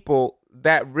and people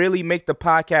that really make the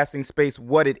podcasting space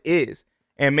what it is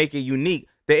and make it unique.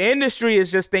 The industry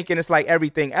is just thinking it's like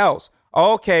everything else.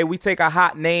 Okay, we take a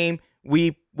hot name,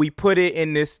 we put it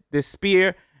in this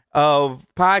sphere of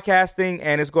podcasting,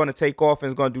 and it's going to take off and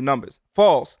it's going to do numbers.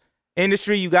 False.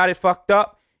 Industry, you got it fucked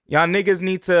up. Y'all niggas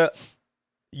need to.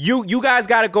 You guys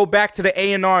got to go back to the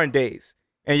A&R days,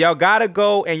 and y'all got to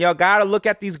go and y'all got to look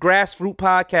at these grassroots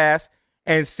podcasts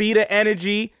and see the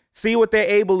energy, see what they're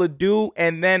able to do,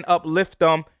 and then uplift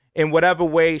them in whatever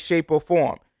way, shape, or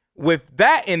form. With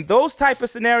that, in those type of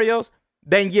scenarios,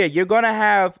 then yeah, you're gonna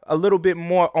have a little bit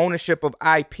more ownership of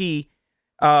IP,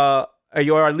 or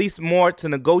at least more to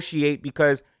negotiate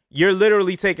because you're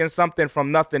literally taking something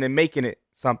from nothing and making it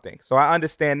something. So I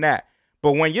understand that.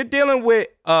 But when you're dealing with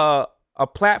a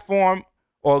platform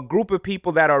or a group of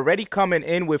people that are already coming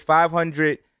in with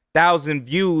 500,000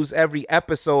 views every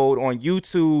episode on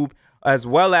YouTube, as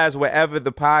well as wherever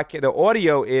the podcast, the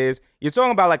audio is, you're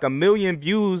talking about like 1 million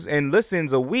views and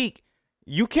listens a week.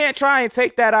 You can't try and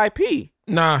take that IP.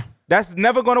 Nah. That's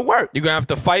never going to work. You're going to have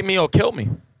to fight me or kill me.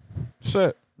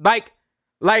 Shit.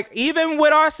 Like even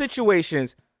with our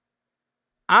situations,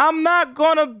 I'm not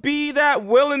going to be that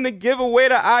willing to give away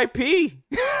the IP.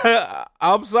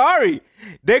 I'm sorry.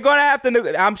 They're going to have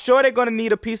to, I'm sure they're going to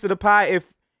need a piece of the pie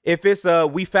if it's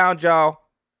we found y'all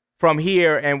from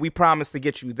here and we promise to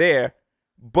get you there.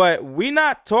 But we're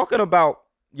not talking about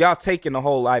y'all taking the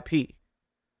whole IP.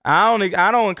 I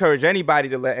don't encourage anybody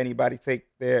to let anybody take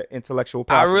their intellectual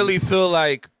property. I really feel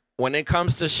like when it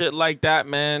comes to shit like that,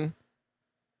 man,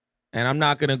 and I'm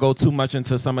not going to go too much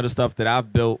into some of the stuff that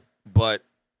I've built, but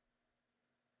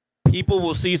people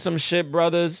will see some shit,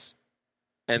 brothers,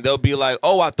 and they'll be like,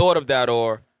 oh, I thought of that,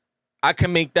 or I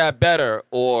can make that better,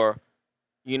 or,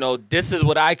 you know, this is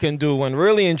what I can do. And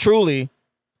really and truly,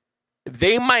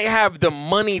 they might have the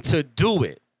money to do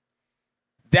it.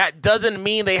 That doesn't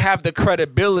mean they have the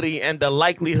credibility and the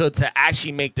likelihood to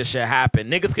actually make the shit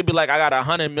happen. Niggas could be like, I got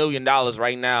 $100 million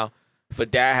right now for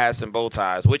Dad Hats and Bow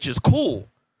Ties, which is cool.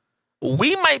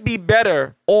 We might be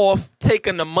better off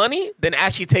taking the money than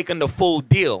actually taking the full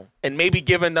deal and maybe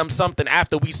giving them something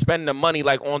after we spend the money,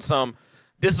 like on some,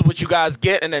 this is what you guys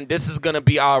get, and then this is going to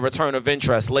be our return of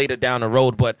interest later down the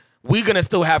road. But we're going to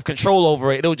still have control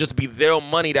over it. It'll just be their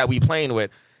money that we playing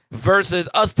with versus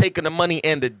us taking the money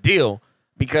and the deal.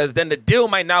 Because then the deal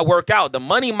might not work out. The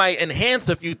money might enhance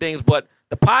a few things, but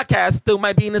the podcast still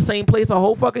might be in the same place a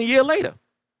whole fucking year later.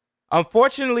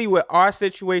 Unfortunately, with our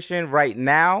situation right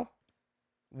now,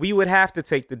 we would have to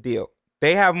take the deal.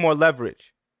 They have more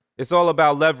leverage. It's all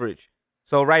about leverage.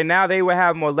 So right now, they would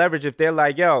have more leverage if they're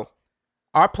like, yo,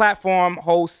 our platform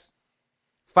hosts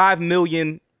 5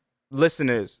 million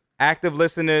listeners, active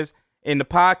listeners in the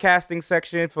podcasting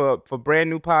section for brand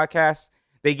new podcasts.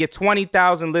 They get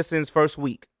 20,000 listens first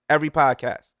week, every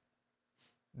podcast.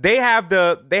 They have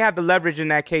the leverage in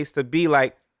that case to be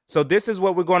like, so this is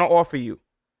what we're going to offer you.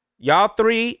 Y'all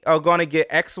three are going to get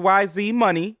XYZ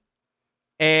money,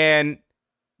 and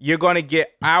you're going to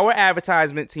get our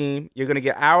advertisement team. You're going to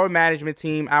get our management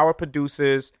team, our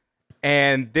producers,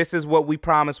 and this is what we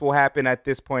promise will happen at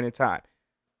this point in time.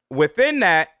 Within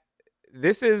that,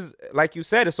 this is, like you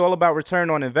said, it's all about return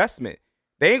on investment.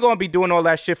 They ain't gonna be doing all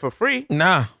that shit for free.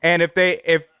 Nah. And if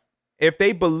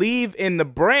they believe in the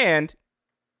brand,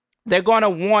 they're gonna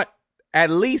want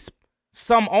at least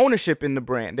some ownership in the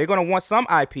brand. They're gonna want some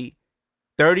IP.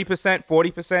 30%,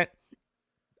 40%.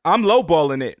 I'm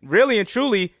lowballing it. Really and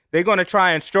truly, they're gonna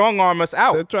try and strong arm us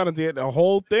out. They're trying to get the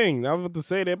whole thing. I was about to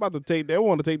say they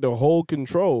want to take the whole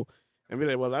control and be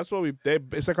like, well, that's what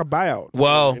it's like a buyout.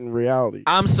 Well, in reality,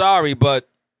 I'm sorry, but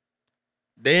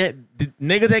the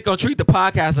niggas ain't gonna treat the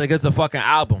podcast like it's a fucking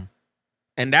album.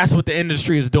 And that's what the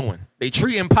industry is doing. They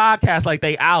treating podcasts like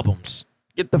they albums.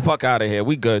 Get the fuck out of here.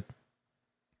 We good.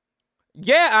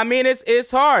 Yeah, I mean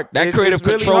it's hard. That creative it's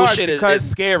really control hard shit is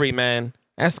scary, man.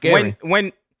 That's scary.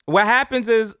 When what happens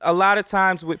is a lot of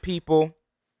times with people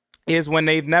is when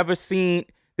they've never seen,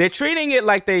 they're treating it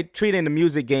like they treating the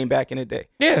music game back in the day.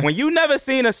 Yeah. When you never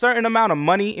seen a certain amount of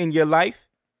money in your life,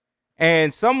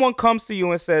 and someone comes to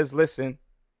you and says, "Listen,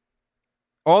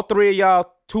 all three of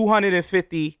y'all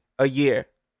 $250 a year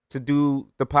to do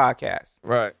the podcast."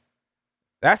 Right.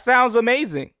 That sounds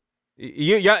amazing.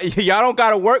 Y'all don't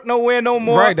gotta work nowhere no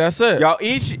more. Right, that's it. Y'all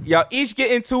each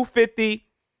getting $250,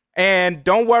 and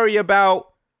don't worry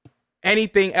about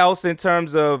anything else in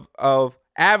terms of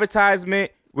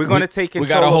advertisement. We're gonna take control. We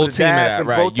got a whole of the team of dads that, and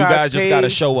right? You guys just gotta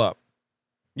show up.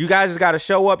 You guys just gotta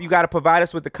show up. You gotta provide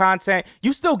us with the content.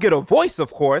 You still get a voice,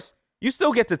 of course. You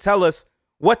still get to tell us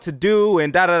what to do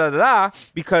and da da da da,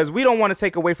 because we don't want to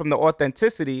take away from the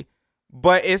authenticity.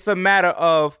 But it's a matter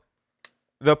of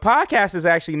the podcast is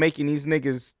actually making these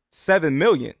niggas $7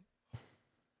 million.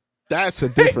 That's a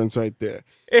difference right there.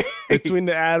 Between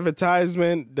the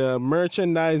advertisement, the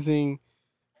merchandising,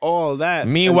 all that.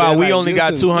 Meanwhile, we only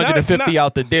got 250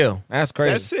 out the deal. That's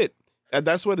crazy. That's it. And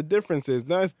that's what the difference is.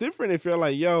 Now, it's different if you're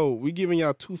like, yo, we giving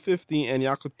y'all 250 and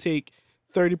y'all could take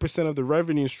 30% of the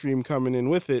revenue stream coming in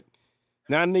with it.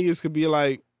 Now niggas could be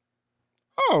like,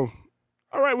 oh,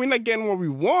 all right, we're not getting what we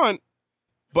want,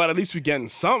 but at least we're getting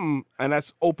something, and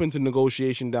that's open to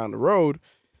negotiation down the road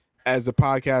as the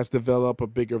podcast develop a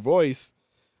bigger voice.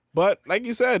 But like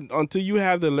you said, until you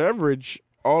have the leverage,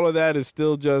 all of that is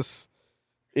still just,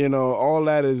 all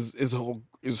that is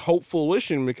hopeful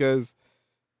wishing, because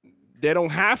they don't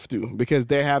have to, because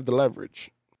they have the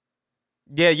leverage.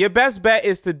 Yeah, your best bet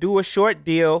is to do a short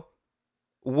deal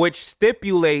which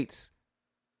stipulates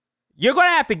you're going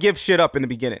to have to give shit up in the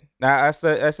beginning. Now,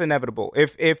 that's inevitable.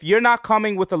 If you're not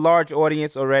coming with a large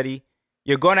audience already,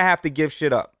 you're going to have to give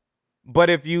shit up. But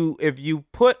if you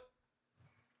put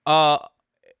a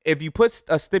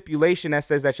stipulation that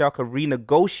says that y'all could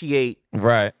renegotiate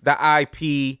right the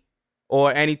IP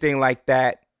or anything like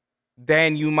that,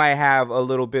 then you might have a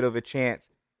little bit of a chance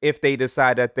if they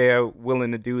decide that they're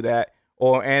willing to do that,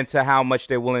 and to how much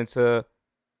they're willing to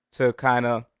kind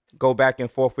of go back and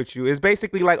forth with you. It's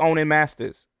basically like owning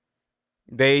masters.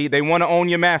 They want to own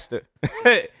your master,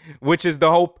 which is the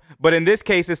hope. But in this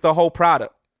case, it's the whole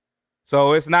product.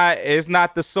 So it's not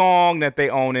the song that they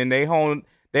own, and they own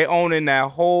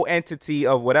that whole entity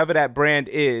of whatever that brand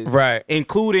is, right?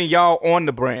 Including y'all on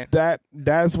the brand.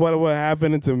 That's what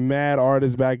happened to mad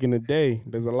artists back in the day.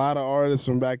 There's a lot of artists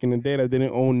from back in the day that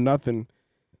didn't own nothing.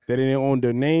 They didn't own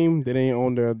their name. They didn't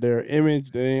own their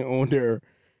image. They didn't own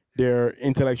their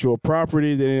intellectual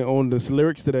property. They didn't own the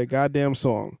lyrics to their goddamn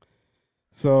song.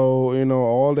 So,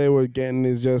 all they were getting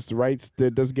is just rights. They're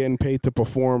just getting paid to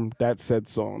perform that said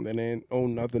song. They didn't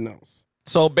own nothing else.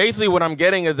 So basically what I'm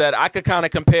getting is that I could kind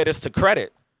of compare this to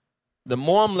credit. The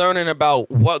more I'm learning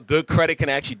about what good credit can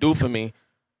actually do for me,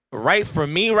 for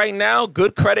me right now,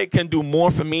 good credit can do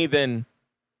more for me than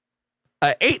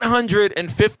an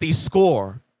 850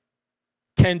 score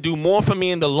can do more for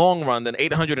me in the long run than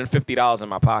 $850 in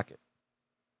my pocket.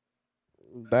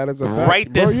 That is a fact.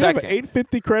 Right this second. You have an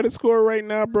 850 credit score right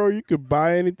now, bro. You could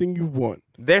buy anything you want.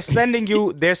 They're sending you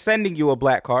a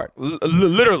black card.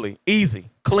 Literally,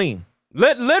 easy, clean.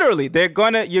 Literally,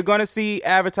 you're gonna see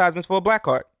advertisements for a black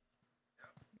card.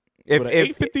 With an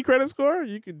 850 credit score,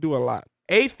 you could do a lot.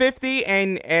 850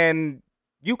 and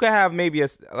you could have maybe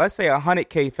let's say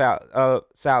 $100K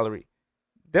salary.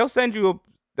 They'll send you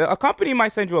a company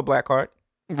might send you a black card,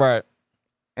 right?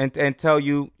 And tell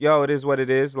you, yo, it is what it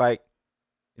is. Like,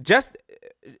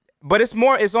 but it's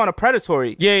on a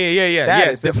predatory. Yeah.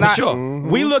 It's for not, sure. Mm-hmm.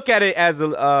 We look at it as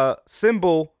a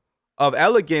symbol of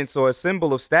elegance or a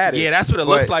symbol of status. Yeah, that's what it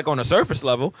looks like on a surface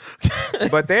level.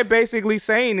 But they're basically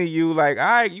saying to you, like, all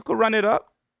right, you could run it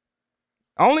up.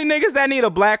 Only niggas that need a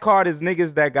black card is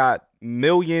niggas that got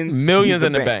millions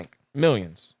in the bank.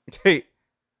 Millions.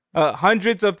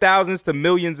 Hundreds of thousands to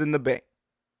millions in the bank.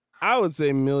 I would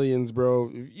say millions,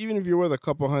 bro. Even if you're worth a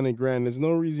couple $100,000, there's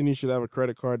no reason you should have a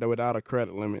credit card that without a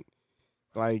credit limit.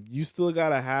 Like, you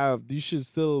should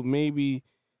still maybe,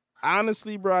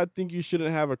 honestly, bro, I think you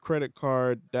shouldn't have a credit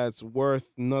card that's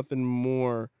worth nothing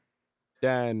more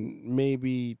than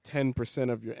maybe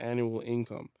 10% of your annual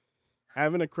income.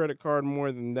 Having a credit card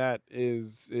more than that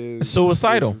is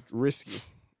suicidal. Is risky.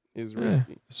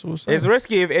 Risky. Suicidal. It's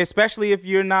risky, especially if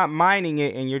you're not mining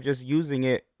it and you're just using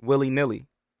it willy-nilly.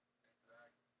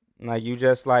 Like, you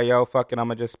just like, yo, fuck it, I'm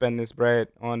going to just spend this bread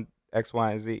on X,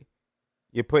 Y, and Z.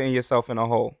 You're putting yourself in a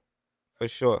hole, for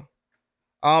sure.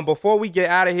 Before we get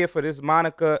out of here for this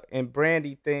Monica and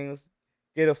Brandy things,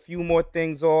 get a few more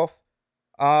things off.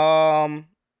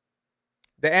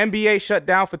 the NBA shut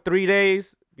down for 3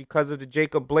 days because of the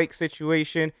Jacob Blake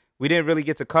situation. We didn't really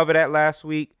get to cover that last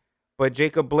week, but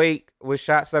Jacob Blake was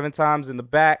shot 7 times in the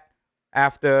back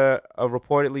after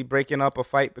reportedly breaking up a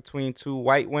fight between 2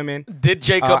 white women. Did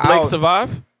Jacob Blake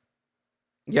survive?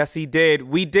 Yes, he did.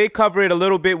 We did cover it a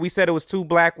little bit. We said it was 2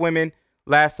 black women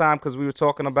last time because we were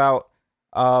talking about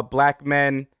black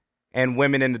men and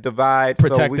women in the divide.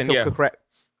 Protecting, so we could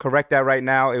correct that right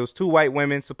now. It was 2 white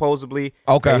women, supposedly,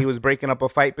 that he was breaking up a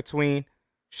fight between.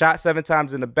 Shot 7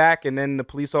 times in the back, and then the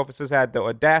police officers had the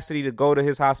audacity to go to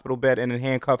his hospital bed and then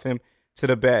handcuff him to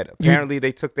the bed. Apparently,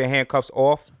 they took their handcuffs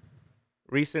off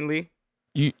recently.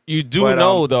 You do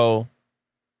know, though,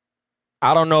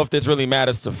 I don't know if this really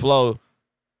matters to Flo.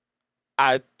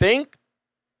 I think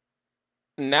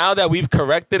now that we've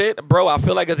corrected it, bro, I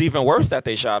feel like it's even worse that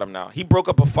they shot him now. He broke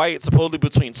up a fight supposedly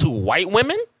between 2 white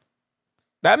women.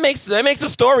 That makes the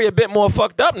story a bit more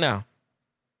fucked up now.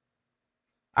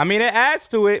 I mean, it adds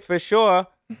to it for sure.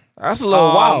 That's a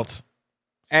little wild.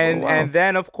 And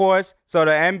then, of course, so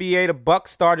the NBA, the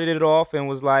Bucks started it off and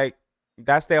was like,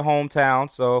 that's their hometown.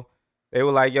 So they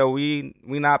were like, yo, we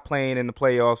not playing in the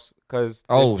playoffs because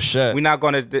shit, we're not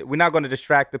gonna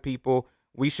distract the people.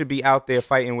 We should be out there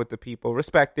fighting with the people.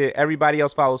 Respect it. Everybody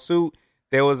else followed suit.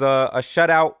 There was a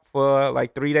shutout for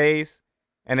like 3 days,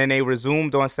 and then they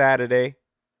resumed on Saturday.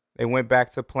 They went back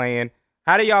to playing.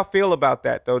 How do y'all feel about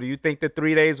that, though? Do you think the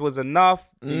 3 days was enough?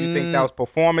 Do you think that was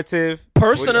performative?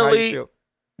 Personally,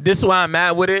 this is why I'm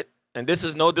mad with it, and this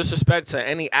is no disrespect to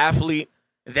any athlete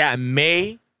that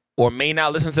may or may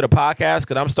not listen to the podcast,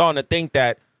 because I'm starting to think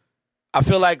that I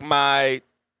feel like my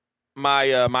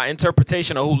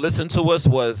interpretation of who listened to us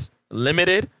was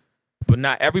limited, but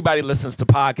not everybody listens to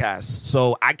podcasts.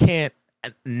 So I can't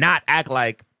not act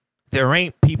like there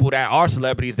ain't people that are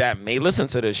celebrities that may listen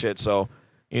to this shit. So,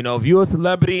 you know, if you're a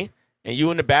celebrity and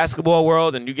you in the basketball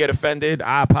world and you get offended,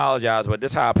 I apologize, but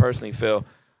this is how I personally feel.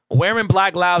 Wearing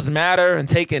Black Lives Matter and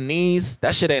taking knees,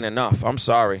 that shit ain't enough. I'm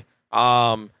sorry.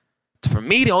 For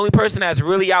me, the only person that's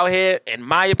really out here, in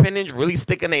my opinion, really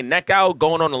sticking their neck out,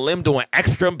 going on a limb, doing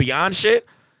extra and beyond shit,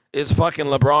 is fucking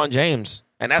LeBron James.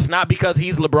 And that's not because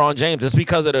he's LeBron James. It's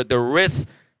because of the risks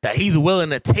that he's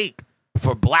willing to take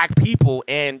for black people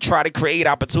and try to create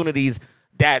opportunities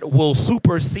that will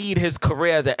supersede his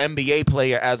career as an NBA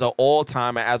player, as an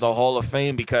all-timer, as a Hall of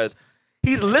Fame, because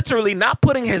he's literally not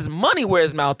putting his money where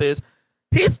his mouth is.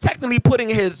 He's technically putting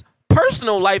his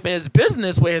personal life and his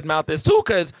business where his mouth is too,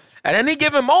 because at any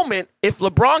given moment, if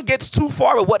LeBron gets too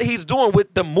far with what he's doing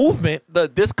with the movement,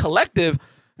 this collective,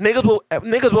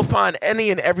 niggas will find any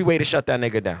and every way to shut that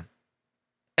nigga down.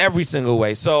 Every single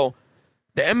way. So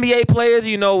the NBA players,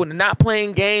 you know, not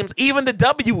playing games, even the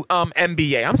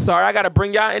WNBA. I'm sorry, I got to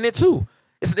bring y'all in it too.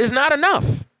 It's not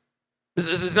enough.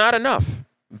 It's not enough.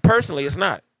 Personally, it's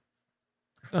not.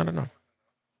 It's not enough.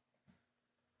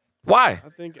 Why? I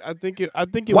think it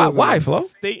why, was why, Flo?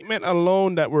 Statement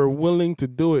alone that we're willing to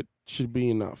do it should be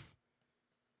enough.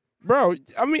 Bro,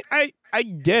 I mean, I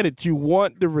get it. You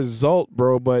want the result,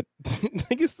 bro, but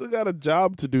niggas still got a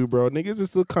job to do, bro. Niggas are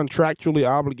still contractually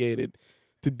obligated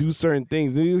to do certain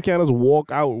things. Niggas can't just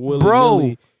walk out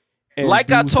willy-nilly. Bro,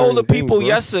 like I told the people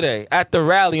yesterday at the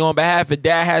rally on behalf of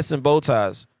Dad Hats and Bow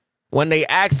Ties, when they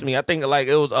asked me, I think like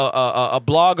it was a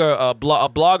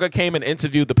blogger came and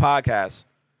interviewed the podcast.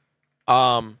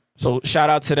 So shout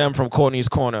out to them from Courtney's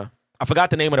Corner. I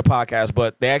forgot the name of the podcast,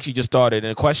 but they actually just started.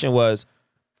 And the question was,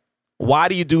 why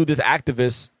do you do this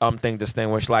activist thing,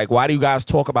 Distinguished? Like, why do you guys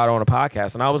talk about it on a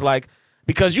podcast? And I was like,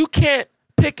 because you can't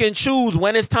pick and choose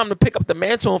when it's time to pick up the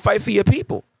mantle and fight for your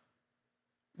people.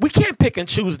 We can't pick and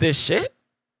choose this shit.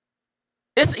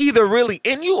 It's either really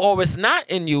in you or it's not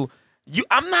in you.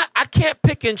 I can't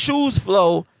pick and choose,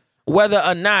 Flo, whether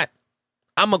or not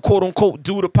I'm a quote unquote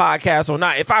do the podcast or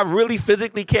not. If I really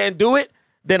physically can't do it,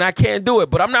 then I can't do it.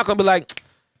 But I'm not gonna be like,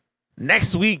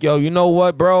 next week, yo, you know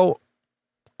what, bro?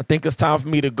 I think it's time for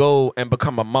me to go and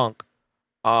become a monk.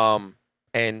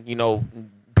 And, you know,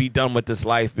 be done with this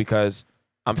life, because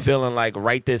I'm feeling like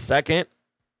right this second,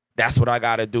 that's what I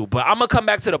gotta do. But I'm gonna come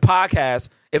back to the podcast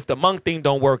if the monk thing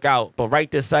don't work out. But right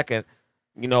this second,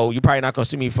 you know, you're probably not gonna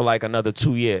see me for like another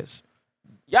 2 years.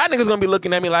 Y'all niggas gonna be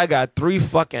looking at me like I got 3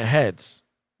 fucking heads.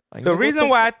 Like, the reason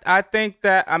why I think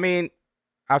that, I mean,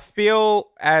 I feel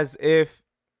as if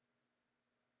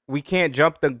we can't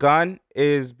jump the gun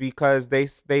is because they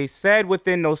said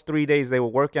within those 3 days they were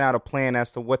working out a plan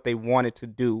as to what they wanted to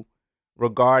do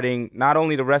regarding not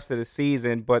only the rest of the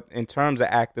season, but in terms of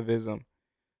activism.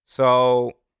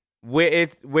 So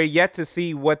we're yet to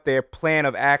see what their plan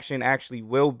of action actually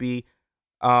will be.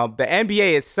 The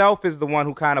NBA itself is the one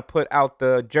who kind of put out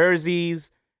the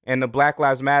jerseys and the Black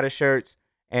Lives Matter shirts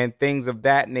and things of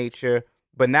that nature.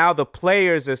 But now the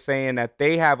players are saying that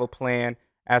they have a plan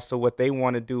as to what they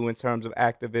want to do in terms of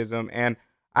activism. And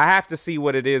I have to see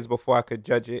what it is before I could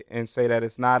judge it and say that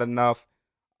it's not enough.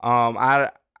 I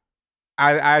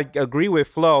agree with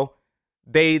Flo.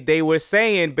 They were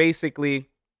saying basically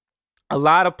a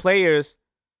lot of players,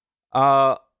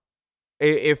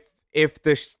 if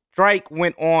the strike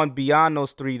went on beyond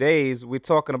those 3 days, we're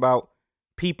talking about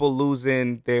people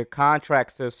losing their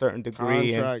contracts to a certain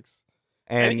degree.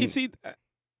 And you see,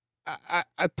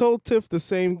 I told Tiff the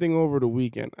same thing over the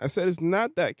weekend. I said it's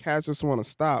not that cats just want to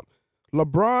stop.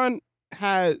 LeBron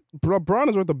is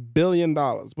worth $1 billion,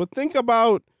 but think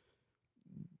about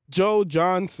Joe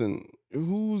Johnson,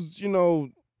 who's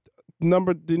 10th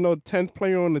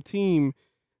player on the team,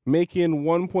 making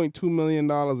 $1.2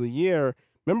 million a year.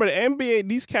 Remember, the NBA,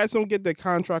 these cats don't get their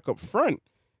contract up front.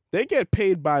 They get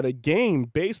paid by the game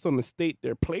based on the state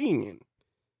they're playing in.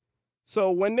 So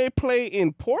when they play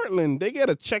in Portland, they get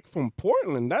a check from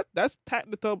Portland. That's tax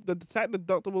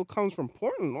deductible comes from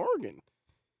Portland, Oregon.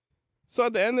 So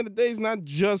at the end of the day, it's not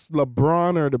just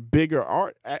LeBron or the bigger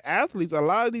athletes. A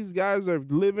lot of these guys are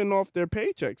living off their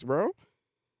paychecks, bro.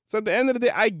 So at the end of the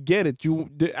day, I get it.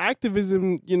 The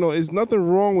activism, is nothing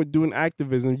wrong with doing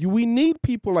activism. We need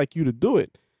people like you to do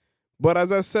it. But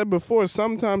as I said before,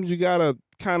 sometimes you gotta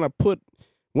kind of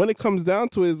when it comes down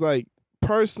to it, it's like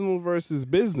personal versus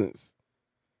business.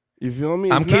 You feel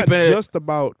me? I'm keeping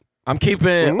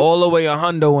it all the way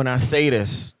 100 when I say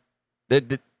this.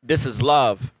 This is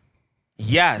love.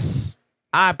 Yes,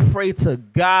 I pray to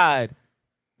God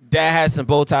that Hats and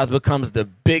Bow Ties becomes the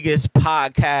biggest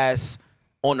podcast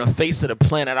on the face of the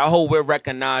planet. I hope we're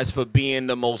recognized for being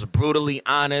the most brutally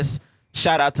honest.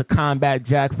 Shout out to Combat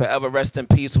Jack, forever rest in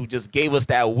peace, who just gave us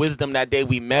that wisdom that day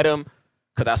we met him,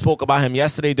 because I spoke about him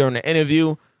yesterday during the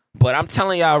interview. But I'm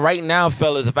telling y'all right now,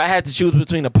 fellas, if I had to choose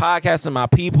between the podcast and my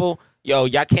people, y'all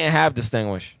can't have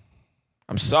Distinguished.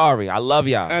 I'm sorry. I love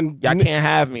y'all. And y'all can't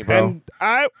have me, bro. And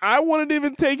I wouldn't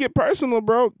even take it personal,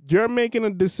 bro. You're making a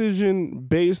decision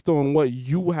based on what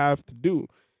you have to do.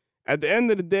 At the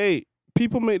end of the day,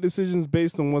 people make decisions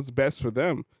based on what's best for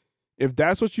them. If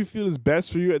that's what you feel is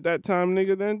best for you at that time,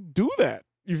 nigga, then do that.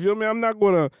 You feel me? I'm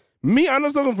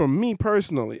just looking for me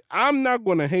personally. I'm not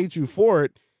going to hate you for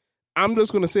it. I'm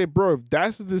just going to say, bro, if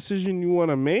that's the decision you want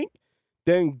to make,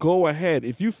 then go ahead.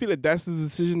 If you feel that that's the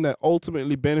decision that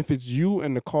ultimately benefits you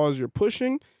and the cause you're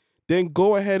pushing, then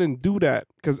go ahead and do that.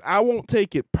 Because I won't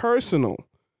take it personal.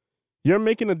 You're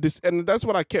making and that's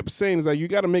what I kept saying, is that you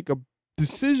got to make a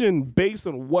decision based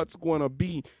on what's going to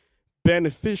be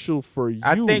beneficial for you.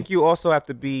 I think you also have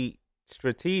to be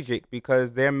strategic,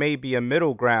 because there may be a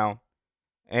middle ground,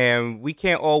 and we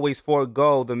can't always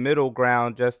forego the middle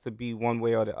ground just to be one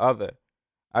way or the other.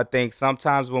 I think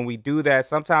sometimes when we do that,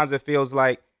 sometimes it feels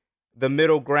like the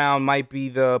middle ground might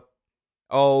be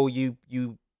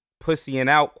you pussying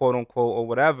out, quote unquote, or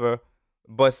whatever.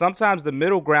 But sometimes the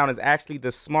middle ground is actually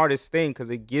the smartest thing, because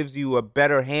it gives you a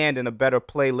better hand and a better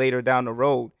play later down the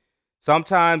road.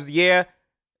 Sometimes,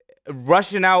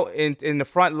 rushing out in the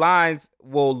front lines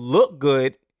will look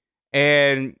good,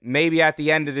 and maybe at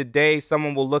the end of the day,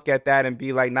 someone will look at that and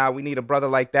be like, nah, we need a brother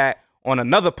like that on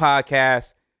another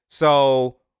podcast.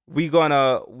 So we're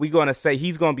gonna say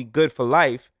he's gonna be good for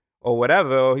life or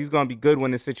whatever, or he's gonna be good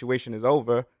when the situation is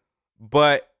over.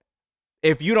 But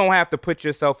if you don't have to put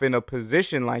yourself in a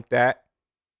position like that,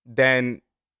 then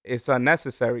it's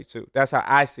unnecessary to. That's how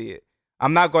I see it.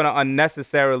 I'm not gonna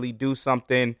unnecessarily do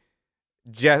something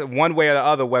just one way or the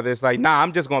other, whether it's like, nah,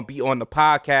 I'm just gonna be on the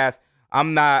podcast.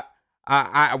 I'm not.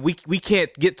 We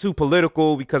can't get too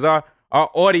political because our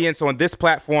audience on this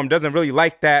platform doesn't really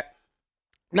like that.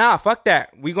 Nah, fuck that.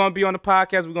 We're going to be on the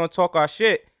podcast. We're going to talk our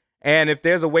shit. And if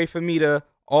there's a way for me to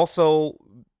also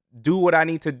do what I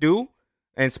need to do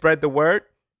and spread the word,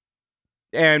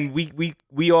 and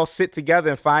we all sit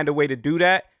together and find a way to do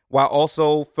that while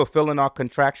also fulfilling our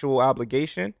contractual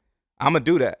obligation, I'm going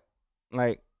to do that.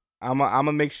 Like, I'm going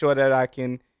to make sure that I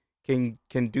can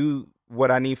do what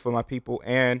I need for my people,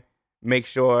 and make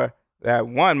sure that,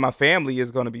 one, my family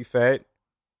is going to be fed,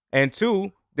 and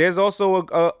two, there's also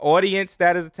a audience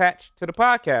that is attached to the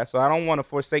podcast, so I don't want to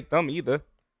forsake them either.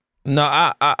 No,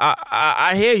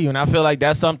 I hear you, and I feel like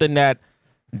that's something that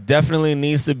definitely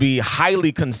needs to be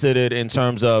highly considered in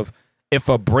terms of if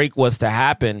a break was to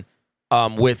happen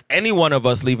with any one of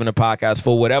us leaving the podcast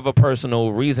for whatever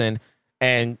personal reason.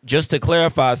 And just to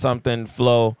clarify something,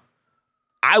 Flo,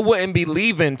 I wouldn't be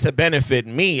leaving to benefit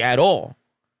me at all,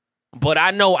 but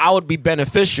I know I would be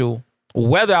beneficial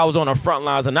whether I was on the front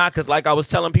lines or not, because like I was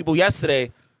telling people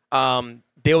yesterday,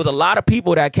 there was a lot of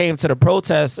people that came to the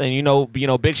protest, and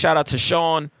big shout out to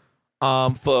Sean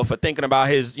for thinking about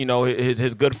his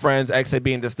good friends exit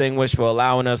being distinguished, for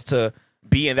allowing us to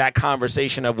be in that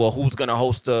conversation of, well, who's going to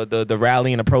host the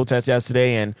rally and the protest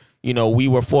yesterday. And, we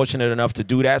were fortunate enough to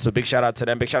do that. So big shout out to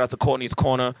them. Big shout out to Courtney's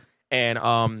Corner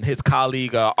and his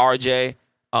colleague, RJ,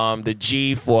 the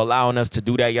G, for allowing us to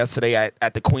do that yesterday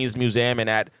at the Queens Museum and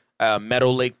at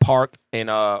Meadow Lake Park in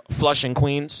Flushing,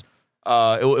 Queens.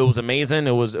 It was amazing.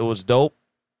 It was dope.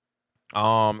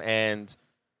 And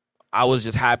I was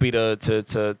just happy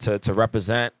to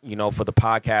represent, for the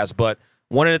podcast. But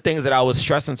one of the things that I was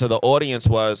stressing to the audience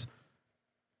was,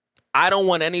 I don't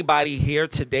want anybody here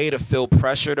today to feel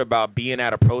pressured about being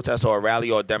at a protest or a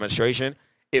rally or a demonstration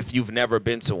if you've never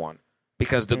been to one.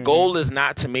 Because the goal is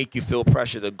not to make you feel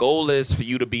pressure. The goal is for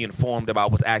you to be informed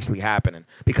about what's actually happening.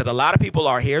 Because a lot of people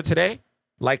are here today,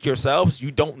 like yourselves, you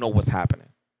don't know what's happening.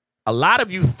 A lot of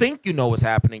you think you know what's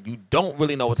happening. You don't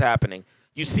really know what's happening.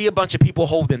 You see a bunch of people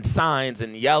holding signs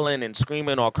and yelling and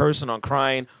screaming or cursing or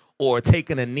crying or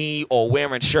taking a knee or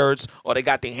wearing shirts or they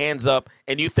got their hands up,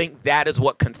 and you think that is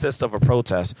what consists of a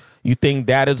protest. You think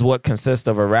that is what consists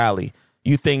of a rally.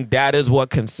 You think that is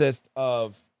what consists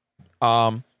of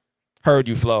heard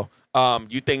you, Flo.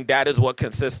 You think that is what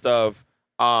consists of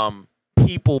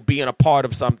people being a part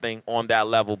of something on that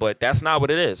level, but that's not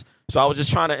what it is. So I was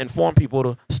just trying to inform people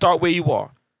to start where you are.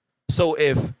 So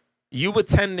if you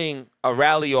attending a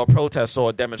rally or a protest or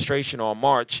a demonstration or a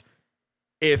march,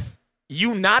 if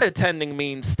you not attending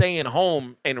means staying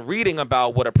home and reading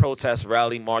about what a protest,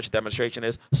 rally, march, demonstration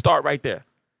is, start right there.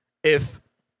 If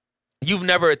you've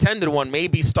never attended one,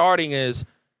 maybe starting is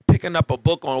picking up a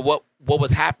book on what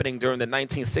was happening during the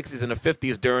 1960s and the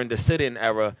 50s during the sit-in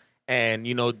era, and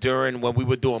during when we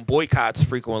were doing boycotts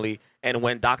frequently and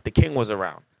when Dr. King was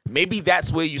around. Maybe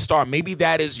that's where you start. Maybe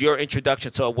that is your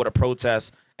introduction to what a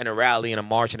protest and a rally and a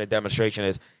march and a demonstration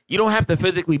is. You don't have to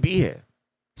physically be here.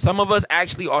 Some of us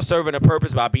actually are serving a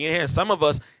purpose by being here, and some of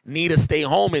us need to stay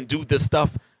home and do this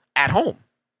stuff at home.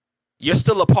 You're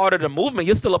still a part of the movement.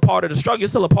 You're still a part of the struggle. You're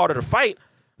still a part of the fight,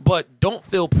 but don't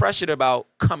feel pressured about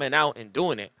coming out and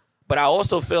doing it. But I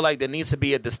also feel like there needs to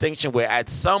be a distinction where at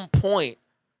some point,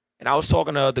 and I was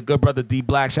talking to the good brother D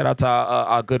Black, shout out to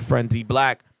our good friend D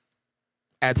Black.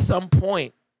 At some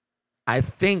point, I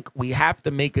think we have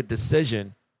to make a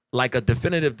decision, like a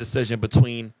definitive decision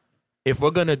between if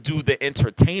we're going to do the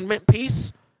entertainment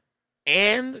piece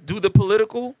and do the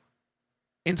political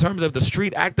in terms of the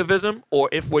street activism, or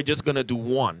if we're just going to do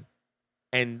one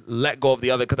and let go of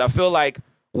the other. Because I feel like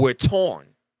we're torn.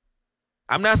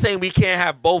 I'm not saying we can't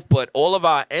have both, but all of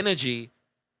our energy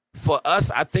for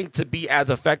us, I think, to be as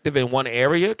effective in one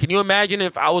area. Can you imagine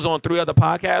if I was on 3 other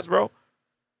podcasts, bro?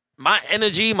 My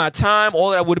energy, my time,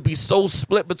 all that would be so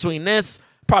split between this,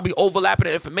 probably overlapping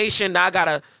the information. Now I got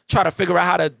to try to figure out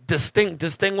how to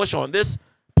distinguish on this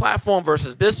platform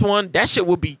versus this one. That shit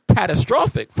would be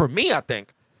catastrophic for me, I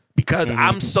think, because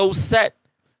I'm so set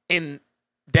in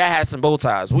that has some bow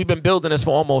ties. We've been building this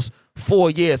for almost 4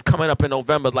 years, coming up in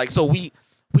November. Like, so we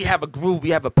have a groove, we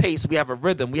have a pace, we have a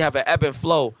rhythm, we have an ebb and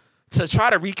flow. To try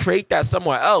to recreate that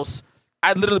somewhere else,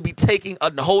 I'd literally be taking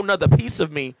a whole nother piece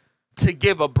of me to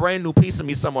give a brand new piece of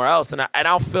me somewhere else. And I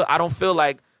don't feel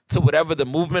like, to whatever the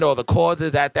movement or the cause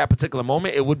is at that particular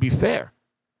moment, it would be fair.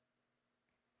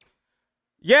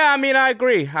 Yeah, I mean, I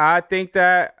agree. I think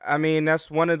that, that's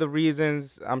one of the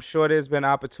reasons. I'm sure there's been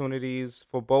opportunities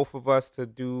for both of us to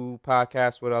do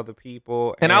podcasts with other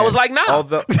people. And I was like, nah.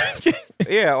 Although,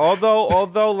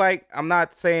 like, I'm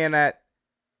not saying that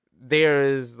there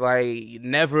is, like,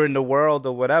 never in the world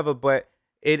or whatever, but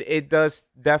it does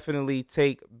definitely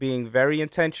take being very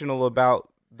intentional about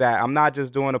that. I'm not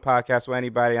just doing a podcast with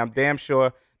anybody. I'm damn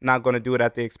sure not going to do it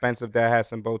at the expense of That Has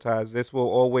Some Bow Ties. This will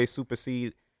always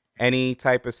supersede any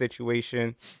type of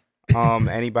situation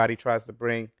anybody tries to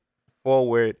bring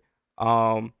forward.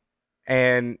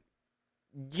 And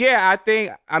yeah, I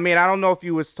think, I don't know if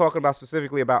you was talking about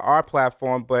specifically about our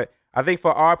platform, but I think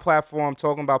for our platform,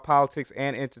 talking about politics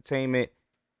and entertainment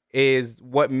is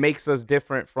what makes us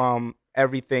different from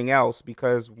everything else,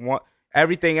 because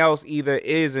everything else either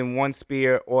is in one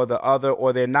sphere or the other,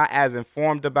 or they're not as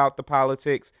informed about the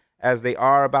politics as they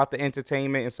are about the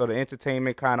entertainment. And so the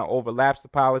entertainment kind of overlaps the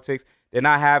politics. They're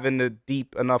not having the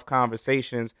deep enough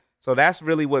conversations. So that's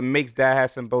really what makes That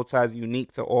Has Some Bow Ties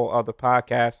unique to all other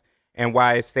podcasts and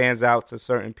why it stands out to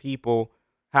certain people.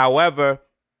 However,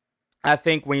 I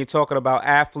think when you're talking about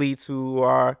athletes who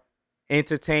are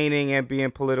entertaining and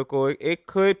being political, it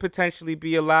could potentially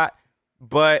be a lot.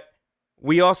 But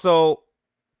we also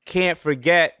can't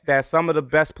forget that some of the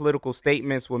best political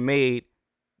statements were made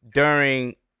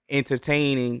during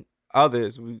entertaining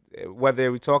others.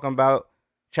 Whether we're talking about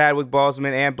Chadwick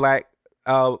Boseman and Black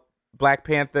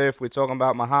Panther, if we're talking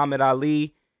about Muhammad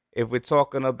Ali, if we're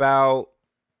talking about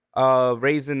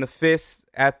raising the fist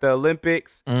at the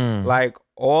Olympics, like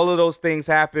all of those things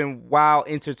happen while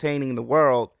entertaining the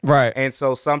world. Right. And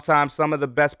so sometimes some of the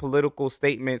best political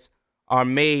statements are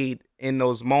made in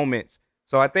those moments.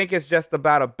 So I think it's just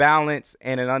about a balance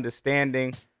and an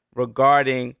understanding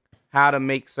regarding how to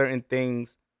make certain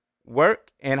things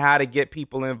work and how to get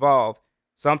people involved.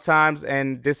 Sometimes,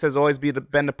 and this has always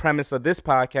been the premise of this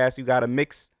podcast, you got to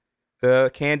mix the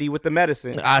candy with the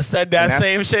medicine. I said that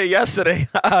same shit yesterday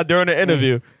during the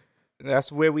interview.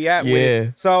 That's where we at. Yeah. With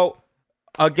it. So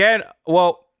again,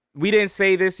 well, we didn't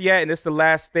say this yet, and it's the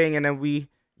last thing. And then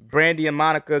Brandy and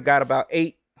Monica got about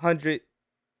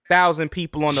 800,000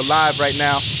 people on the live right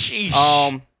now.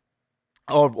 Sheesh.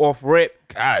 Off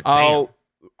rip. God damn.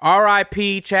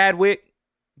 R.I.P. Chadwick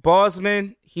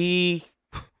Boseman. He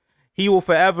will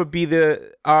forever be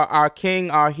our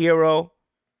king, our hero.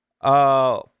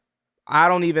 I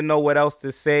don't even know what else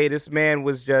to say. This man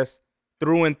was just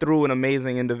through and through an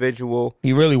amazing individual.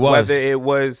 He really was. Whether it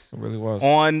was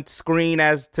on screen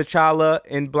as T'Challa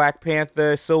in Black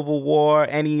Panther, Civil War,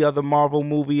 any other Marvel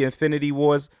movie, Infinity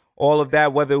Wars, all of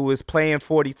that, whether it was playing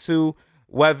 42,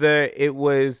 whether it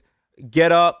was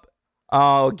Get Up,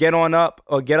 Get On Up,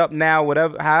 or Get Up Now,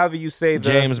 whatever, however you say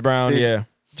James Brown, yeah.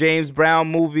 James Brown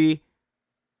movie.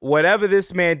 Whatever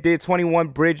this man did, 21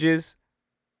 Bridges,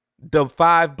 The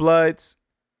Five Bloods,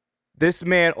 this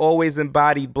man always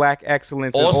embodied Black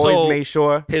excellence and also, always made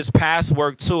sure. His past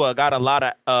work, too, I got a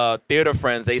lot of theater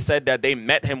friends. They said that they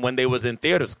met him when they was in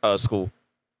theater school.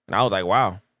 And I was like,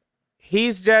 wow.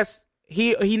 He's just,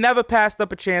 he never passed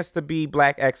up a chance to be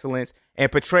Black excellence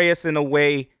and portray us in a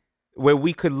way where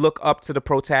we could look up to the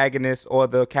protagonist or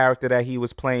the character that he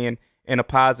was playing in a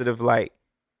positive light.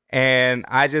 And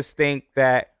I just think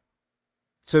that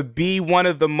to be one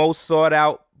of the most sought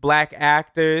out Black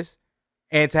actors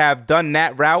and to have done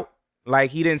that route,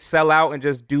 like he didn't sell out and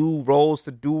just do roles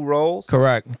to do roles.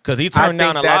 Correct. Because he turned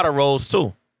down a lot of roles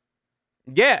too.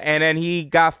 Yeah. And then he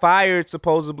got fired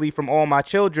supposedly from All My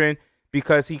Children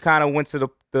because he kind of went to the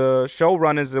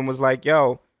showrunners and was like,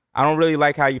 yo, I don't really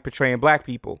like how you're portraying Black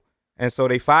people. And so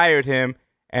they fired him.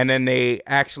 And then they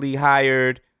actually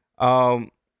hired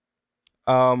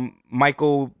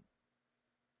Michael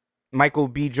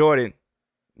B. Jordan.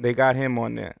 They got him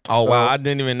on there. Oh, wow. I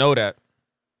didn't even know that.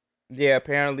 Yeah,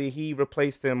 apparently he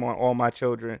replaced him on All My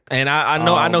Children. And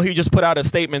I know he just put out a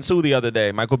statement too the other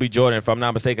day, Michael B. Jordan, if I'm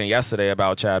not mistaken, yesterday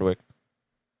about Chadwick.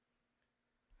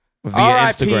 Via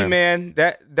Instagram. Man.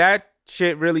 That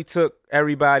shit really took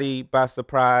everybody by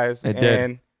surprise. It did.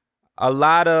 And a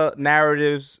lot of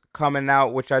narratives coming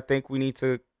out, which I think we need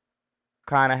to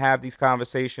kind of have these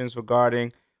conversations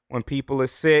regarding when people are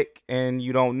sick and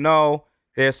you don't know.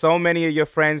 There's so many of your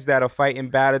friends that are fighting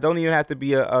battle. Don't even have to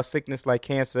be a sickness like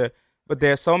cancer, but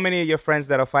there's so many of your friends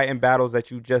that are fighting battles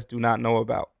that you just do not know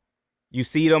about. You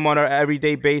see them on an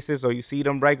everyday basis or you see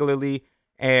them regularly,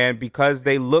 and because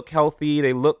they look healthy,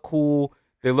 they look cool,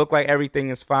 they look like everything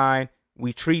is fine,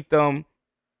 we treat them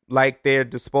like they're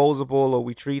disposable, or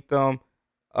we treat them,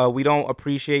 we don't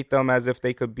appreciate them as if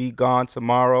they could be gone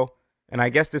tomorrow. And I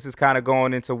guess this is kind of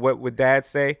going into what would Dad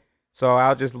say, so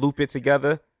I'll just loop it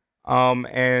together.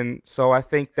 And so I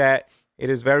think that it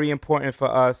is very important for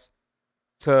us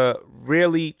to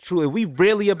really, truly, we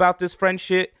really about this friend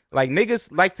shit. Like,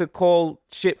 niggas like to call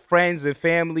shit friends and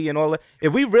family and all that.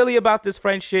 If we really about this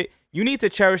friend shit, you need to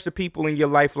cherish the people in your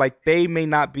life like they may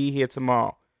not be here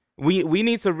tomorrow. We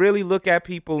need to really look at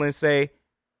people and say,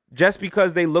 just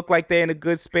because they look like they're in a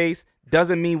good space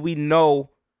doesn't mean we know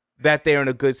that they're in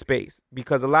a good space.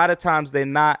 Because a lot of times they're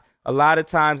not. A lot of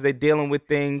times they're dealing with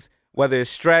things, whether it's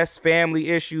stress, family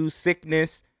issues,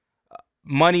 sickness,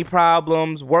 money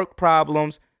problems, work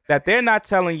problems, that they're not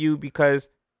telling you, because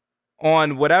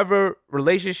on whatever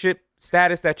relationship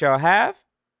status that y'all have,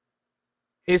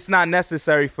 it's not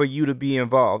necessary for you to be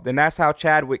involved. And that's how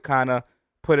Chadwick kind of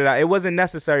put it out. It wasn't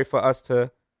necessary for us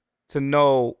to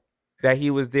know that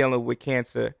he was dealing with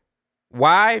cancer.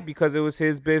 Why? Because it was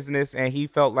his business and he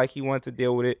felt like he wanted to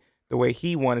deal with it the way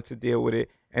he wanted to deal with it.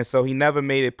 And so he never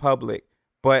made it public.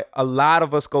 But a lot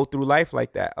of us go through life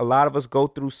like that. A lot of us go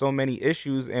through so many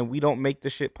issues and we don't make the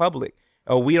shit public.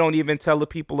 Or we don't even tell the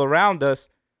people around us.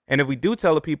 And if we do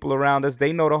tell the people around us,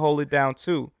 they know to hold it down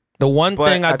too. The one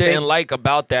thing I didn't like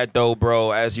about that, though,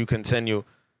 bro, as you continue,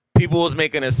 people was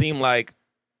making it seem like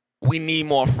we need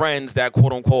more friends that,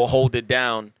 quote unquote, hold it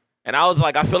down. And I was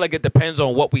like, I feel like it depends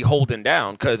on what we holding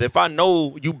down. Because if I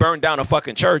know you burned down a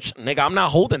fucking church, nigga, I'm not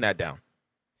holding that down.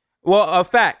 Well, a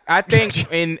fact. I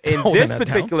think in Holding this that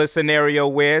particular scenario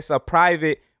where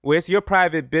it's your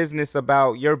private business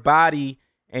about your body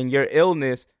and your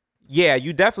illness, yeah,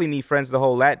 you definitely need friends to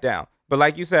hold that down. But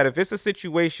like you said, if it's a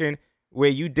situation where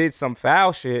you did some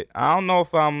foul shit, I don't know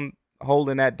if I'm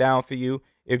holding that down for you.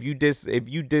 If you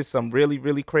did some really,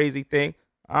 really crazy thing,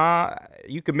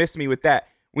 you can miss me with that.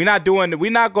 We're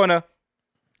not gonna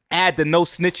add the no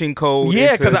snitching code.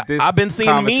 Yeah, because because I've been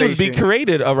seeing memes be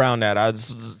created around that.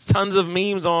 Tons of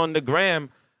memes on the gram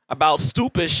about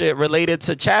stupid shit related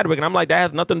to Chadwick, and I'm like, that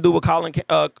has nothing to do with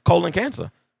colon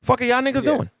cancer. Fuck are y'all niggas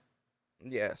doing?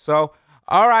 Yeah. So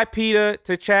R.I.P.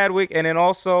 to Chadwick, and then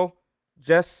also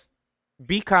just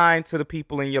be kind to the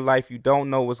people in your life. You don't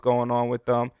know what's going on with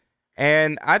them,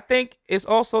 and I think it's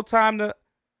also time to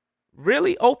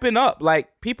really open up.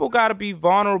 Like, people got to be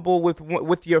vulnerable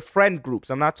with your friend groups.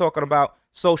 I'm not talking about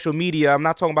social media. I'm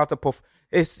not talking about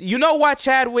you know why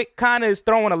Chadwick kind of is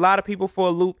throwing a lot of people for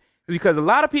a loop? Because a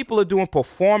lot of people are doing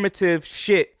performative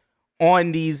shit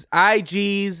on these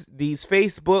IGs, these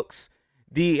Facebooks,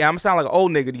 I'm sounding like an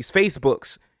old nigga, these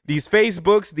Facebooks, these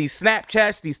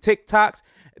Snapchats, these TikToks.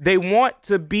 They want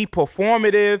to be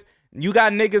performative. You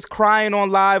got niggas crying on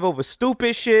live over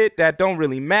stupid shit that don't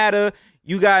really matter.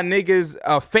 You got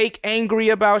niggas fake angry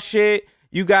about shit.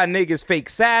 You got niggas fake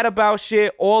sad about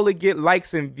shit, all to get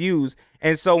likes and views.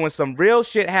 And so when some real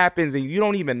shit happens and you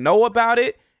don't even know about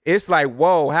it, it's like,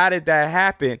 whoa, how did that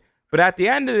happen? But at the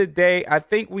end of the day, I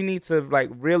think we need to like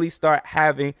really start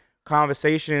having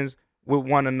conversations with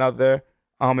one another,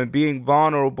 and being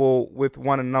vulnerable with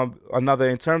one another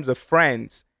in terms of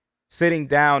friends, sitting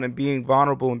down and being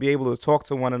vulnerable and be able to talk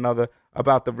to one another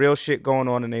about the real shit going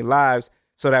on in their lives,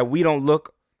 so that we don't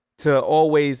look to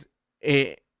always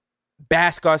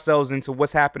bask ourselves into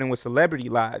what's happening with celebrity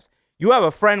lives. You have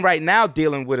a friend right now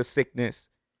dealing with a sickness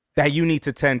that you need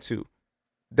to tend to,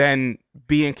 than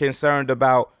being concerned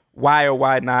about why or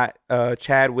why not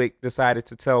Chadwick decided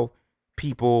to tell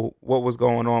people what was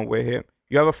going on with him.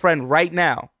 You have a friend right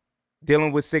now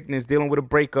dealing with sickness, dealing with a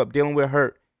breakup, dealing with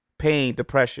hurt, pain,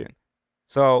 depression.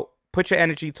 So put your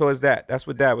energy towards that. That's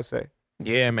what Dad would say.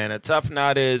 Yeah, man. A tough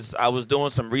knot is, I was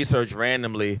doing some research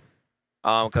randomly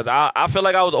because I feel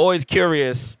like I was always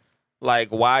curious, like,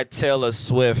 why Taylor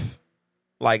Swift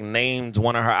like named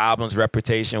one of her albums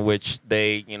Reputation, which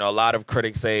they, a lot of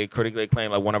critics critically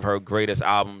claim like one of her greatest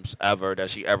albums ever that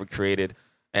she ever created.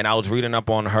 And I was reading up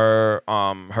on her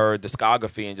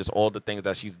discography and just all the things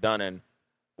that she's done. And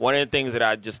one of the things that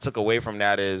I just took away from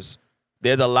that is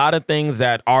there's a lot of things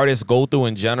that artists go through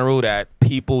in general that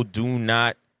people do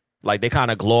not, like, they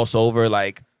kind of gloss over.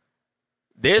 Like,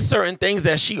 there's certain things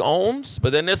that she owns,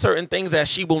 but then there's certain things that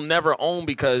she will never own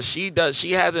because she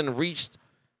hasn't reached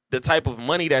the type of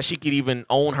money that she could even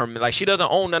own her. Like, she doesn't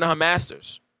own none of her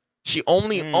masters. She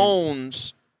only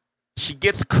owns, she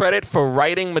gets credit for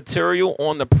writing material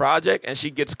on the project, and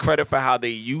she gets credit for how they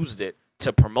used it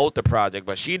to promote the project.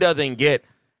 But she doesn't get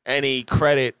any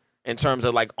credit in terms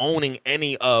of like owning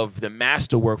any of the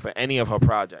masterwork for any of her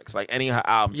projects, like any of her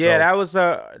albums. Yeah,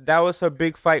 that was her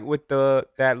big fight with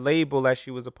that label that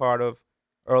she was a part of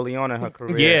early on in her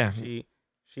career. Yeah,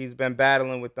 she's been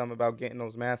battling with them about getting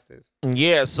those masters.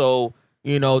 Yeah, so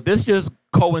this just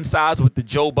coincides with the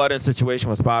Joe Budden situation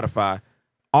with Spotify.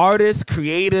 Artists,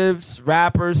 creatives,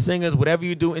 rappers, singers, whatever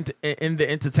you do in the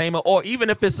entertainment, or even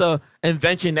if it's a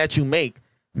invention that you make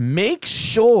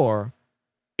sure,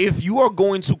 if you are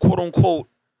going to quote unquote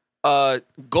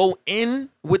go in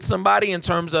with somebody in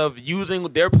terms of using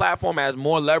their platform as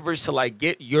more leverage to like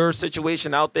get your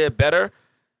situation out there better,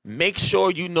 make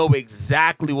sure you know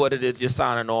exactly what it is you're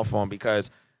signing off on, because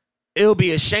it'll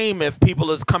be a shame if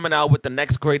people is coming out with the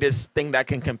next greatest thing that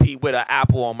can compete with an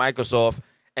Apple or Microsoft,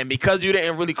 and because you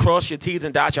didn't really cross your T's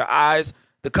and dot your I's,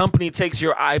 the company takes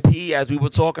your IP, as we were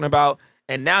talking about,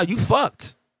 and now you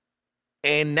fucked.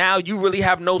 And now you really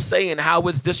have no say in how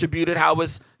it's distributed, how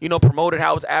it's, promoted,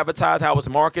 how it's advertised, how it's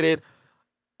marketed.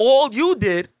 All you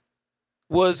did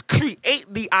was create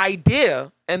the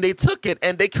idea, and they took it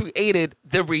and they created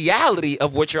the reality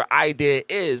of what your idea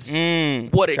is,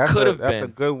 what it could have been. That's a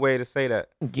good way to say that.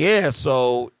 Yeah,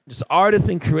 so just artists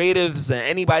and creatives and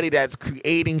anybody that's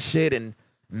creating shit and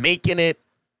making it,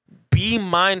 be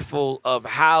mindful of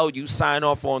how you sign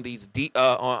off on these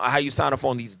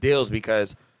deals,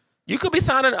 because you could be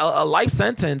signing a life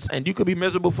sentence and you could be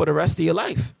miserable for the rest of your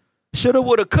life. Shoulda,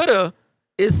 woulda, coulda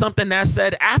is something that's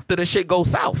said after the shit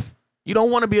goes south. You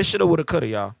don't want to be a shoulda, woulda, coulda,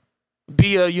 y'all.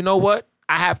 Be a, you know what?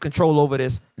 I have control over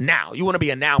this now. You want to be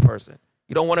a now person.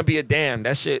 You don't want to be a damn.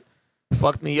 That shit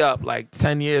fucked me up like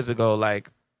 10 years ago. Like,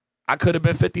 I could have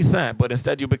been 50 Cent, but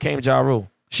instead you became Ja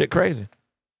Rule. Shit crazy.